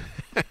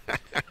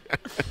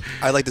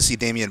 I'd like to see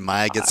Damian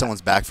Maia get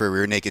someone's back for a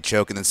rear naked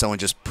choke, and then someone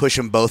just push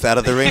them both out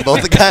of the ring.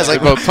 Both the guys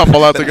both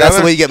tumble out together. That's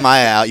the way you get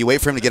Maia out. You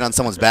wait for him to get on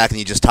someone's back, and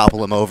you just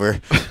topple him over.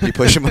 You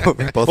push him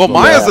over. Well,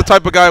 Maia's the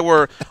type of guy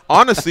where,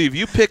 honestly, if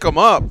you pick him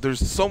up, there's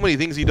so many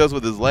things he does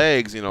with his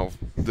legs.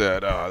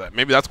 that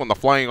maybe that's when the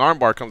flying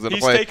armbar comes into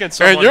He's play. taking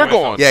someone And you're with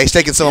going. him. Yeah, he's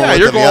taking someone Yeah, with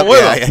you're him. going Yep.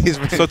 with Yeah, him.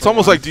 he's So it's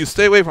almost like, do you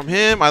stay away from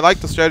him? I like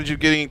the strategy of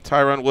getting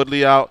Tyron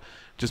Woodley out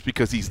just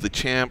because he's the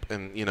champ,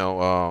 and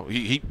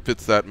he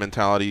fits that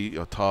mentality,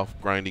 tough,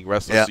 grinding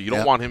wrestler. Yeah, so you don't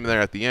yeah. want him there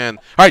at the end.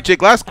 All right,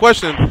 Jake. Last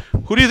question: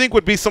 who do you think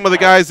would be some of the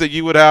guys that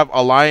you would have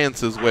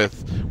alliances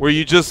with, where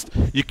you just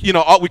we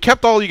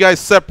kept all you guys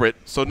separate,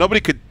 so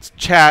nobody could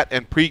chat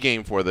and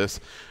pregame for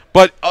this.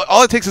 But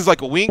all it takes is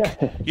like a wink,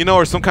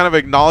 or some kind of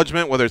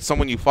acknowledgement, whether it's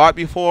someone you fought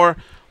before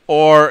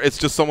or it's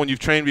just someone you've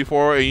trained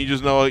before, and you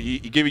just know you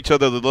give each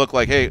other the look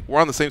like, hey, we're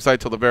on the same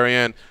side till the very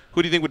end.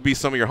 Who do you think would be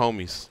some of your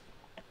homies?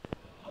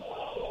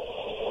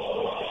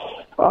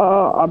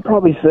 I'd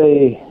probably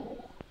say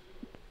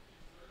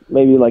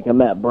maybe like a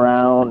Matt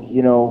Brown,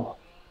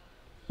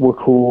 we're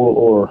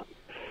cool,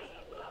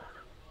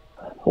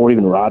 or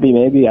even Robbie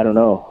maybe, I don't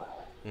know.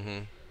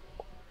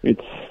 Mm-hmm.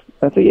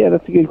 That's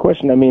a good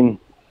question. I mean,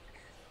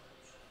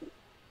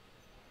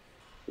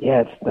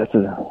 yeah, I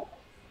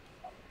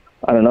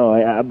don't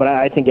know. But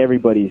I think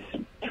everybody's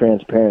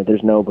transparent.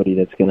 There's nobody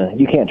that's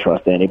you can't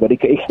trust anybody,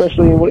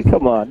 especially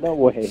come on, no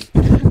way.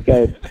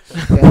 Guys,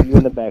 you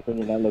in the back when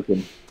you're not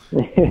looking.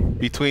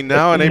 Between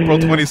now and April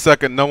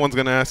 22nd, no one's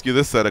going to ask you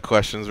this set of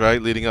questions,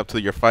 right? Leading up to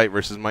your fight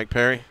versus Mike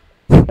Perry?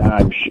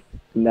 I'm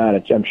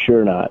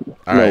sure not.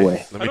 All no right.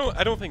 way.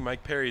 I don't think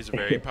Mike Perry's a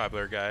very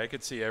popular guy. I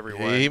could see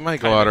everyone. He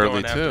might go out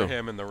early going after too.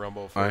 him in the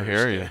Rumble first. I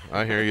hear you.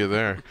 I hear you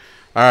there.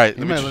 All right.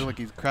 He might look like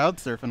he's crowd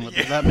surfing with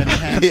that many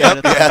hands.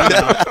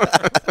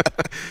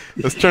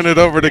 Let's turn it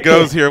over to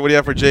Goes here. What do you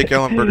have for Jake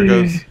Ellenberger,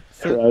 Goes?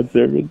 Crowd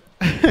surfing.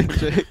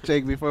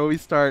 Jake, before we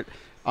start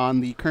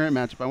on the current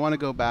matchup, I want to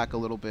go back a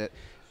little bit.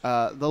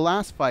 The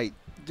last fight,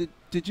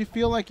 did you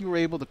feel like you were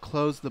able to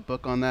close the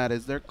book on that?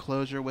 Is there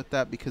closure with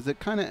that? Because it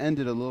kind of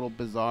ended a little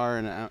bizarre,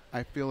 and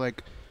I feel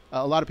like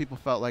a lot of people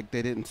felt like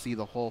they didn't see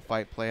the whole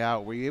fight play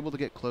out. Were you able to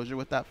get closure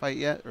with that fight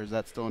yet, or is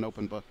that still an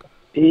open book?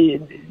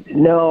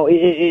 No,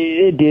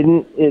 it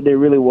didn't. There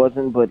really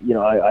wasn't. But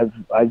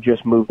I've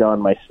just moved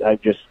on.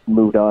 I've just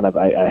moved on.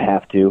 I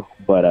have to.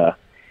 But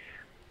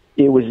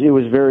it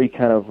was very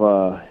kind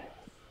of.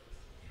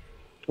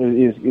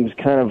 It was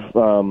kind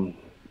of.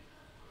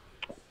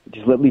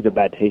 Just leave a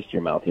bad taste in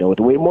your mouth, with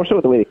the way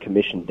the way the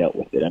commission dealt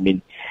with it. I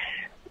mean,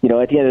 at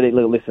the end of the day,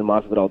 listen,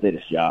 Masvidal did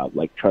his job.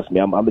 Like, trust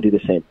me, I'm gonna do the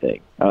same thing.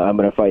 I'm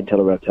gonna fight until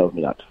the ref tells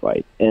me not to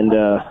fight, and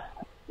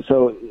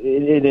so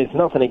it's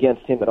nothing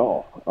against him at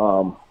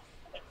all.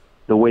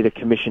 The way the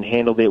commission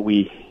handled it,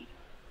 we've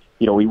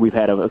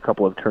had a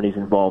couple of attorneys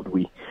involved.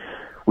 We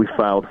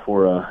filed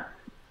for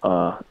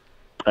a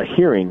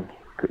hearing,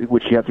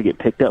 which you have to get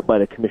picked up by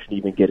the commission to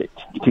even get a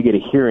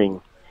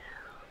hearing.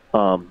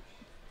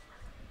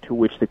 To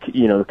which the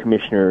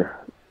commissioner,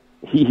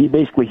 he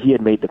basically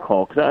had made the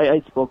call, because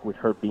I spoke with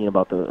Herb Bean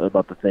about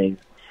the thing.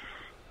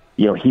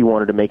 He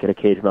wanted to make it a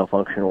cage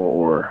malfunction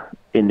or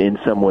in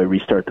some way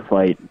restart the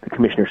fight. The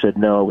commissioner said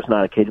no, it was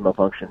not a cage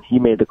malfunction. He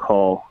made the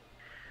call,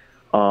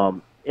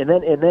 and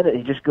then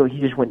he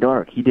just went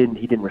dark. He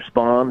didn't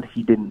respond.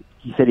 He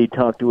said he'd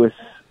talk to us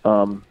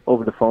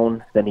over the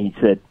phone. Then he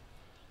said,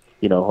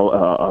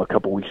 a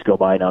couple weeks go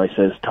by now. He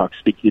says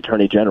speak to the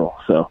Attorney General.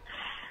 So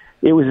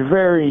it was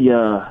very.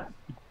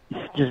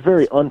 Just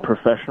very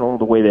unprofessional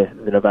the way the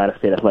Nevada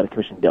State Athletic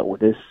Commission dealt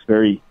with this.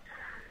 Very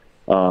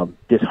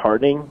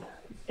disheartening,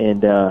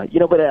 and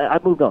but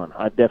I've moved on.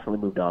 I've definitely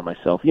moved on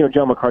myself.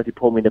 John McCarthy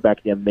pulled me in the back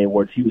of the MMA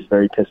awards. He was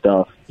very pissed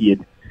off. He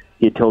had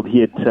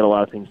said a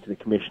lot of things to the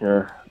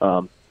commissioner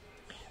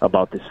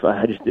about this.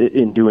 I just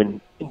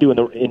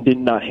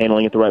not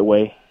handling it the right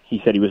way.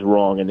 He said he was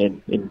wrong,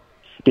 and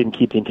didn't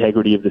keep the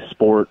integrity of the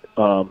sport.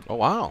 Oh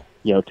wow!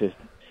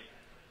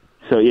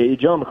 So yeah,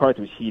 John McCarthy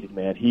was heated,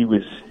 man.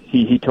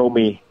 He told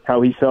me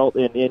how he felt,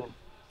 and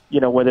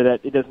whether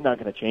that it does not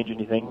going to change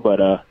anything,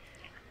 but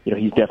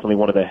he's definitely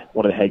one of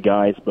the head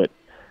guys. But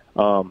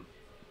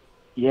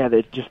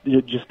that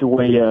just the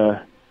way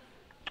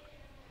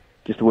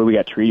we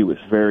got treated was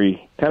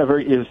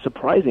it was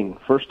surprising,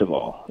 first of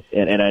all,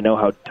 and I know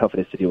how tough it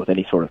is to deal with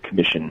any sort of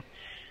commission,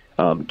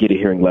 get a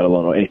hearing, let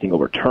alone anything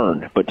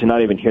overturned. But to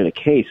not even hear the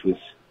case was,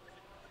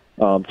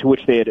 to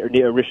which they had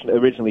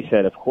originally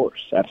said, of course,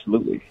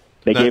 absolutely.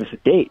 They gave us a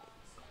date,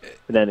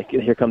 and then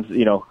here comes,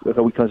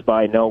 a week comes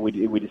by. No,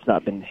 has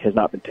not been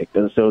picked.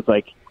 And so it's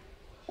like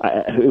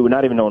we're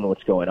not even knowing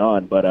what's going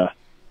on. But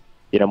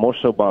more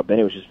so Bob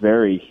Bennett was just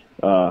very.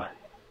 But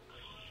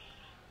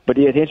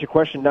yeah, to answer your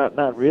question,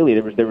 not really.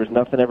 There was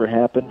nothing ever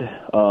happened.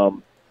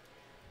 I've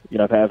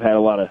had a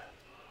lot of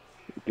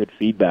good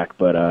feedback,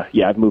 but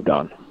I've moved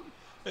on.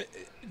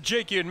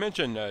 Jake, you had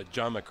mentioned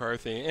John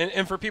McCarthy,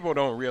 and for people who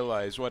don't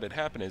realize what had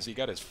happened is he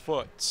got his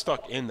foot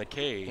stuck in the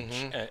cage.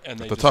 And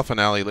the tough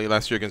finale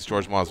last year against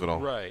George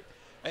Masvidal. Right.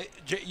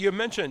 You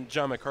mentioned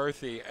John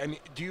McCarthy. I mean,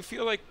 do you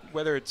feel like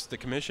whether it's the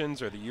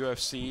commissions or the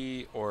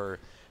UFC or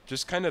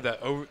just kind of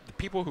the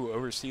people who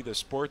oversee the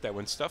sport, that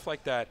when stuff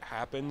like that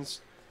happens,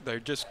 they're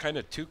just kind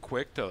of too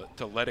quick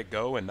to let it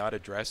go and not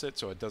address it,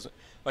 so it doesn't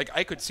 – like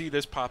I could see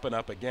this popping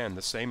up again,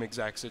 the same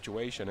exact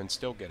situation, and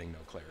still getting no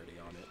clarity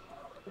on it.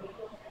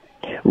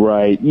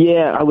 Right.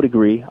 Yeah, I would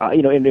agree.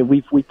 And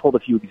we've pulled a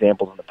few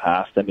examples in the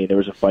past. I mean, there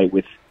was a fight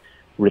with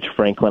Rich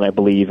Franklin, I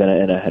believe,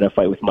 and a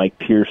fight with Mike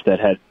Pierce that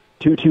had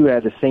two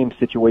had the same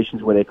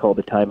situations where they called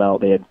the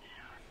timeout. They had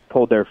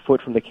pulled their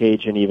foot from the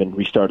cage and even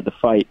restarted the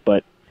fight.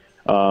 But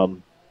so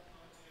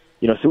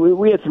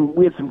we had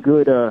some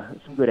good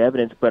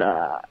evidence. But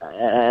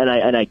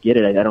I get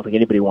it. I don't think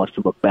anybody wants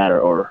to look bad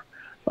or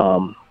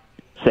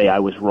say I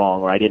was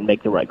wrong or I didn't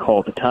make the right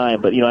call at the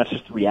time. But that's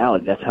just the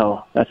reality. That's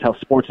how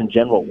sports in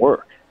general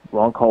work.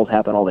 Wrong calls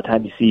happen all the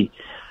time. You see,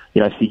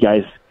 I see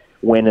guys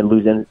win and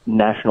lose in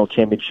national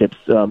championships.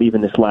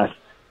 Even this last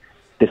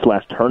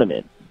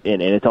tournament,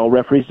 and it's all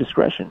referees'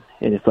 discretion.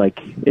 And it's like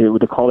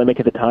the call they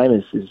make at the time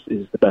is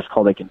the best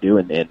call they can do.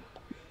 And they're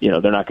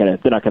not gonna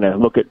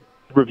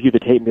review the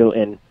tape,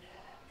 and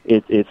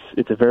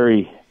it's a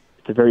very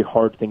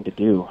hard thing to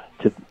do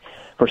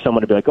for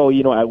someone to be like, oh,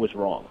 I was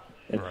wrong.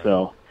 And right.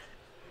 So.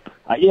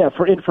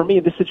 For me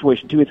in this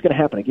situation too, it's going to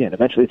happen again.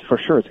 Eventually, it's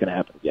going to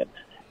happen again.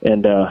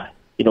 And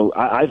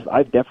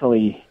I've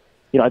definitely,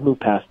 I've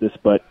moved past this,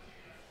 but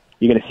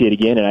you're going to see it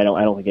again, and I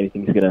don't think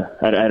anything's going to.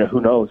 I don't. Who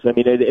knows? I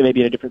mean, it may be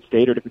in a different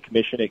state or different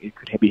commission. It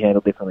could be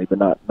handled differently, but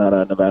not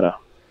Nevada.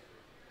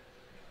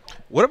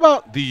 What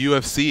about the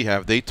UFC?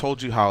 Have they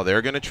told you how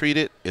they're going to treat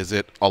it? Is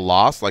it a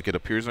loss, like it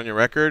appears on your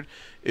record?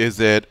 Is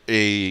it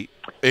a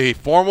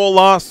formal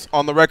loss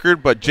on the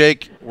record, but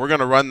Jake, we're going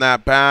to run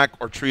that back,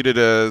 or treat it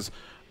as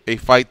a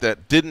fight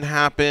that didn't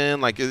happen?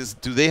 Like,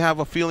 do they have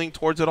a feeling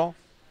towards it all?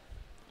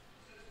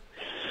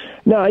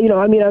 No,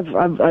 I mean,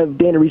 I've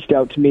Dana reached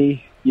out to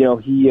me. He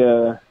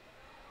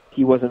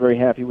wasn't very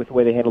happy with the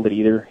way they handled it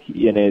either,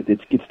 and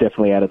it's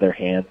definitely out of their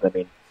hands. I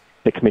mean,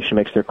 the commission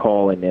makes their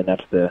call, and then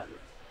that's the.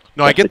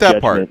 No, I get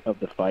that part of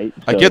the fight.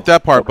 So, I get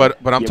that part, but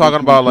I'm talking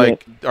about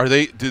like, do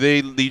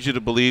they lead you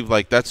to believe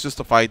like that's just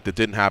a fight that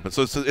didn't happen?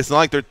 So it's not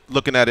like they're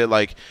looking at it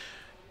like,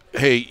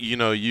 hey,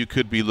 you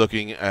could be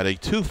looking at a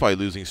 2-fight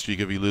losing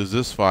streak if you lose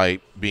this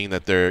fight, being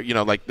that they're,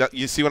 like that.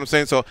 You see what I'm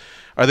saying? So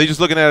are they just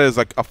looking at it as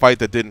like a fight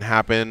that didn't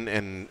happen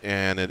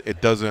and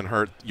it doesn't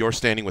hurt your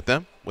standing with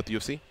them, with the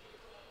UFC?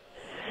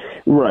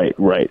 Right.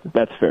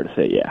 That's fair to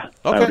say, yeah.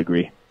 Okay. I would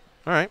agree.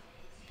 All right.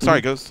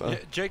 Sorry, Ghost. Yeah,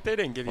 Jake, they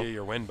didn't give you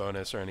your win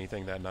bonus or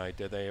anything that night,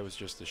 did they? It was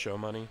just the show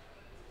money?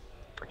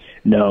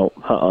 No.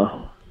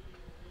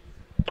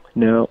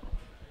 No.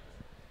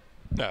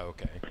 Oh,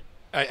 okay.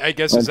 I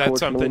guess, is that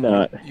something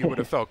you would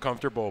have felt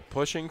comfortable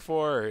pushing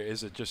for, or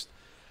is it just,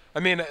 I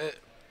mean,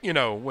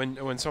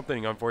 when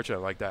something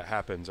unfortunate like that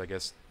happens, I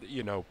guess,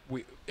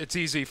 it's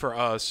easy for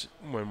us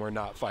when we're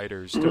not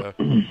fighters to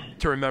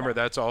remember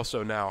that's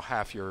also now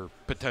half your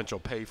potential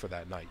pay for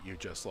that night you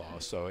just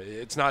lost. So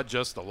it's not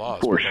just the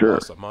loss, but the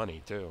loss of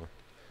money too.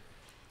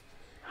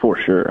 For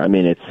sure. I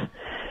mean, it's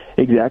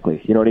exactly,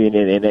 you know what I mean?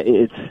 And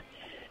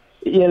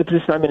it's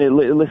just, I mean,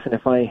 listen,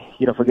 if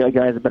a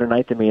guy has a better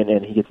night than me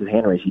and he gets his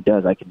hand raised, he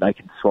does. I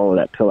can swallow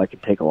that pill. I can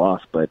take a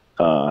loss. But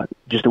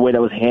just the way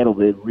that was handled,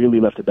 it really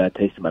left a bad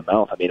taste in my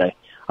mouth. I mean,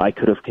 I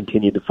could have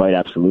continued the fight,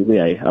 absolutely.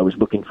 I was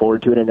looking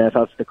forward to it, and I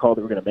thought it's the call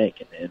they were going to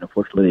make. And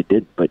unfortunately, they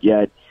didn't. But,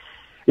 yeah,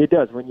 it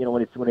does. When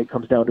it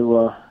comes down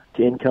to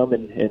income,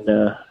 and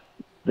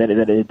then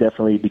it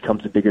definitely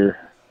becomes a bigger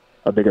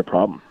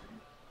problem.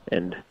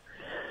 And,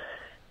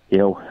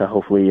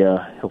 hopefully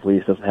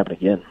this doesn't happen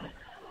again.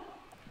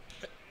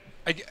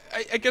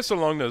 I guess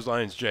along those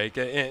lines, Jake,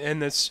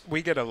 and this,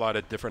 we get a lot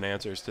of different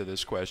answers to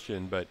this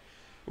question, but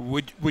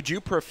would you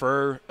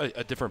prefer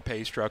a different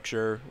pay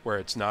structure where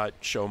it's not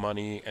show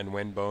money and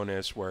win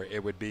bonus, where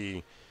it would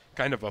be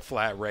kind of a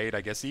flat rate,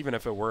 I guess, even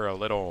if it were a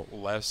little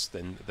less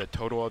than the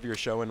total of your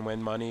show and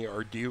win money,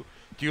 or do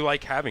you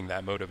like having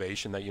that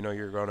motivation that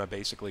you're going to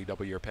basically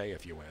double your pay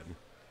if you win?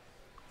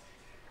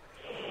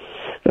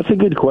 That's a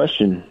good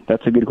question.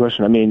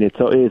 I mean, it's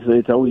always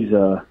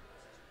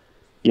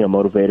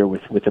motivator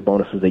with the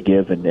bonuses they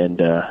give, but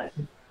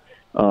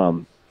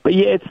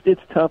yeah,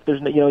 it's tough.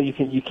 There's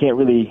you can't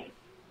really,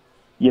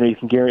 you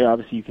can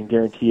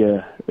guarantee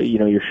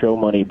your show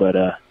money, but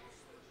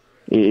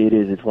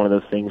it's one of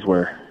those things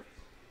where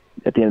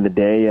at the end of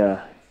the day,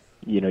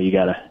 you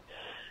gotta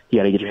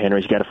get your hand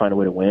raised, you gotta find a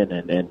way to win,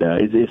 and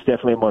it's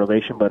definitely a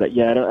motivation. But I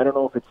don't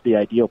know if it's the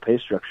ideal pay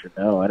structure.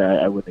 No,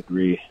 I wouldn't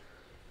agree.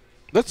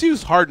 Let's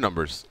use hard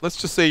numbers. Let's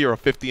just say you're a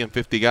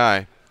 50-50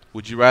 guy.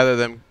 Would you rather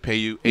them pay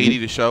you $80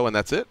 to show and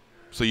that's it?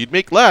 So you'd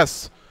make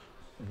less,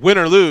 win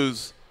or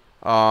lose,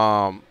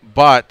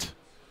 but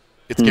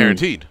it's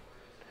guaranteed.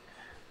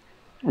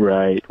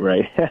 Right.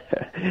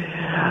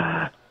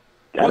 I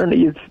don't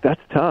know.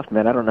 That's tough,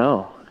 man. I don't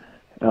know.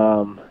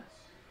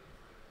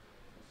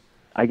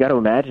 I got to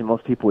imagine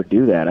most people would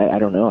do that. I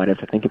don't know. I'd have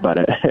to think about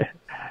it.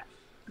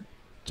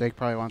 Jake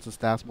probably wants us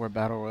to ask more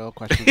Battle Royale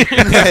questions. Let's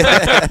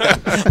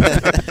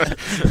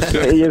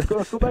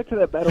go back to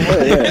that Battle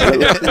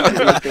Royale. Yeah.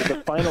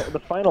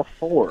 The final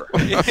four.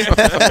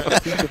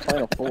 The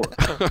final four.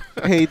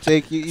 Hey,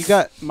 Jake, you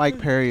got Mike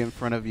Perry in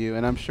front of you,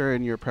 and I'm sure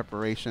in your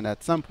preparation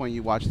at some point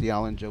you watched the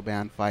Alan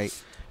Jouban fight.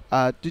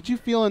 Did you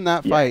feel in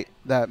that fight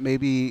that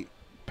maybe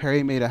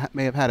Perry may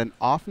have had an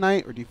off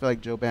night, or do you feel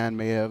like Joban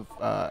may have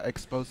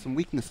exposed some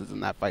weaknesses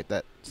in that fight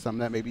that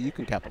maybe you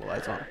can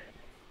capitalize on?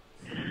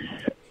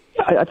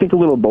 I think a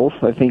little of both.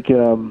 I think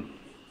Joban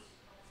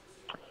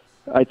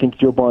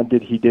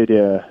did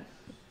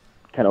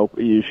kind of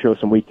show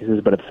some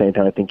weaknesses, but at the same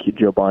time, I think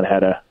Joban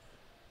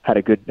had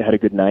a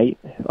good night.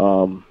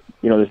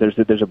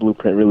 There's a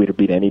blueprint really to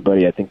beat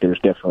anybody. I think there's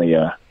definitely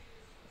a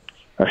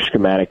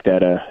schematic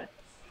that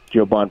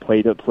Joban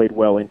played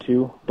well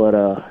into, but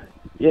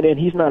and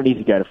he's not an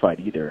easy guy to fight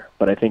either.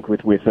 But I think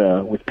with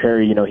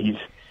Perry,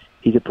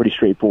 he's a pretty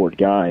straightforward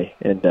guy,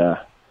 and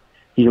I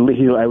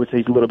would say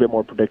he's a little bit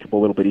more predictable,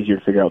 a little bit easier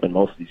to figure out than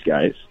most of these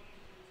guys.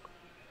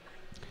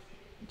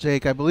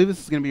 Jake, I believe this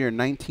is going to be your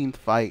 19th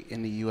fight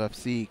in the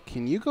UFC.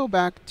 Can you go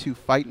back to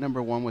fight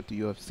number 1 with the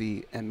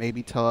UFC and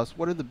maybe tell us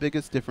what are the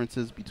biggest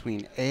differences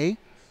between the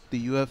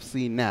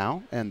UFC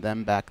now and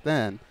them back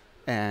then,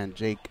 and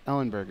Jake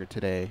Ellenberger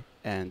today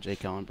and Jake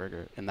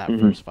Ellenberger in that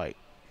first fight?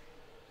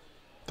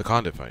 The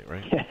Condit fight,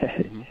 right?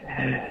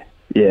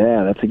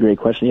 Yeah, that's a great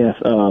question. Yes,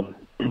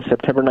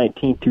 September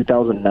 19th,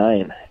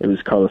 2009, it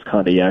was Carlos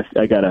Condit. Yeah,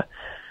 I got a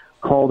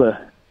call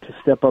to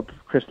step up.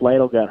 Chris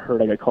Lytle got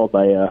hurt. I got called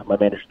by my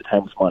manager at the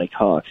time was Monty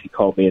Cox. He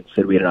called me and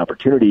said we had an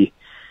opportunity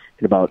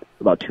in about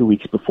 2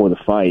 weeks before the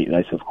fight, and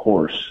I said, of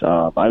course.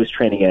 I was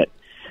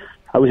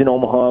in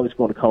Omaha. I was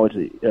going to college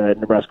at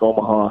Nebraska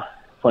Omaha.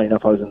 Funny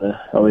enough, I think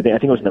I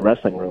was in the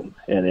wrestling room,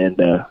 and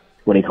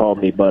when he called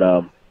me,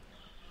 but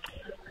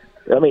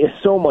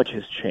so much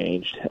has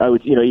changed.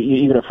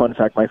 Even a fun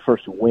fact, my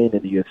first win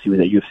in the UFC was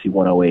at UFC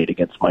 108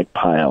 against Mike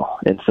Pyle,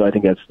 and so I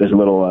think there's a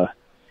little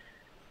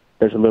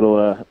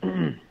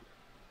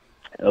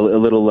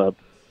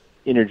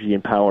energy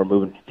and power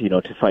moving,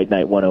 to fight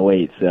night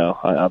 108. So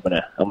I'm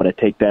gonna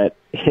take that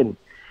and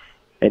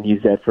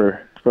use that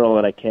for all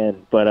that I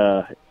can. But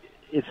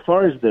as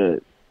far as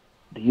the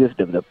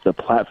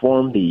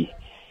platform, the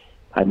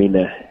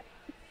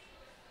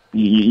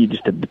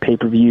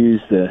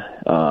pay-per-views,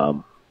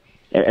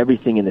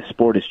 everything in the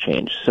sport has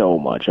changed so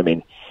much. I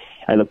mean,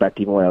 I look back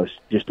to even when I was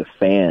just a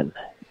fan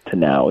to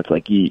now. It's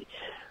like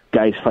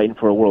guys fighting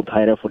for a world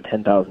title for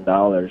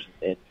 $10,000,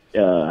 and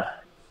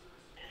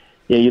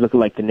you look at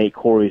like the Nate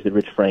Corys, the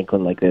Rich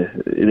Franklin, like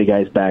the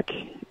guys back,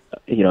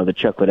 the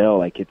Chuck Liddell.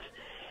 Like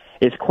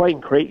it's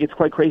quite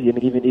crazy. I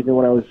mean, even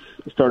when I was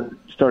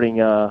starting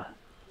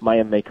my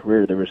MMA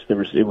career, it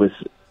was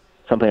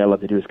something I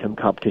loved to do is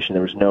competition.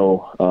 There was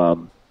no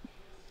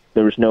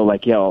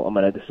like,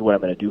 this is what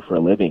I'm gonna do for a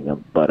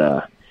living.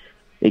 But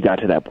it got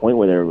to that point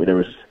where there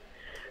was,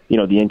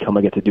 the income,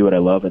 I get to do what I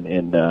love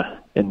and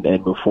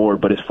move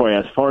forward. But as far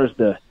as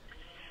the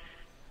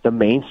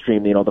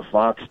mainstream, the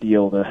Fox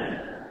deal,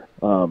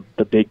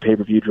 the big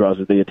pay-per-view draws,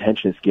 the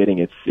attention it's getting,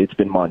 it's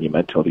been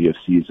monumental. The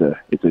UFC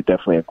is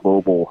definitely a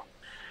global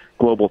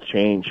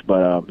change.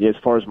 But as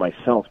far as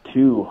myself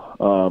too,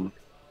 I've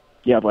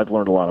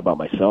learned a lot about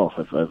myself.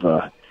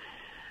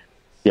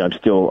 I'm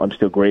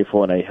still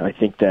grateful, and I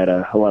think that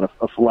a lot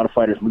of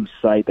fighters lose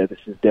sight that this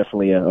is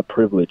definitely a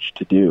privilege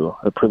to do,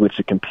 a privilege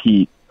to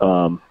compete,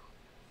 and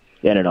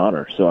an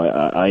honor. So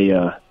I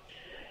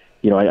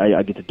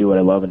get to do what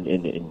I love,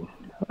 and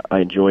I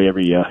enjoy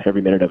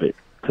every minute of it,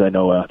 because I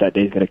know that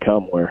day's going to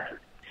come where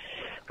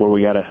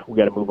we gotta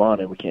move on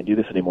and we can't do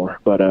this anymore.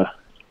 But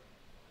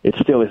it's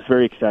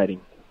very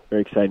exciting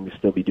to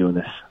still be doing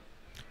this.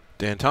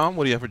 Dan, Tom,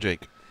 what do you have for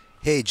Jake?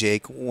 Hey,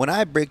 Jake, when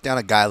I break down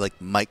a guy like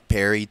Mike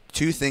Perry,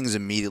 two things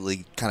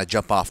immediately kind of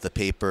jump off the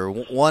paper.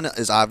 One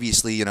is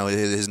obviously,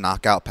 his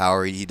knockout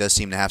power. He does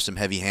seem to have some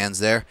heavy hands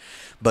there.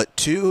 But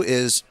two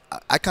is,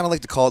 I kind of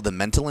like to call it the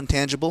mental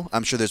intangible.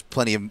 I'm sure there's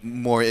plenty of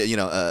more,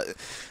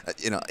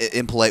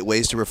 impolite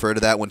ways to refer to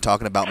that when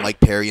talking about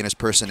Mike Perry and his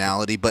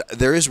personality. But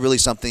there is really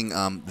something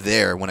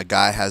there when a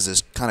guy has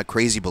this kind of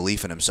crazy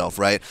belief in himself,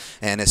 right?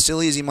 And as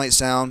silly as he might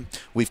sound,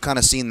 we've kind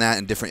of seen that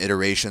in different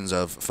iterations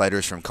of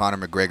fighters from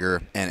Conor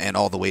McGregor and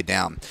all the way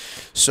down.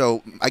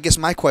 So I guess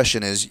my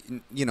question is,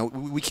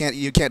 you can't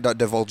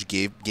divulge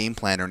game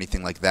plan or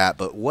anything like that.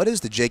 But what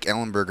is the Jake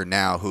Ellenberger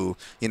now? Who,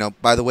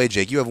 by the way,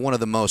 Jake, you have one of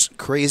the most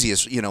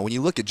craziest. When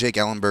you look at Jake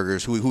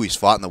Ellenberger's who he's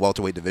fought in the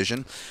welterweight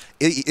division,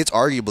 it's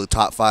arguably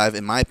top 5,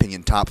 in my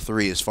opinion, top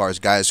 3 as far as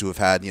guys who have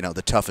had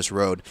the toughest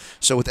road.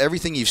 So with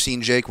everything you've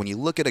seen, Jake, when you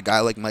look at a guy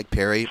like Mike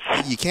Perry,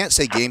 you can't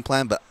say game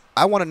plan, but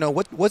I want to know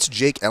what's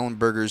Jake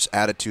Ellenberger's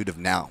attitude of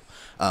now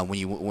when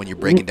you're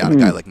breaking down a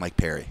guy like Mike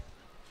Perry.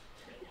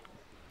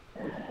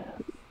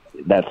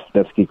 That's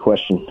a good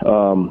question.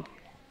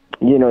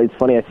 It's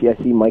funny. I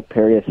see Mike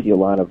Perry. I see a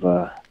lot of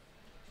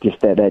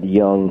just that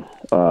young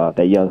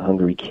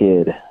hungry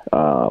kid.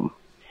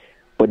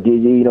 But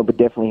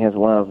definitely has a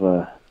lot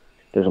of.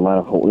 There's a lot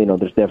of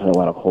there's definitely a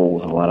lot of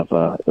holes, a lot of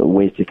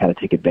ways to kind of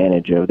take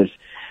advantage of. There's,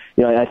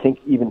 I think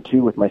even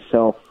too with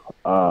myself,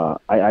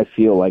 I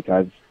feel like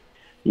I've,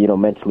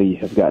 mentally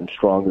have gotten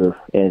stronger,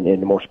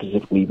 and more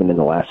specifically even in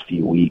the last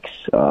few weeks,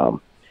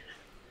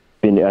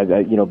 been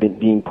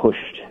being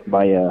pushed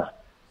by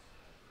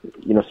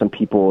some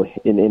people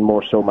in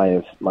more so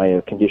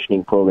my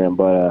conditioning program,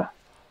 but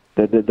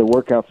the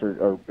workouts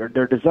are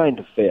they're designed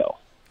to fail.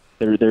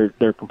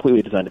 They're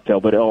completely designed to fail.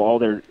 But all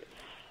they're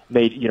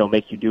made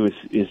make you do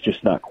is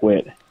just not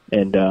quit.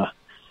 And for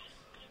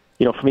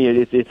me,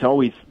 it's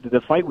always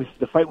the fight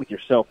with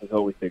yourself is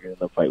always bigger than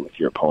the fight with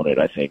your opponent,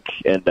 I think.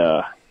 And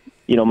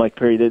Mike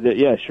Perry,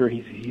 sure,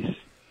 he's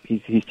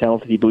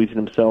talented. He believes in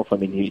himself. I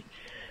mean,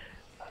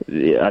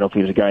 I don't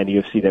think there's a guy in the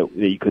UFC that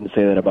you couldn't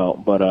say that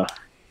about. But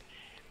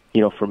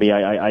for me,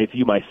 I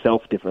view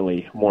myself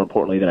differently, more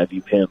importantly, than I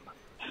view him.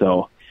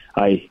 So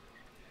I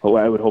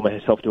would hold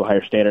myself to a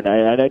higher standard.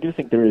 And I do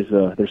think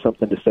there's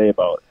something to say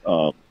about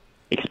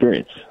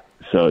experience.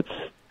 So it's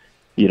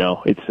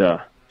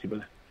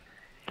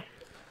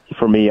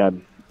for me, I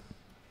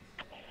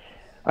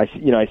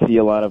see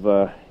a lot of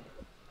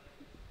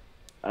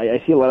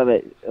I see a lot of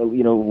that.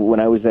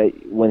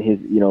 When his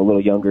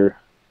little younger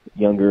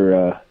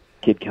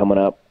kid coming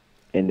up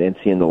and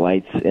seeing the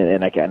lights,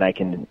 and I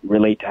can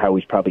relate to how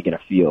he's probably going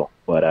to feel.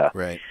 But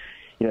right.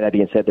 That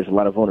being said, there's a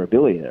lot of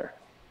vulnerability there,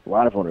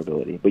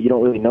 but you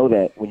don't really know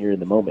that when you're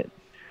in the moment.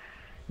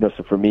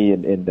 So for me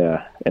and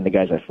the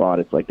guys I fought,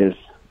 it's like there's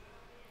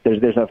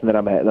nothing that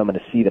I'm going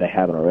to see that I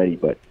haven't already,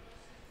 but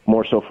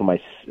more so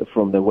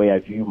from the way I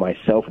view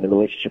myself and the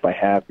relationship I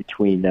have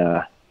between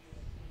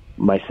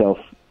myself,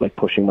 like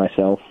pushing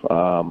myself.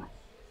 I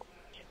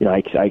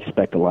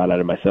expect a lot out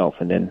of myself,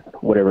 and then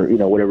whatever he's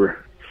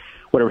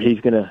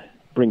going to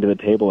bring to the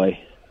table, I'm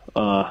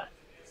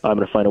going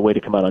to find a way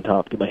to come out on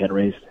top, get my hand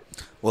raised.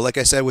 Well, like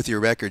I said with your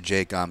record,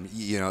 Jake,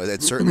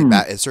 it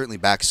certainly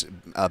backs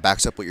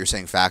up what you're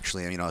saying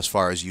factually. As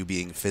far as you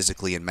being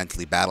physically and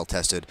mentally battle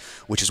tested,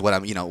 which is what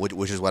I'm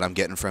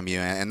getting from you,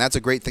 and that's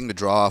a great thing to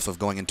draw off of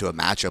going into a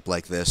matchup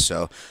like this.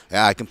 So,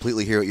 yeah, I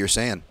completely hear what you're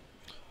saying.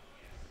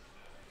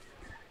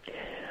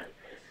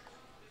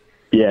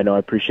 Yeah, no, I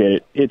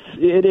appreciate it.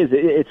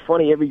 It's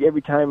funny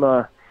every time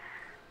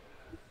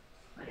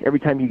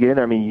you get in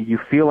there. I mean, you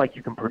feel like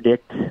you can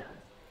predict. And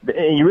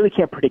you really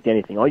can't predict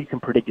anything. All you can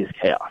predict is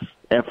chaos.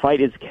 A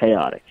fight is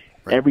chaotic.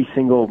 Right. Every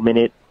single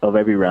minute of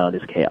every round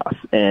is chaos.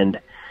 And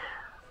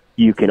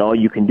all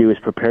you can do is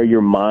prepare your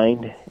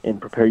mind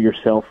and prepare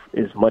yourself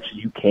as much as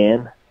you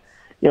can.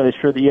 There's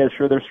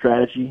there's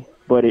strategy,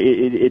 but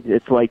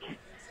it's like,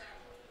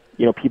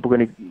 people go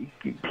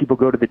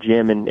to the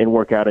gym and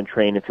work out and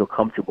train and feel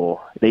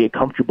comfortable. They get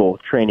comfortable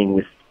training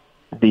with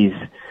these,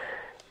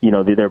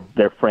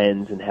 their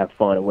friends and have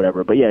fun or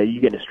whatever. But yeah, you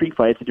get in a street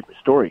fight, it's a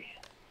different story.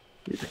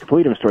 It's a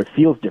completely different story. It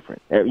feels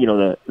different.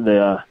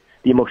 The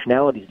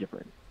emotionality is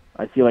different.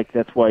 I feel like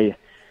that's why,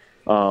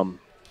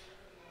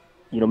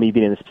 me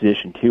being in this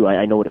position too,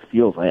 I know what it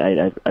feels.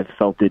 I've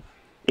felt it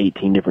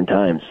 18 different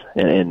times,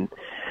 and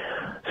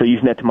so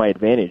using that to my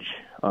advantage,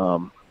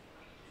 I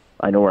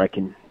know where I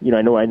can,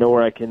 I know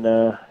where I can,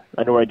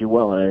 I know where I do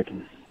well, and I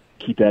can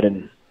keep that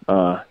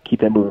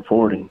moving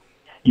forward and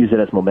use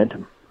it as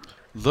momentum.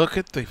 Look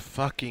at the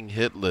fucking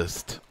hit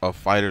list of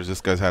fighters this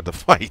guy's had to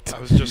fight. I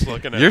was just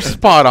looking at You're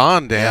spot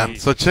on, Dan. Yeah.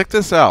 So check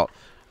this out.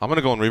 I'm going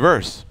to go in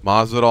reverse.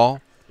 Masvidal,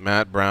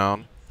 Matt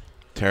Brown,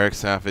 Tarek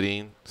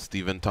Safedine,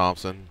 Stephen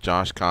Thompson,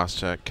 Josh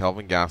Koscheck,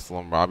 Kelvin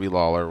Gastelum, Robbie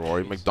Lawler,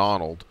 Rory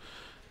McDonald,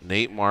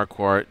 Nate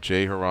Marquardt,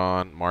 Jay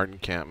Haran, Martin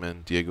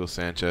Kampman, Diego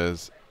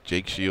Sanchez,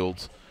 Jake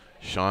Shields,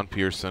 Sean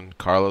Pearson,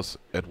 Carlos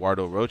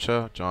Eduardo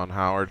Rocha, John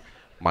Howard,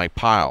 Mike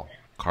Pyle,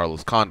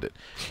 Carlos Condit.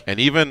 And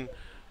even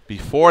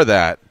before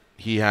that,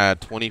 he had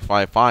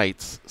 25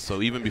 fights.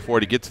 So even before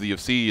to get to the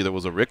UFC, there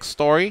was a Rick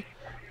Story,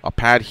 a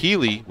Pat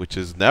Healy, which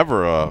is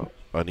never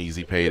an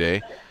easy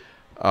payday,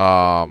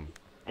 a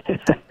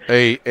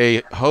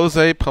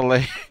Jose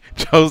Pele,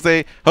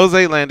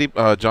 Jose Landy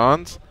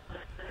Johns,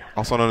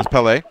 also known as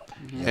Pele,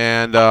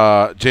 and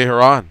Jay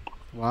Haran.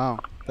 Wow.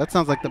 That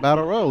sounds like the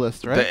Battle Royal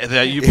list, right?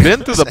 You've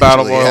been through the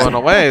Battle Royal in a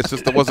way. It's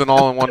just it wasn't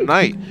all in one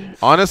night.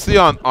 Honestly,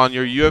 on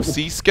your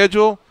UFC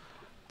schedule,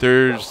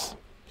 there's...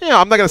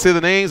 I'm not going to say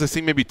the names. I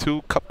see maybe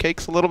 2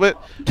 cupcakes a little bit.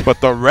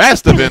 But the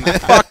rest have been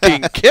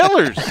fucking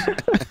killers.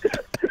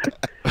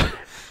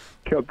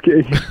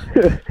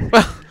 Cupcakes.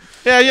 Well,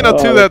 yeah, 2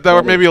 that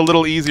were maybe a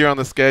little easier on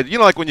the schedule.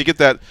 Like when you get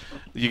the,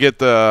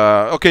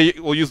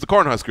 we'll use the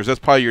Cornhuskers. That's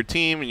probably your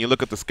team. And you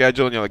look at the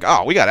schedule and you're like,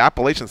 oh, we got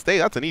Appalachian State.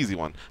 That's an easy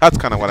one. That's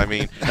kind of what I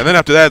mean. And then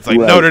after that, it's like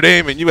right. Notre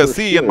Dame and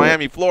USC and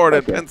Miami, Florida,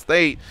 and Penn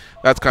State.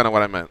 That's kind of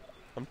what I meant.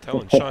 I'm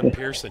telling Sean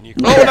Pearson you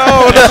can. No.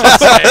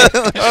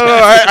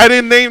 I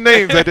didn't name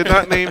names. I did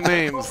not name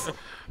names.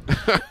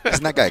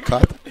 Isn't that guy a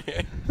cop?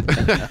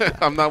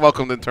 I'm not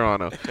welcomed in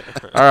Toronto.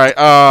 All right.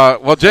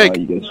 Well, Jake,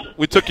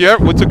 we took you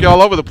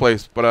all over the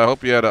place, but I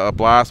hope you had a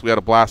blast. We had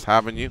a blast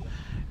having you.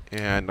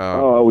 And I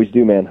always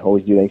do, man.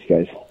 Always do. Thanks,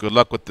 guys. Good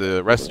luck with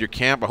the rest of your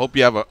camp. I hope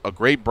you have a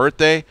great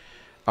birthday.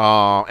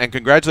 And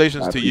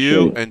congratulations to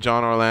you and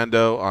John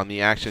Orlando on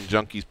the Action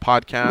Junkies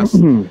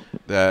podcast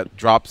that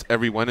drops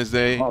every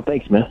Wednesday. Oh,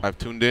 thanks, man. I've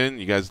tuned in.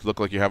 You guys look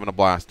like you're having a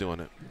blast doing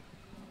it.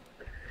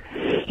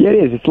 Yeah,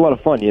 it is. It's a lot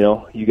of fun.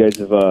 You guys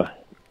have done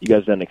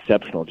an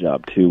exceptional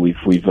job too. We've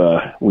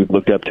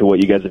looked up to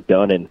what you guys have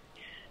done and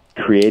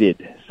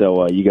created.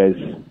 So you guys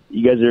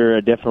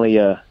are definitely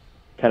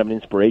kind of an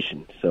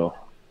inspiration. So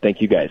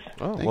thank you guys.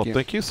 Oh,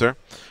 thank you, sir.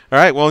 All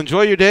right, well,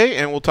 enjoy your day,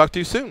 and we'll talk to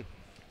you soon.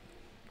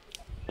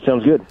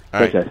 Sounds good.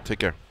 All right, Thanks, guys. take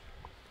care.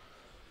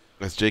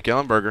 That's Jake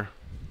Ellenberger.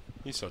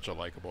 He's such a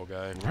likable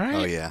guy. Right?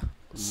 Oh, yeah.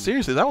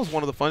 Seriously, that was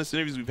one of the funnest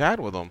interviews we've had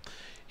with him.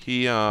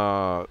 He,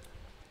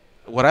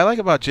 what I like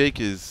about Jake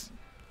is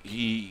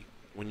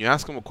when you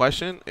ask him a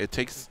question, it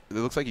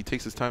looks like he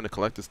takes his time to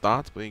collect his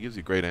thoughts, but he gives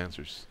you great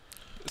answers.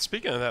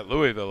 Speaking of that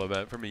Louisville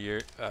event from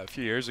a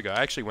few years ago,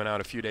 I actually went out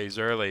a few days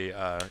early.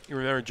 You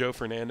remember Joe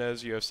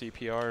Fernandez, UFC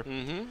PR?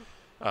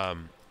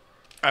 Mm-hmm.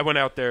 I went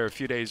out there a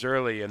few days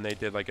early, and they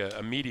did like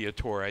a media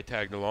tour I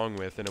tagged along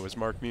with, and it was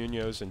Mark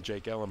Munoz and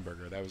Jake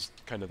Ellenberger. That was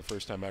kind of the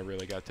first time I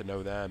really got to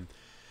know them.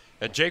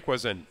 And Jake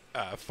wasn't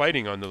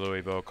fighting on the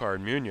Louisville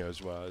card,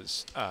 Munoz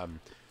was.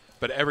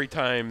 But every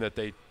time that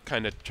they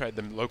kind of tried,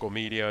 the local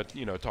media,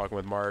 talking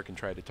with Mark and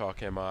tried to talk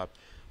him up,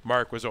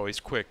 Mark was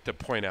always quick to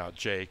point out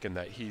Jake and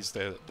that he's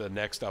the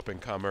next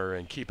up-and-comer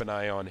and keep an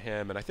eye on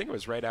him. And I think it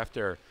was right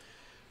after,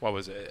 what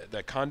was it,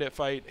 that Condit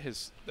fight,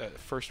 his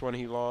first one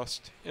he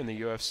lost in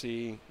the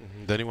UFC.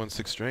 Mm-hmm. Then he won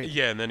 6 straight.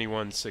 Yeah, and then he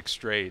won 6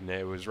 straight, and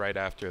it was right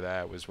after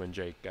that was when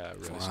Jake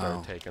really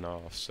started taking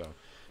off. So,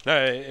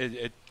 no,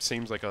 it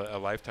seems like a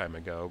lifetime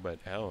ago, but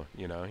hell,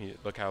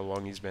 look how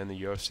long he's been in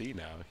the UFC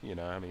now.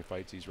 How many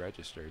fights he's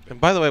registered.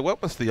 And by the way,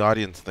 what must the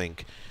audience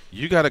think?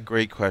 You got a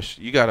great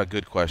question. You got a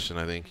good question,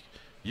 I think.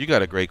 You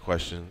got a great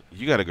question.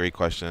 You got a great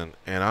question.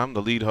 And I'm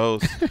the lead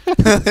host.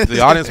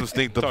 The audience must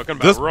think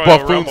this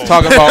buffoon's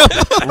talking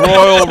about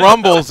Royal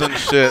Rumbles and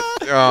shit.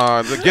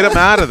 Get him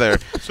out of there.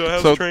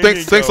 So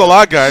thanks a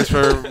lot, guys,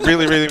 for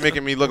really, really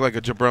making me look like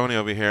a jabroni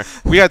over here.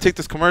 We got to take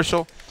this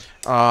commercial.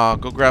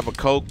 Go grab a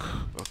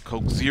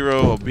Coke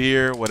Zero, a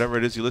beer, whatever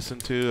it is you listen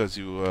to as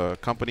you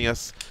accompany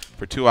us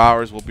for 2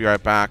 hours. We'll be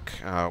right back.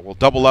 We'll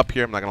double up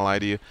here. I'm not going to lie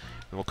to you.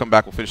 And we'll come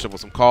back. We'll finish up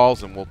with some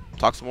calls, and we'll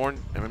talk some more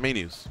MMA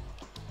news.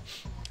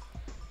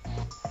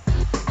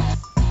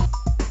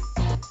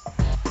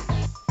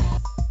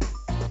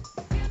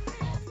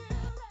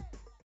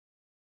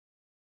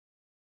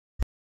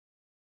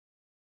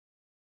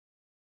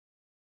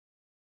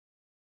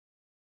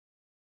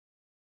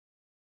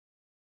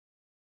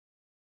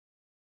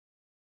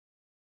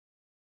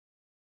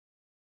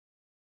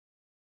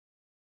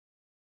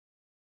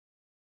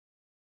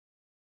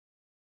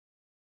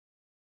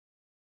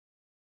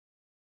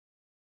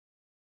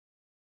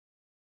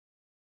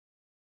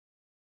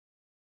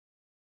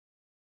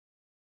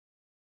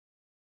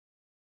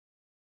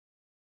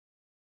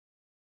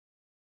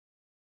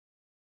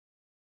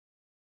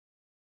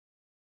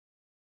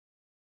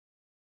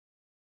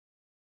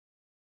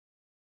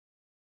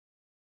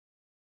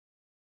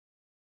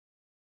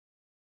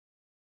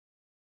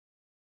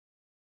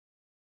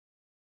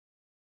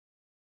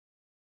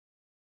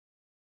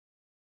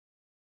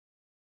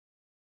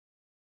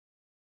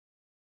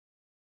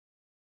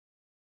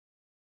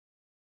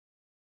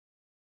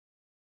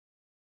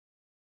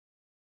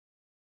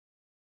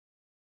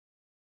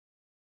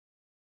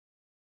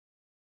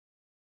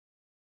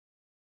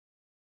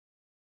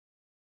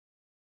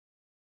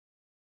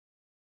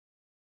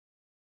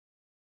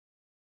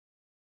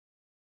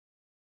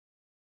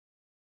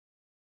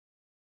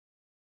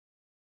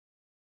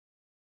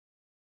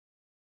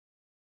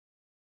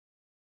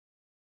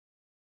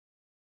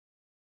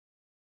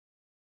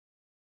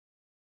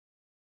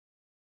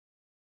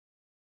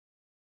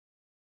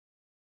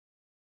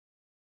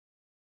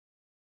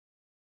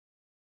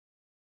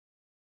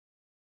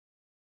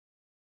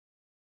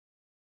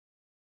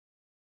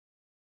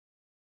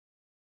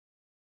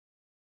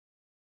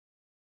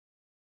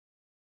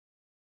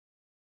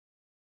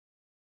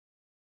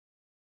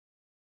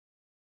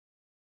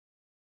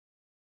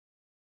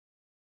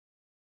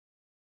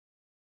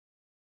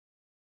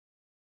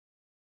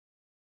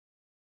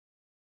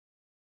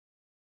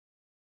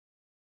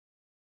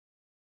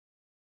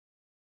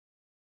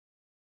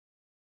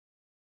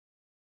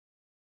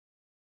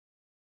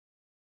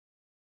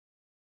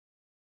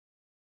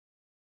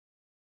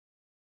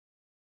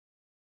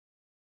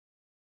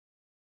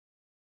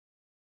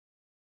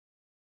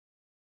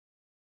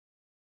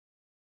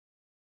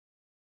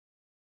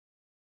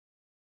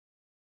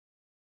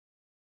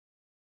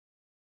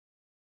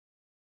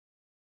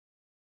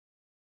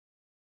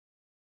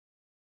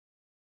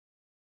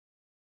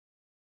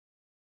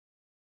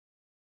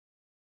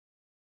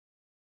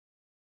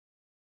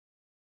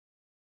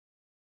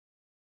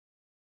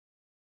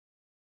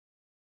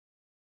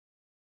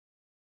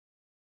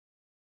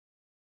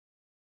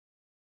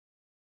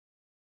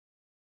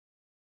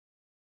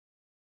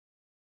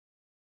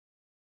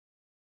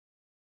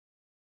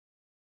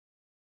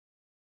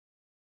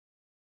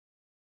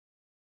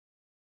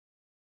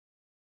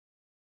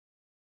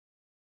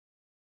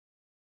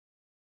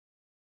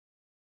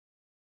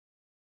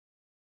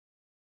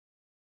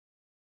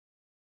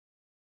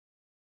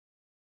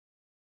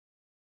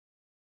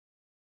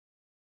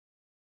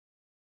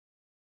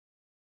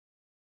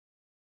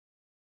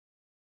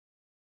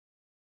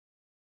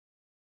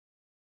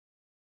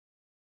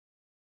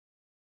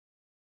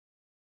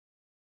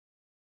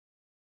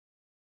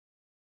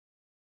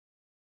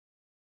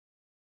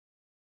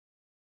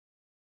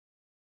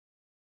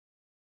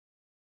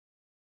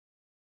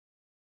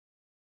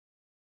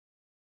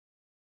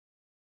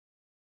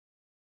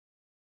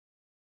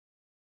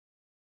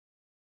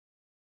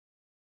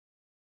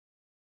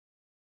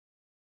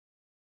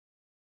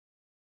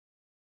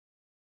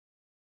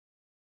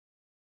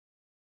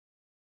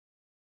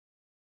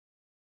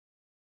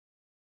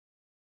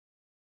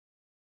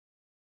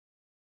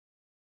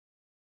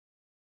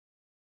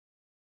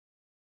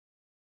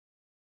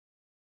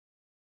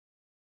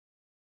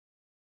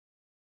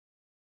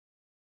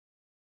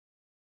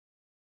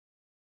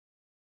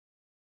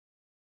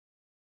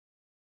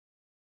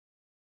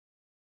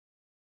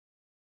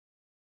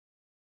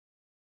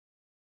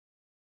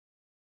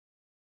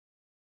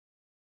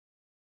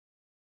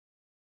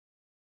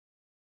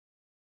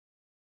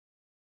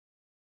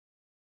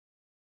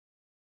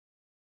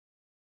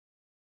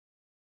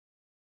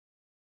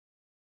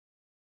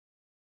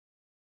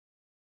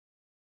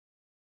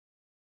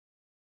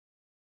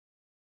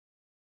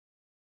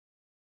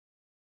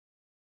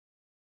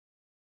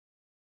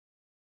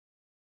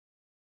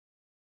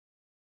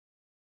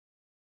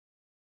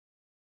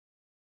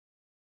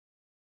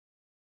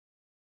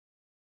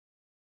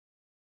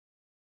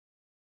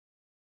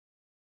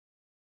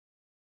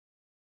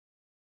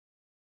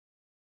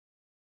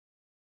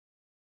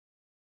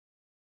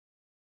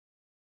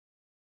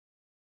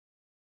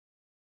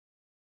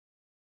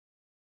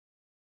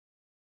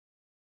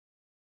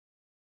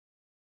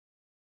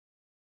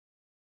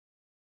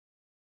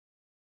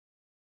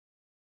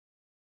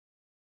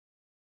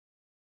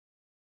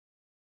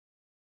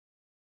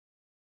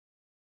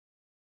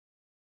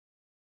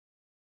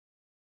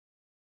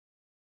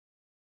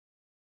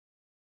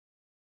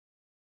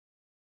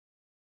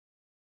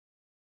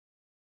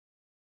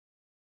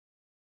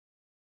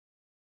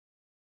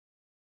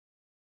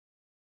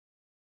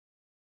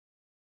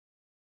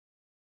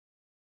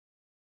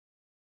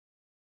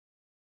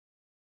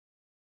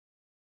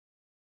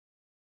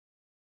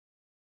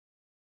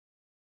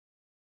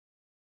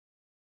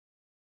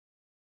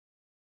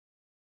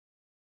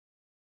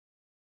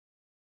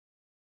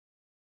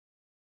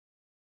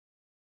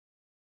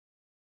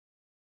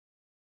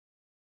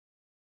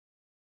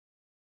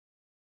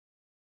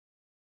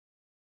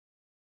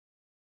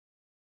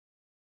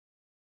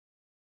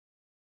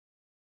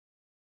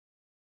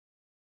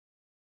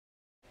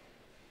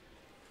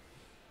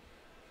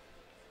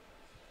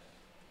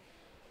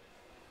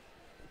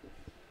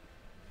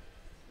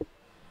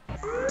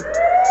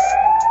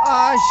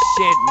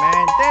 shit,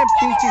 man. Damn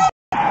pinches.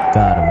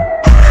 Got him.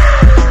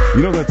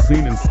 You know that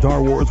scene in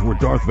Star Wars where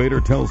Darth Vader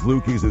tells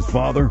Luke he's his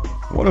father?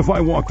 What if I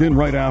walked in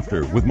right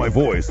after with my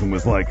voice and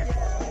was like,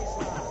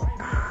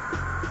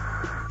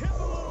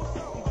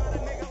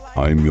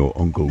 I'm your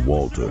Uncle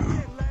Walter.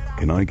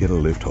 Can I get a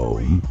lift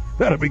home?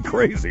 That'd be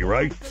crazy,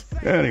 right?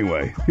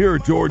 Anyway, here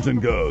George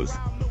and goes.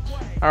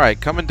 All right,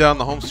 coming down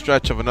the home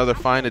stretch of another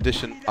fine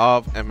edition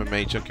of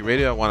MMA Junkie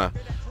Radio. I want to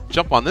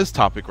jump on this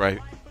topic right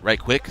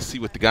quick, see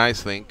what the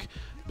guys think.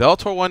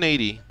 Bellator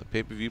 180, the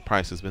pay-per-view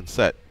price has been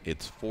set.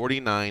 It's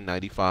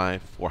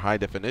 $49.95 for high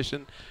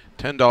definition,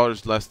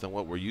 $10 less than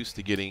what we're used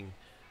to getting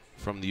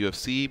from the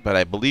UFC, but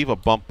I believe a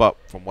bump up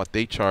from what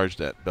they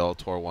charged at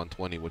Bellator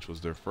 120, which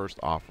was their first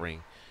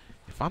offering.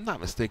 If I'm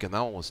not mistaken, that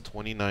one was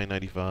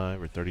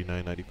 $29.95 or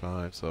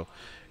 $39.95. So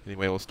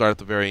anyway, we'll start at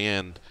the very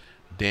end.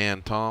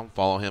 Dan, Tom,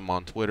 follow him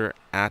on Twitter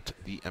at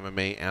the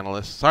MMA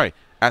Analyst. Sorry,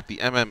 at the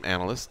MM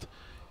Analyst.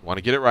 Want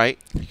to get it right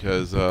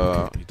because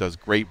he does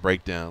great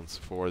breakdowns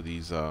for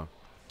these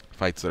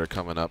fights that are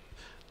coming up.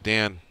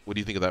 Dan, what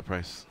do you think of that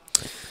price?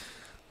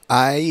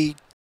 But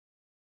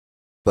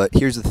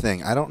here's the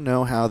thing: I don't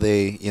know how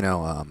they,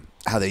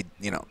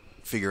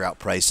 figure out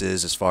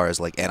prices as far as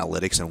like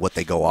analytics and what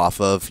they go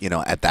off of,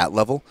 at that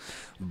level.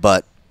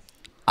 But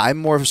I'm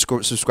more of a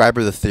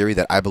subscriber to the theory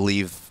that I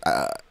believe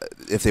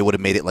if they would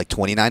have made it like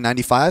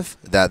 $29.95,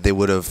 that they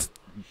would have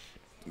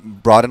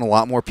brought in a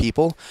lot more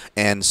people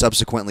and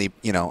subsequently,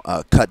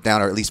 cut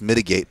down or at least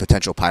mitigate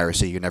potential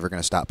piracy. You're never going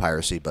to stop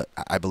piracy, but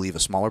I believe a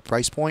smaller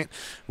price point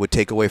would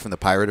take away from the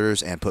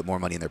pirators and put more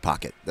money in their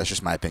pocket. That's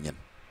just my opinion.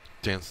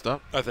 Dan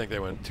Stupp? I think they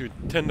went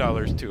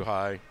 $10 too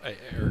high,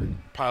 or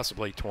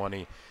possibly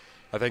 20.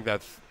 I think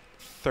that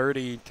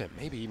 30 to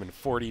maybe even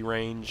 40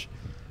 range.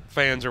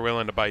 Fans are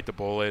willing to bite the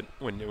bullet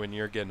when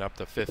you're getting up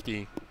to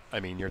 50. I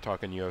mean, you're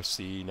talking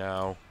UFC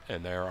now,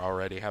 and they're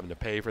already having to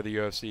pay for the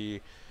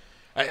UFC.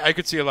 I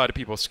could see a lot of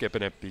people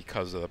skipping it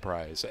because of the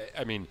price.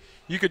 I mean,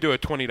 you could do a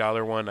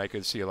 $20 one. I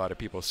could see a lot of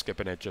people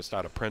skipping it just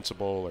out of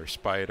principle or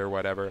spite or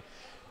whatever.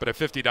 But at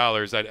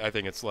 $50, I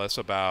think it's less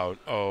about,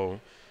 I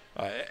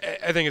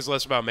think it's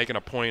less about making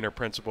a point or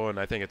principle, and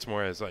I think it's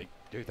more as like,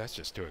 dude, that's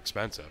just too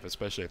expensive,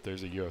 especially if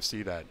there's a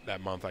UFC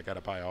that month I got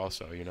to buy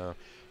also, All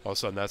of a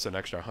sudden, that's an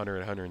extra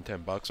 $100,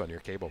 $110 on your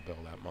cable bill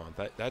that month.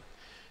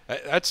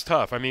 That's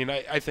tough. I mean,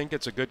 I think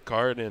it's a good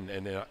card,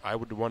 and I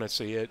would want to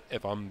see it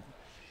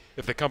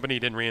if the company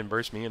didn't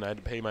reimburse me and I had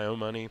to pay my own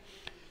money.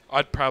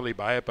 I'd probably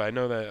buy it, but I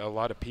know that a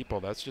lot of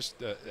people, that's just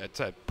that's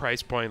a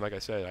price point. Like I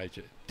said,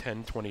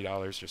 $10,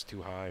 $20 just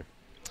too high.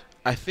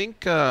 I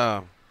think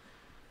I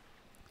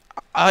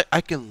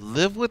can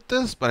live with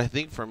this, but I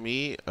think for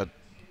me, a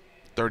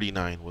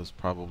 39 was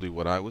probably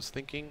what I was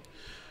thinking.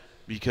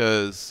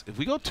 Because if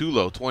we go too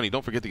low, 20,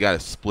 don't forget the guy to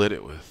split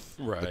it with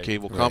the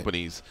cable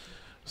companies.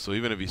 So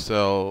even if you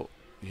sell,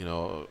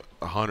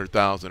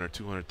 100,000 or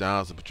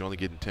 200,000, but you're only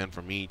getting 10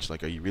 from each,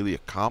 like, are you really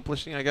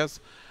accomplishing, I guess,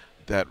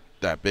 that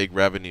big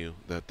revenue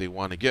that they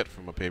want to get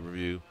from a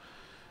pay-per-view?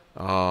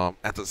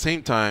 At the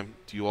same time,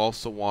 do you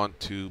also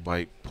want to,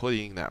 by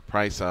putting that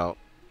price out,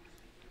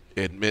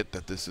 admit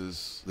that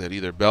that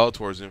either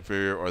Bellator is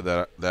inferior or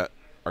that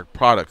our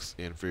products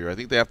inferior? I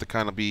think they have to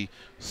kind of be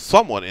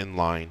somewhat in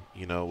line,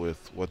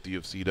 with what the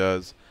UFC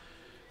does.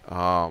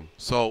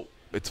 So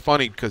it's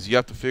funny because you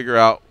have to figure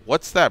out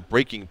what's that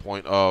breaking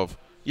point of,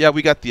 yeah,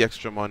 we got the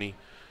extra money,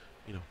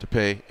 to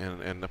pay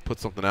and put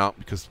something out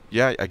because,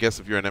 yeah, I guess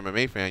if you're an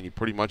MMA fan, you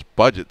pretty much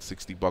budget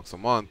 $60 a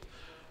month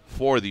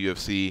for the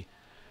UFC.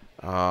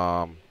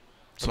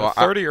 So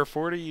 30 or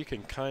 40, you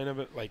can kind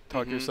of like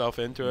talk yourself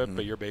into it,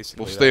 but you're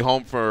basically we'll stay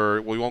home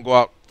we won't go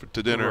out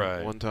to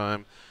dinner one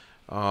time.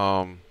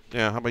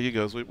 Yeah, how about you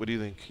guys? What do you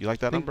think? You like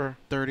that number?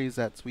 30 is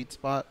that sweet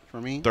spot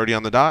for me. 30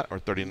 on the dot or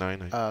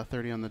 39?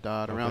 30 on the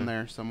dot, around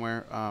there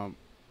somewhere.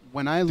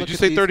 When I look Did you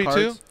say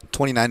 32?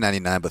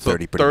 $29.99, but so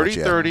 30 pretty 30, much,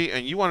 yeah. 30,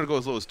 and you wanted to go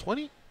as low as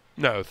 20?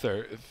 No,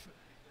 30.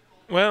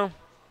 Well,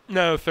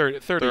 no, 30.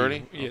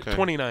 30? Yeah, Okay.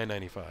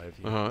 $29.95.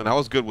 Yeah. And I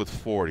was good with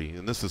 40,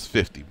 and this is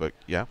 50, but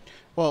yeah.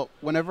 Well,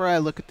 whenever I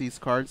look at these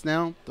cards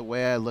now, the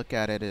way I look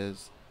at it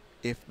is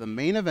if the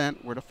main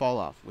event were to fall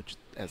off, which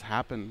has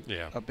happened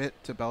a bit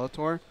to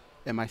Bellator,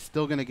 am I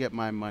still going to get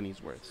my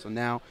money's worth? So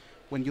now,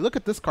 when you look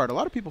at this card, a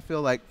lot of people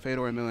feel like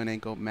Fedor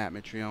Emelianenko, Matt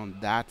Mitrione,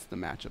 that's the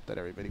matchup that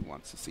everybody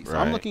wants to see. So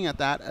I'm looking at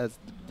that as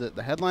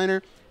the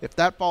headliner. If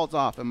that falls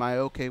off, am I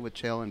okay with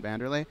Chael and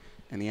Vanderlei?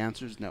 And the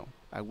answer is no.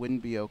 I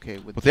wouldn't be okay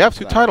with But they have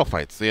two title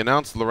fights. They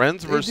announced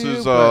Lorenz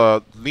versus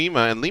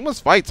Lima, and Lima's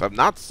fights have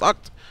not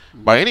sucked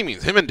by any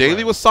means. Him and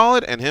Daly was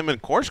solid, and him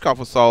and Korshkov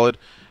was solid.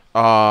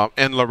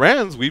 And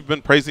Lorenz, we've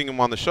been praising him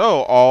on the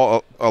show,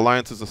 all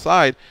alliances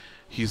aside.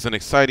 He's an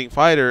exciting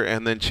fighter,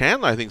 and then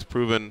Chandler, I think, is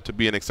proven to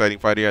be an exciting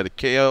fighter. He had a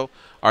KO,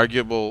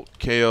 arguable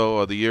KO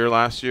of the year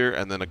last year,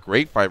 and then a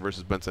great fight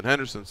versus Benson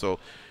Henderson. So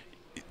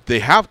they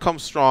have come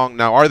strong.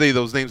 Now, are they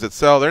those names that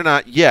sell? They're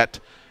not yet.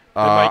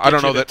 I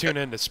don't know that tune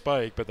into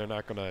Spike, but they're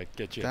not going to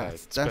get you to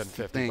spend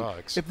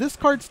 $50. If this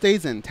card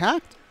stays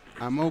intact,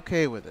 I'm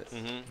okay with it.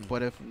 Mm-hmm.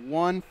 But if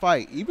one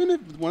fight, even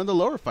if one of the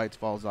lower fights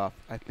falls off,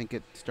 I think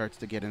it starts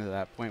to get into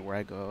that point where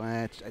I go,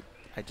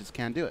 I just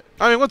can't do it.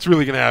 I mean, what's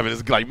really going to happen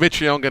is like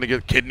Mitrione going to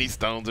get kidney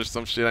stones or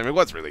some shit. I mean,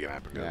 what's really going to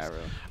happen? Yeah,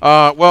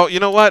 really. Well, you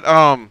know what?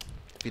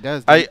 If he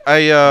does,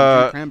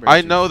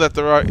 I know that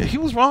there are. He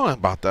was wrong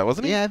about that,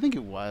 wasn't he? Yeah, I think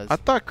it was. I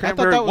thought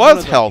cranberry that was one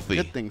of the healthy.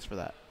 Good things for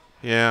that.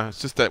 Yeah, it's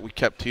just that we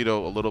kept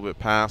Tito a little bit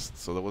past,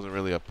 so there wasn't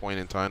really a point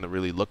in time to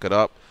really look it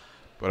up.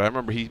 But I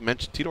remember he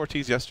mentioned Tito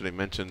Ortiz yesterday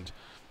mentioned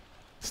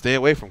stay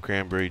away from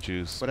cranberry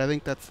juice. But I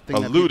think that's the thing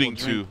alluding that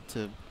people drink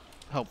to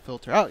help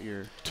filter out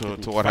your to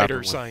what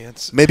happened.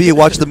 Science. Maybe you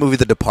watched the movie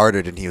The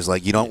Departed, and he was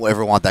like, "You don't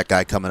ever want that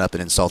guy coming up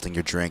and insulting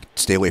your drink.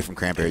 Stay away from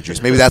cranberry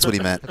juice." Maybe that's what he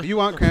meant. If you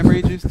want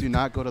cranberry juice, do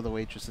not go to the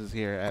waitresses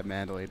here at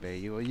Mandalay Bay.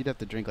 You'd have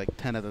to drink like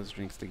 10 of those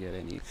drinks to get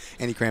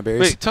any cranberries.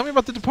 Wait, tell me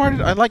about The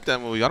Departed. I like that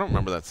movie. I don't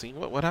remember that scene.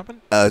 What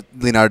happened?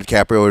 Leonardo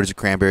DiCaprio orders a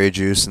cranberry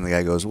juice, and the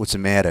guy goes, "What's the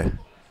matter?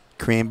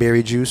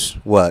 Cranberry juice?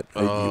 What?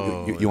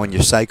 You on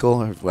your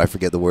cycle?" Or I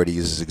forget the word he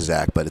uses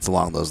exact, but it's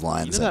along those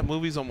lines. You know that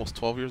movie's almost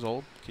 12 years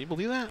old? Can you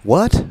believe that?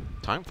 What?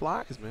 Time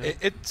flies, man.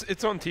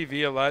 It's on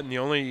TV a lot, and the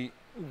only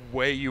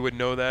way you would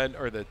know that,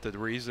 or that the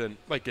reason,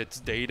 like it's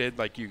dated,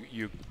 like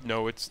you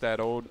know it's that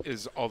old,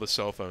 is all the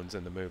cell phones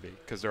in the movie,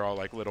 because they're all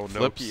like little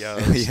Flips.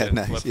 Nokias Yeah, and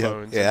nice. flip Yeah.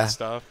 phones Yeah. and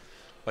stuff.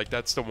 Like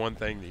that's the one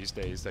thing these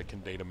days that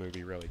can date a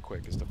movie really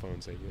quick is the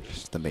phones they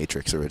use. The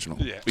Matrix original.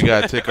 Yeah. We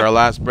got to take our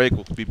last break.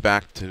 We'll be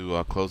back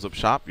to close up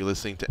shop. You're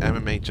listening to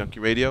MMA Junkie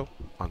Radio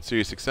on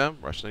Sirius XM,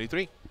 Rush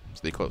 93.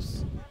 Stay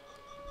close.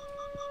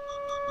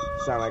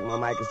 Sound like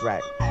my mic is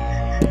right.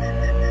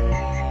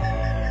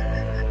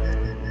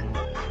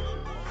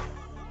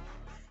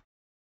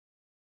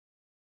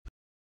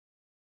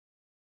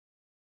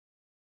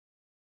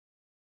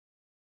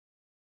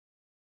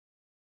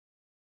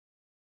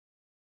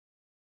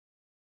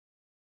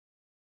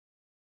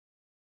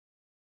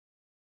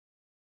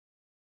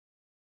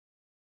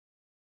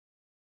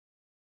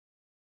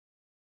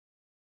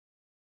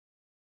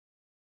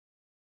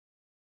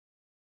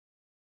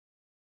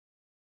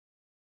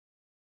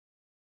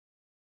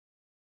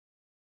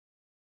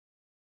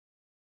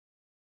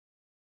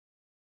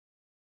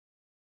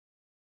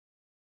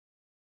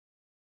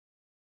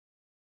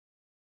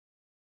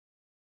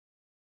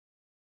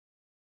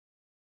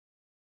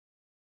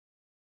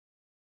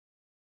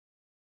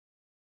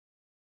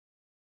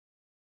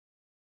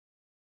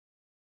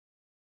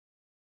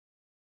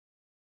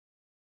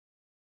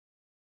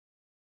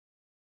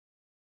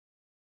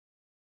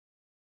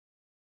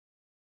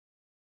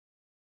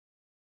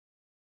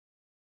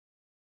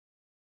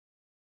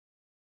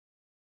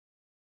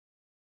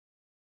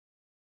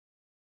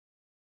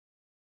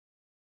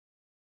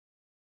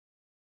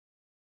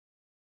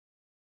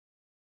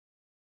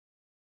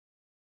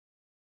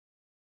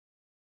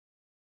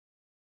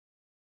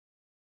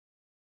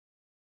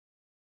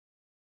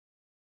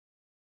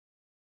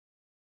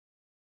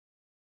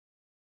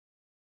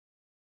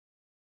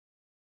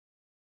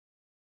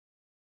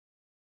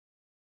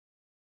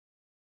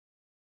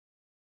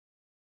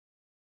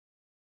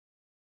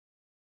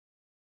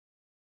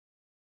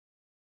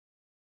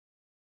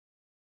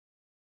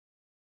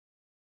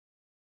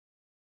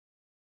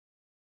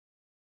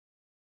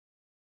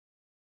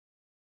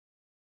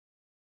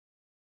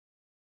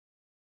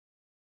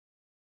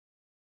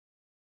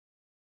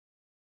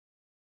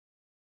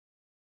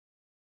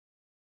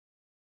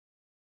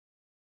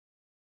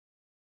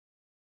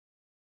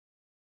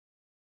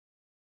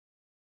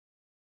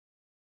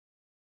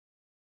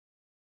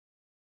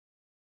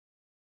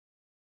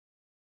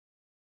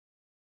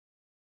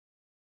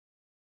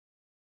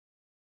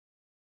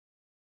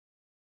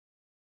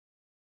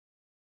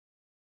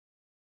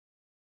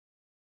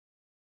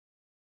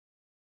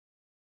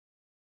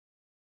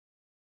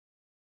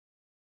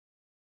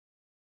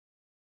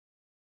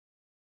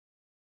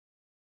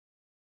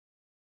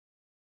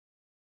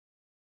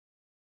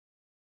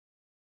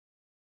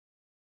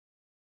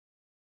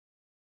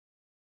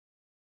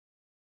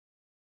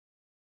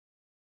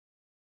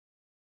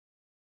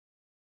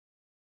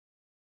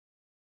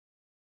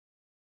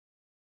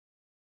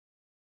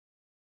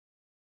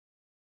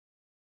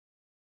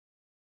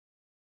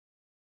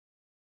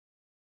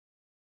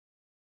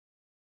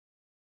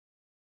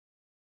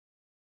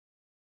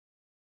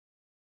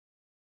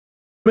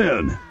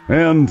 Men,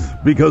 and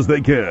because they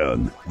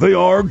can, they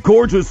are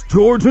Gorgeous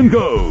George and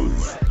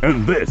Goes.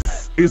 And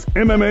this is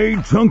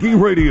MMA Junkie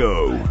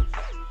Radio.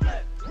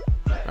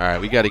 All right,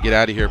 we got to get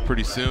out of here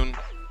pretty soon.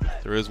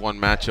 There is one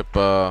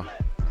matchup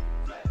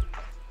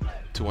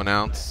to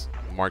announce.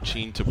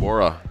 Marcin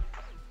Tybura.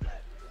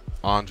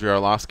 Andrei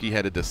Arlovski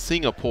headed to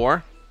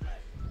Singapore.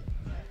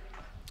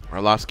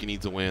 Arlovski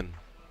needs a win.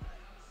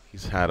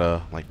 He's had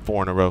like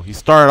 4 in a row. He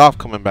started off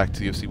coming back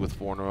to UFC with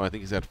 4 in a row. I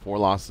think he's had 4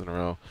 losses in a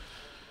row.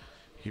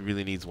 He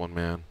really needs one,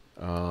 man.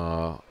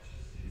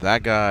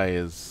 That guy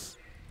is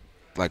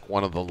like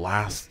one of the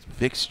last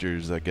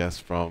fixtures, I guess,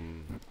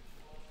 from,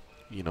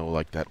 you know,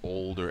 like that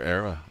older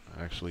era,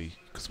 actually.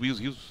 Because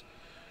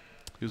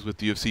He was with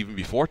the UFC even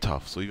before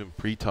Tough, so even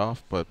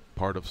pre-Tough, but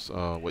part of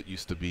what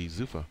used to be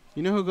Zuffa.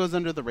 You know who goes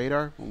under the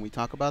radar when we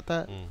talk about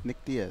that?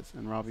 Nick Diaz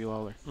and Robbie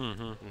Lawler.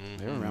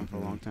 They were around for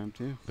a long time,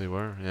 too. They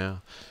were, yeah.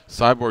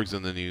 Cyborg's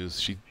in the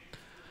news.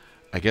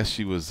 I guess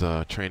she was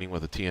training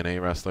with a TNA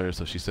wrestler,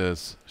 so she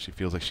says she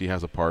feels like she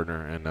has a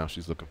partner, and now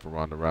she's looking for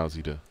Ronda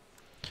Rousey to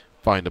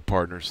find a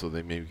partner so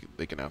maybe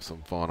they can have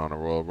some fun on a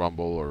Royal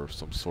Rumble or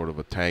some sort of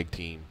a tag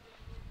team.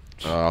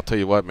 I'll tell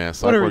you what, man.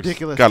 What a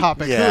ridiculous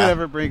topic. Who would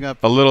ever bring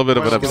up a little bit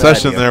of an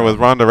obsession there with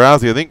Ronda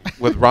Rousey? I think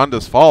with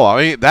Ronda's fall,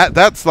 I mean,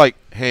 that's like,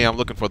 hey, I'm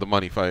looking for the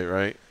money fight,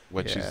 right?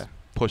 When she's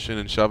pushing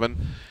and shoving.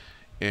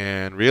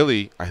 And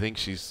really, I think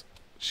she's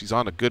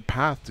on a good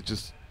path to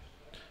just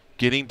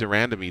getting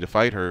Durandamy to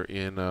fight her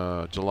in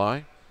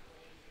July.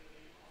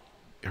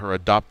 Her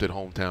adopted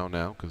hometown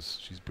now, because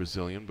she's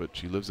Brazilian, but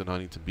she lives in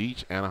Huntington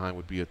Beach. Anaheim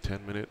would be a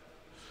 10-minute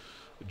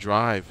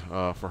drive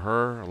for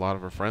her, a lot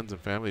of her friends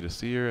and family to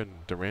see her,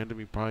 and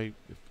Durandamy probably,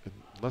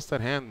 unless that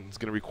hand is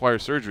going to require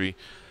surgery,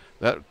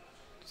 that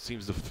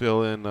seems to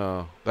fill in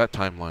that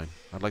timeline.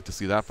 I'd like to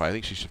see that fight. I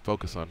think she should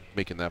focus on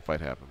making that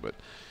fight happen, but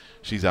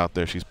she's out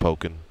there, she's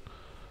poking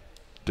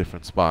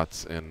different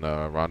spots, and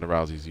Ronda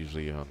Rousey's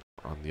usually on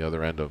the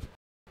other end of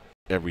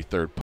every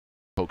third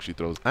poke she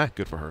throws.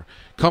 Good for her.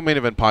 Co-Main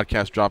Event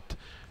podcast dropped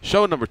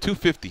show number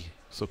 250,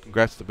 so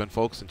congrats to Ben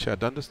Folks and Chad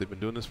Dundas. They've been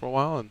doing this for a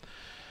while, and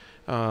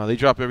they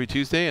drop every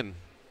Tuesday, and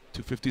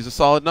 250 is a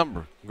solid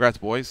number. Congrats,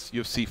 boys.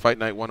 UFC Fight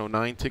Night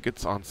 109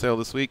 tickets on sale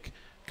this week.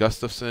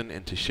 Gustafsson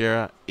and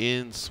Teixeira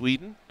in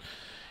Sweden.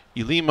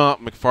 Ilima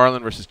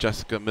McFarlane versus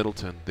Jessica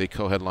Middleton. They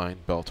co-headline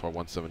Bellator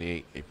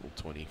 178 April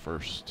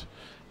 21st.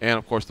 And,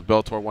 of course, the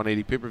Bellator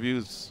 180 pay-per-view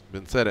has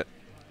been set at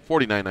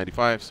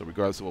 $49.95, so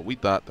regardless of what we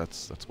thought,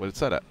 that's what it's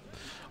set at.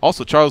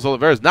 Also, Charles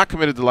Oliveira is not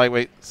committed to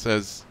lightweight,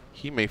 says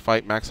he may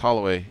fight Max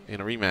Holloway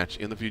in a rematch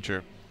in the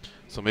future.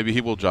 So maybe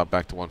he will drop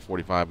back to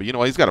 145. But you know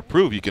what? He's got to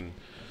prove he can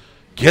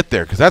get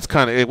there, because that's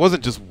kind of, it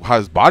wasn't just how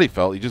his body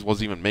felt. He just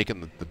wasn't even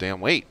making the damn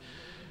weight.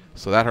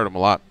 So that hurt him a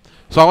lot.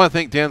 So I want to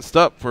thank Dan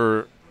Stupp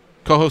for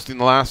co-hosting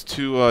the last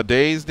 2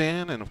 days,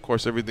 Dan, and of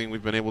course everything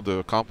we've been able to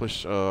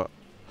accomplish,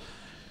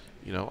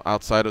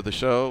 outside of the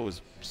show. It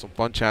was some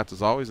fun chats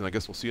as always, and I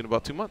guess we'll see you in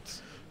about 2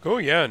 months.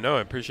 Cool. Yeah. No,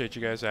 I appreciate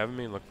you guys having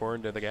me, and look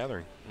forward to the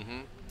gathering.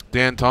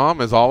 Dan,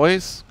 Tom, as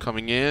always,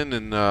 coming in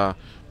and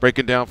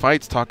breaking down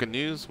fights, talking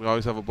news. We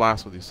always have a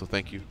blast with you, so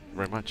thank you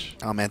very much.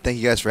 Oh, man, thank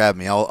you guys for having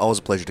me. Always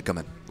a pleasure to come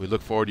in. We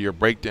look forward to your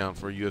breakdown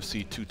for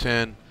UFC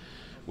 210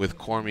 with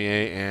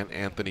Cormier and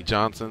Anthony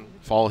Johnson.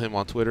 Follow him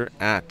on Twitter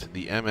at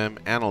the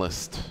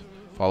MMAnalyst.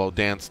 Follow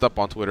Dan Stupp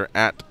on Twitter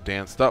at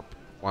Dan Stupp.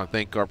 Want to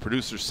thank our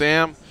producer,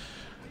 Sam.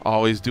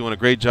 Always doing a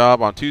great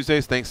job on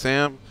Tuesdays. Thanks,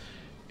 Sam.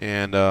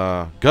 And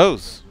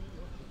Goes.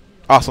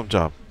 Awesome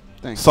job.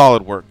 Thanks.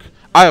 Solid work.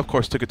 I, of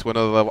course, took it to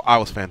another level. I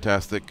was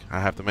fantastic. I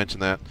have to mention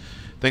that.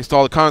 Thanks to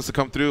all the comments that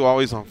come through,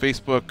 always on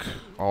Facebook,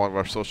 all of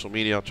our social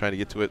media. I'll try to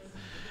get to it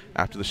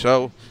after the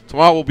show.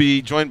 Tomorrow we'll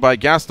be joined by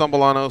Gaston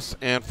Bolanos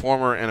and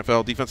former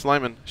NFL defensive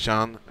lineman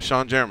Sean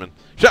Merriman.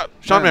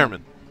 Sean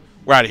Merriman.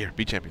 We're out of here.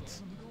 Be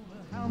champions.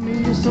 Tell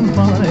me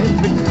somebody,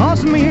 it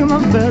cost me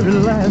my very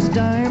last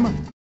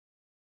dime.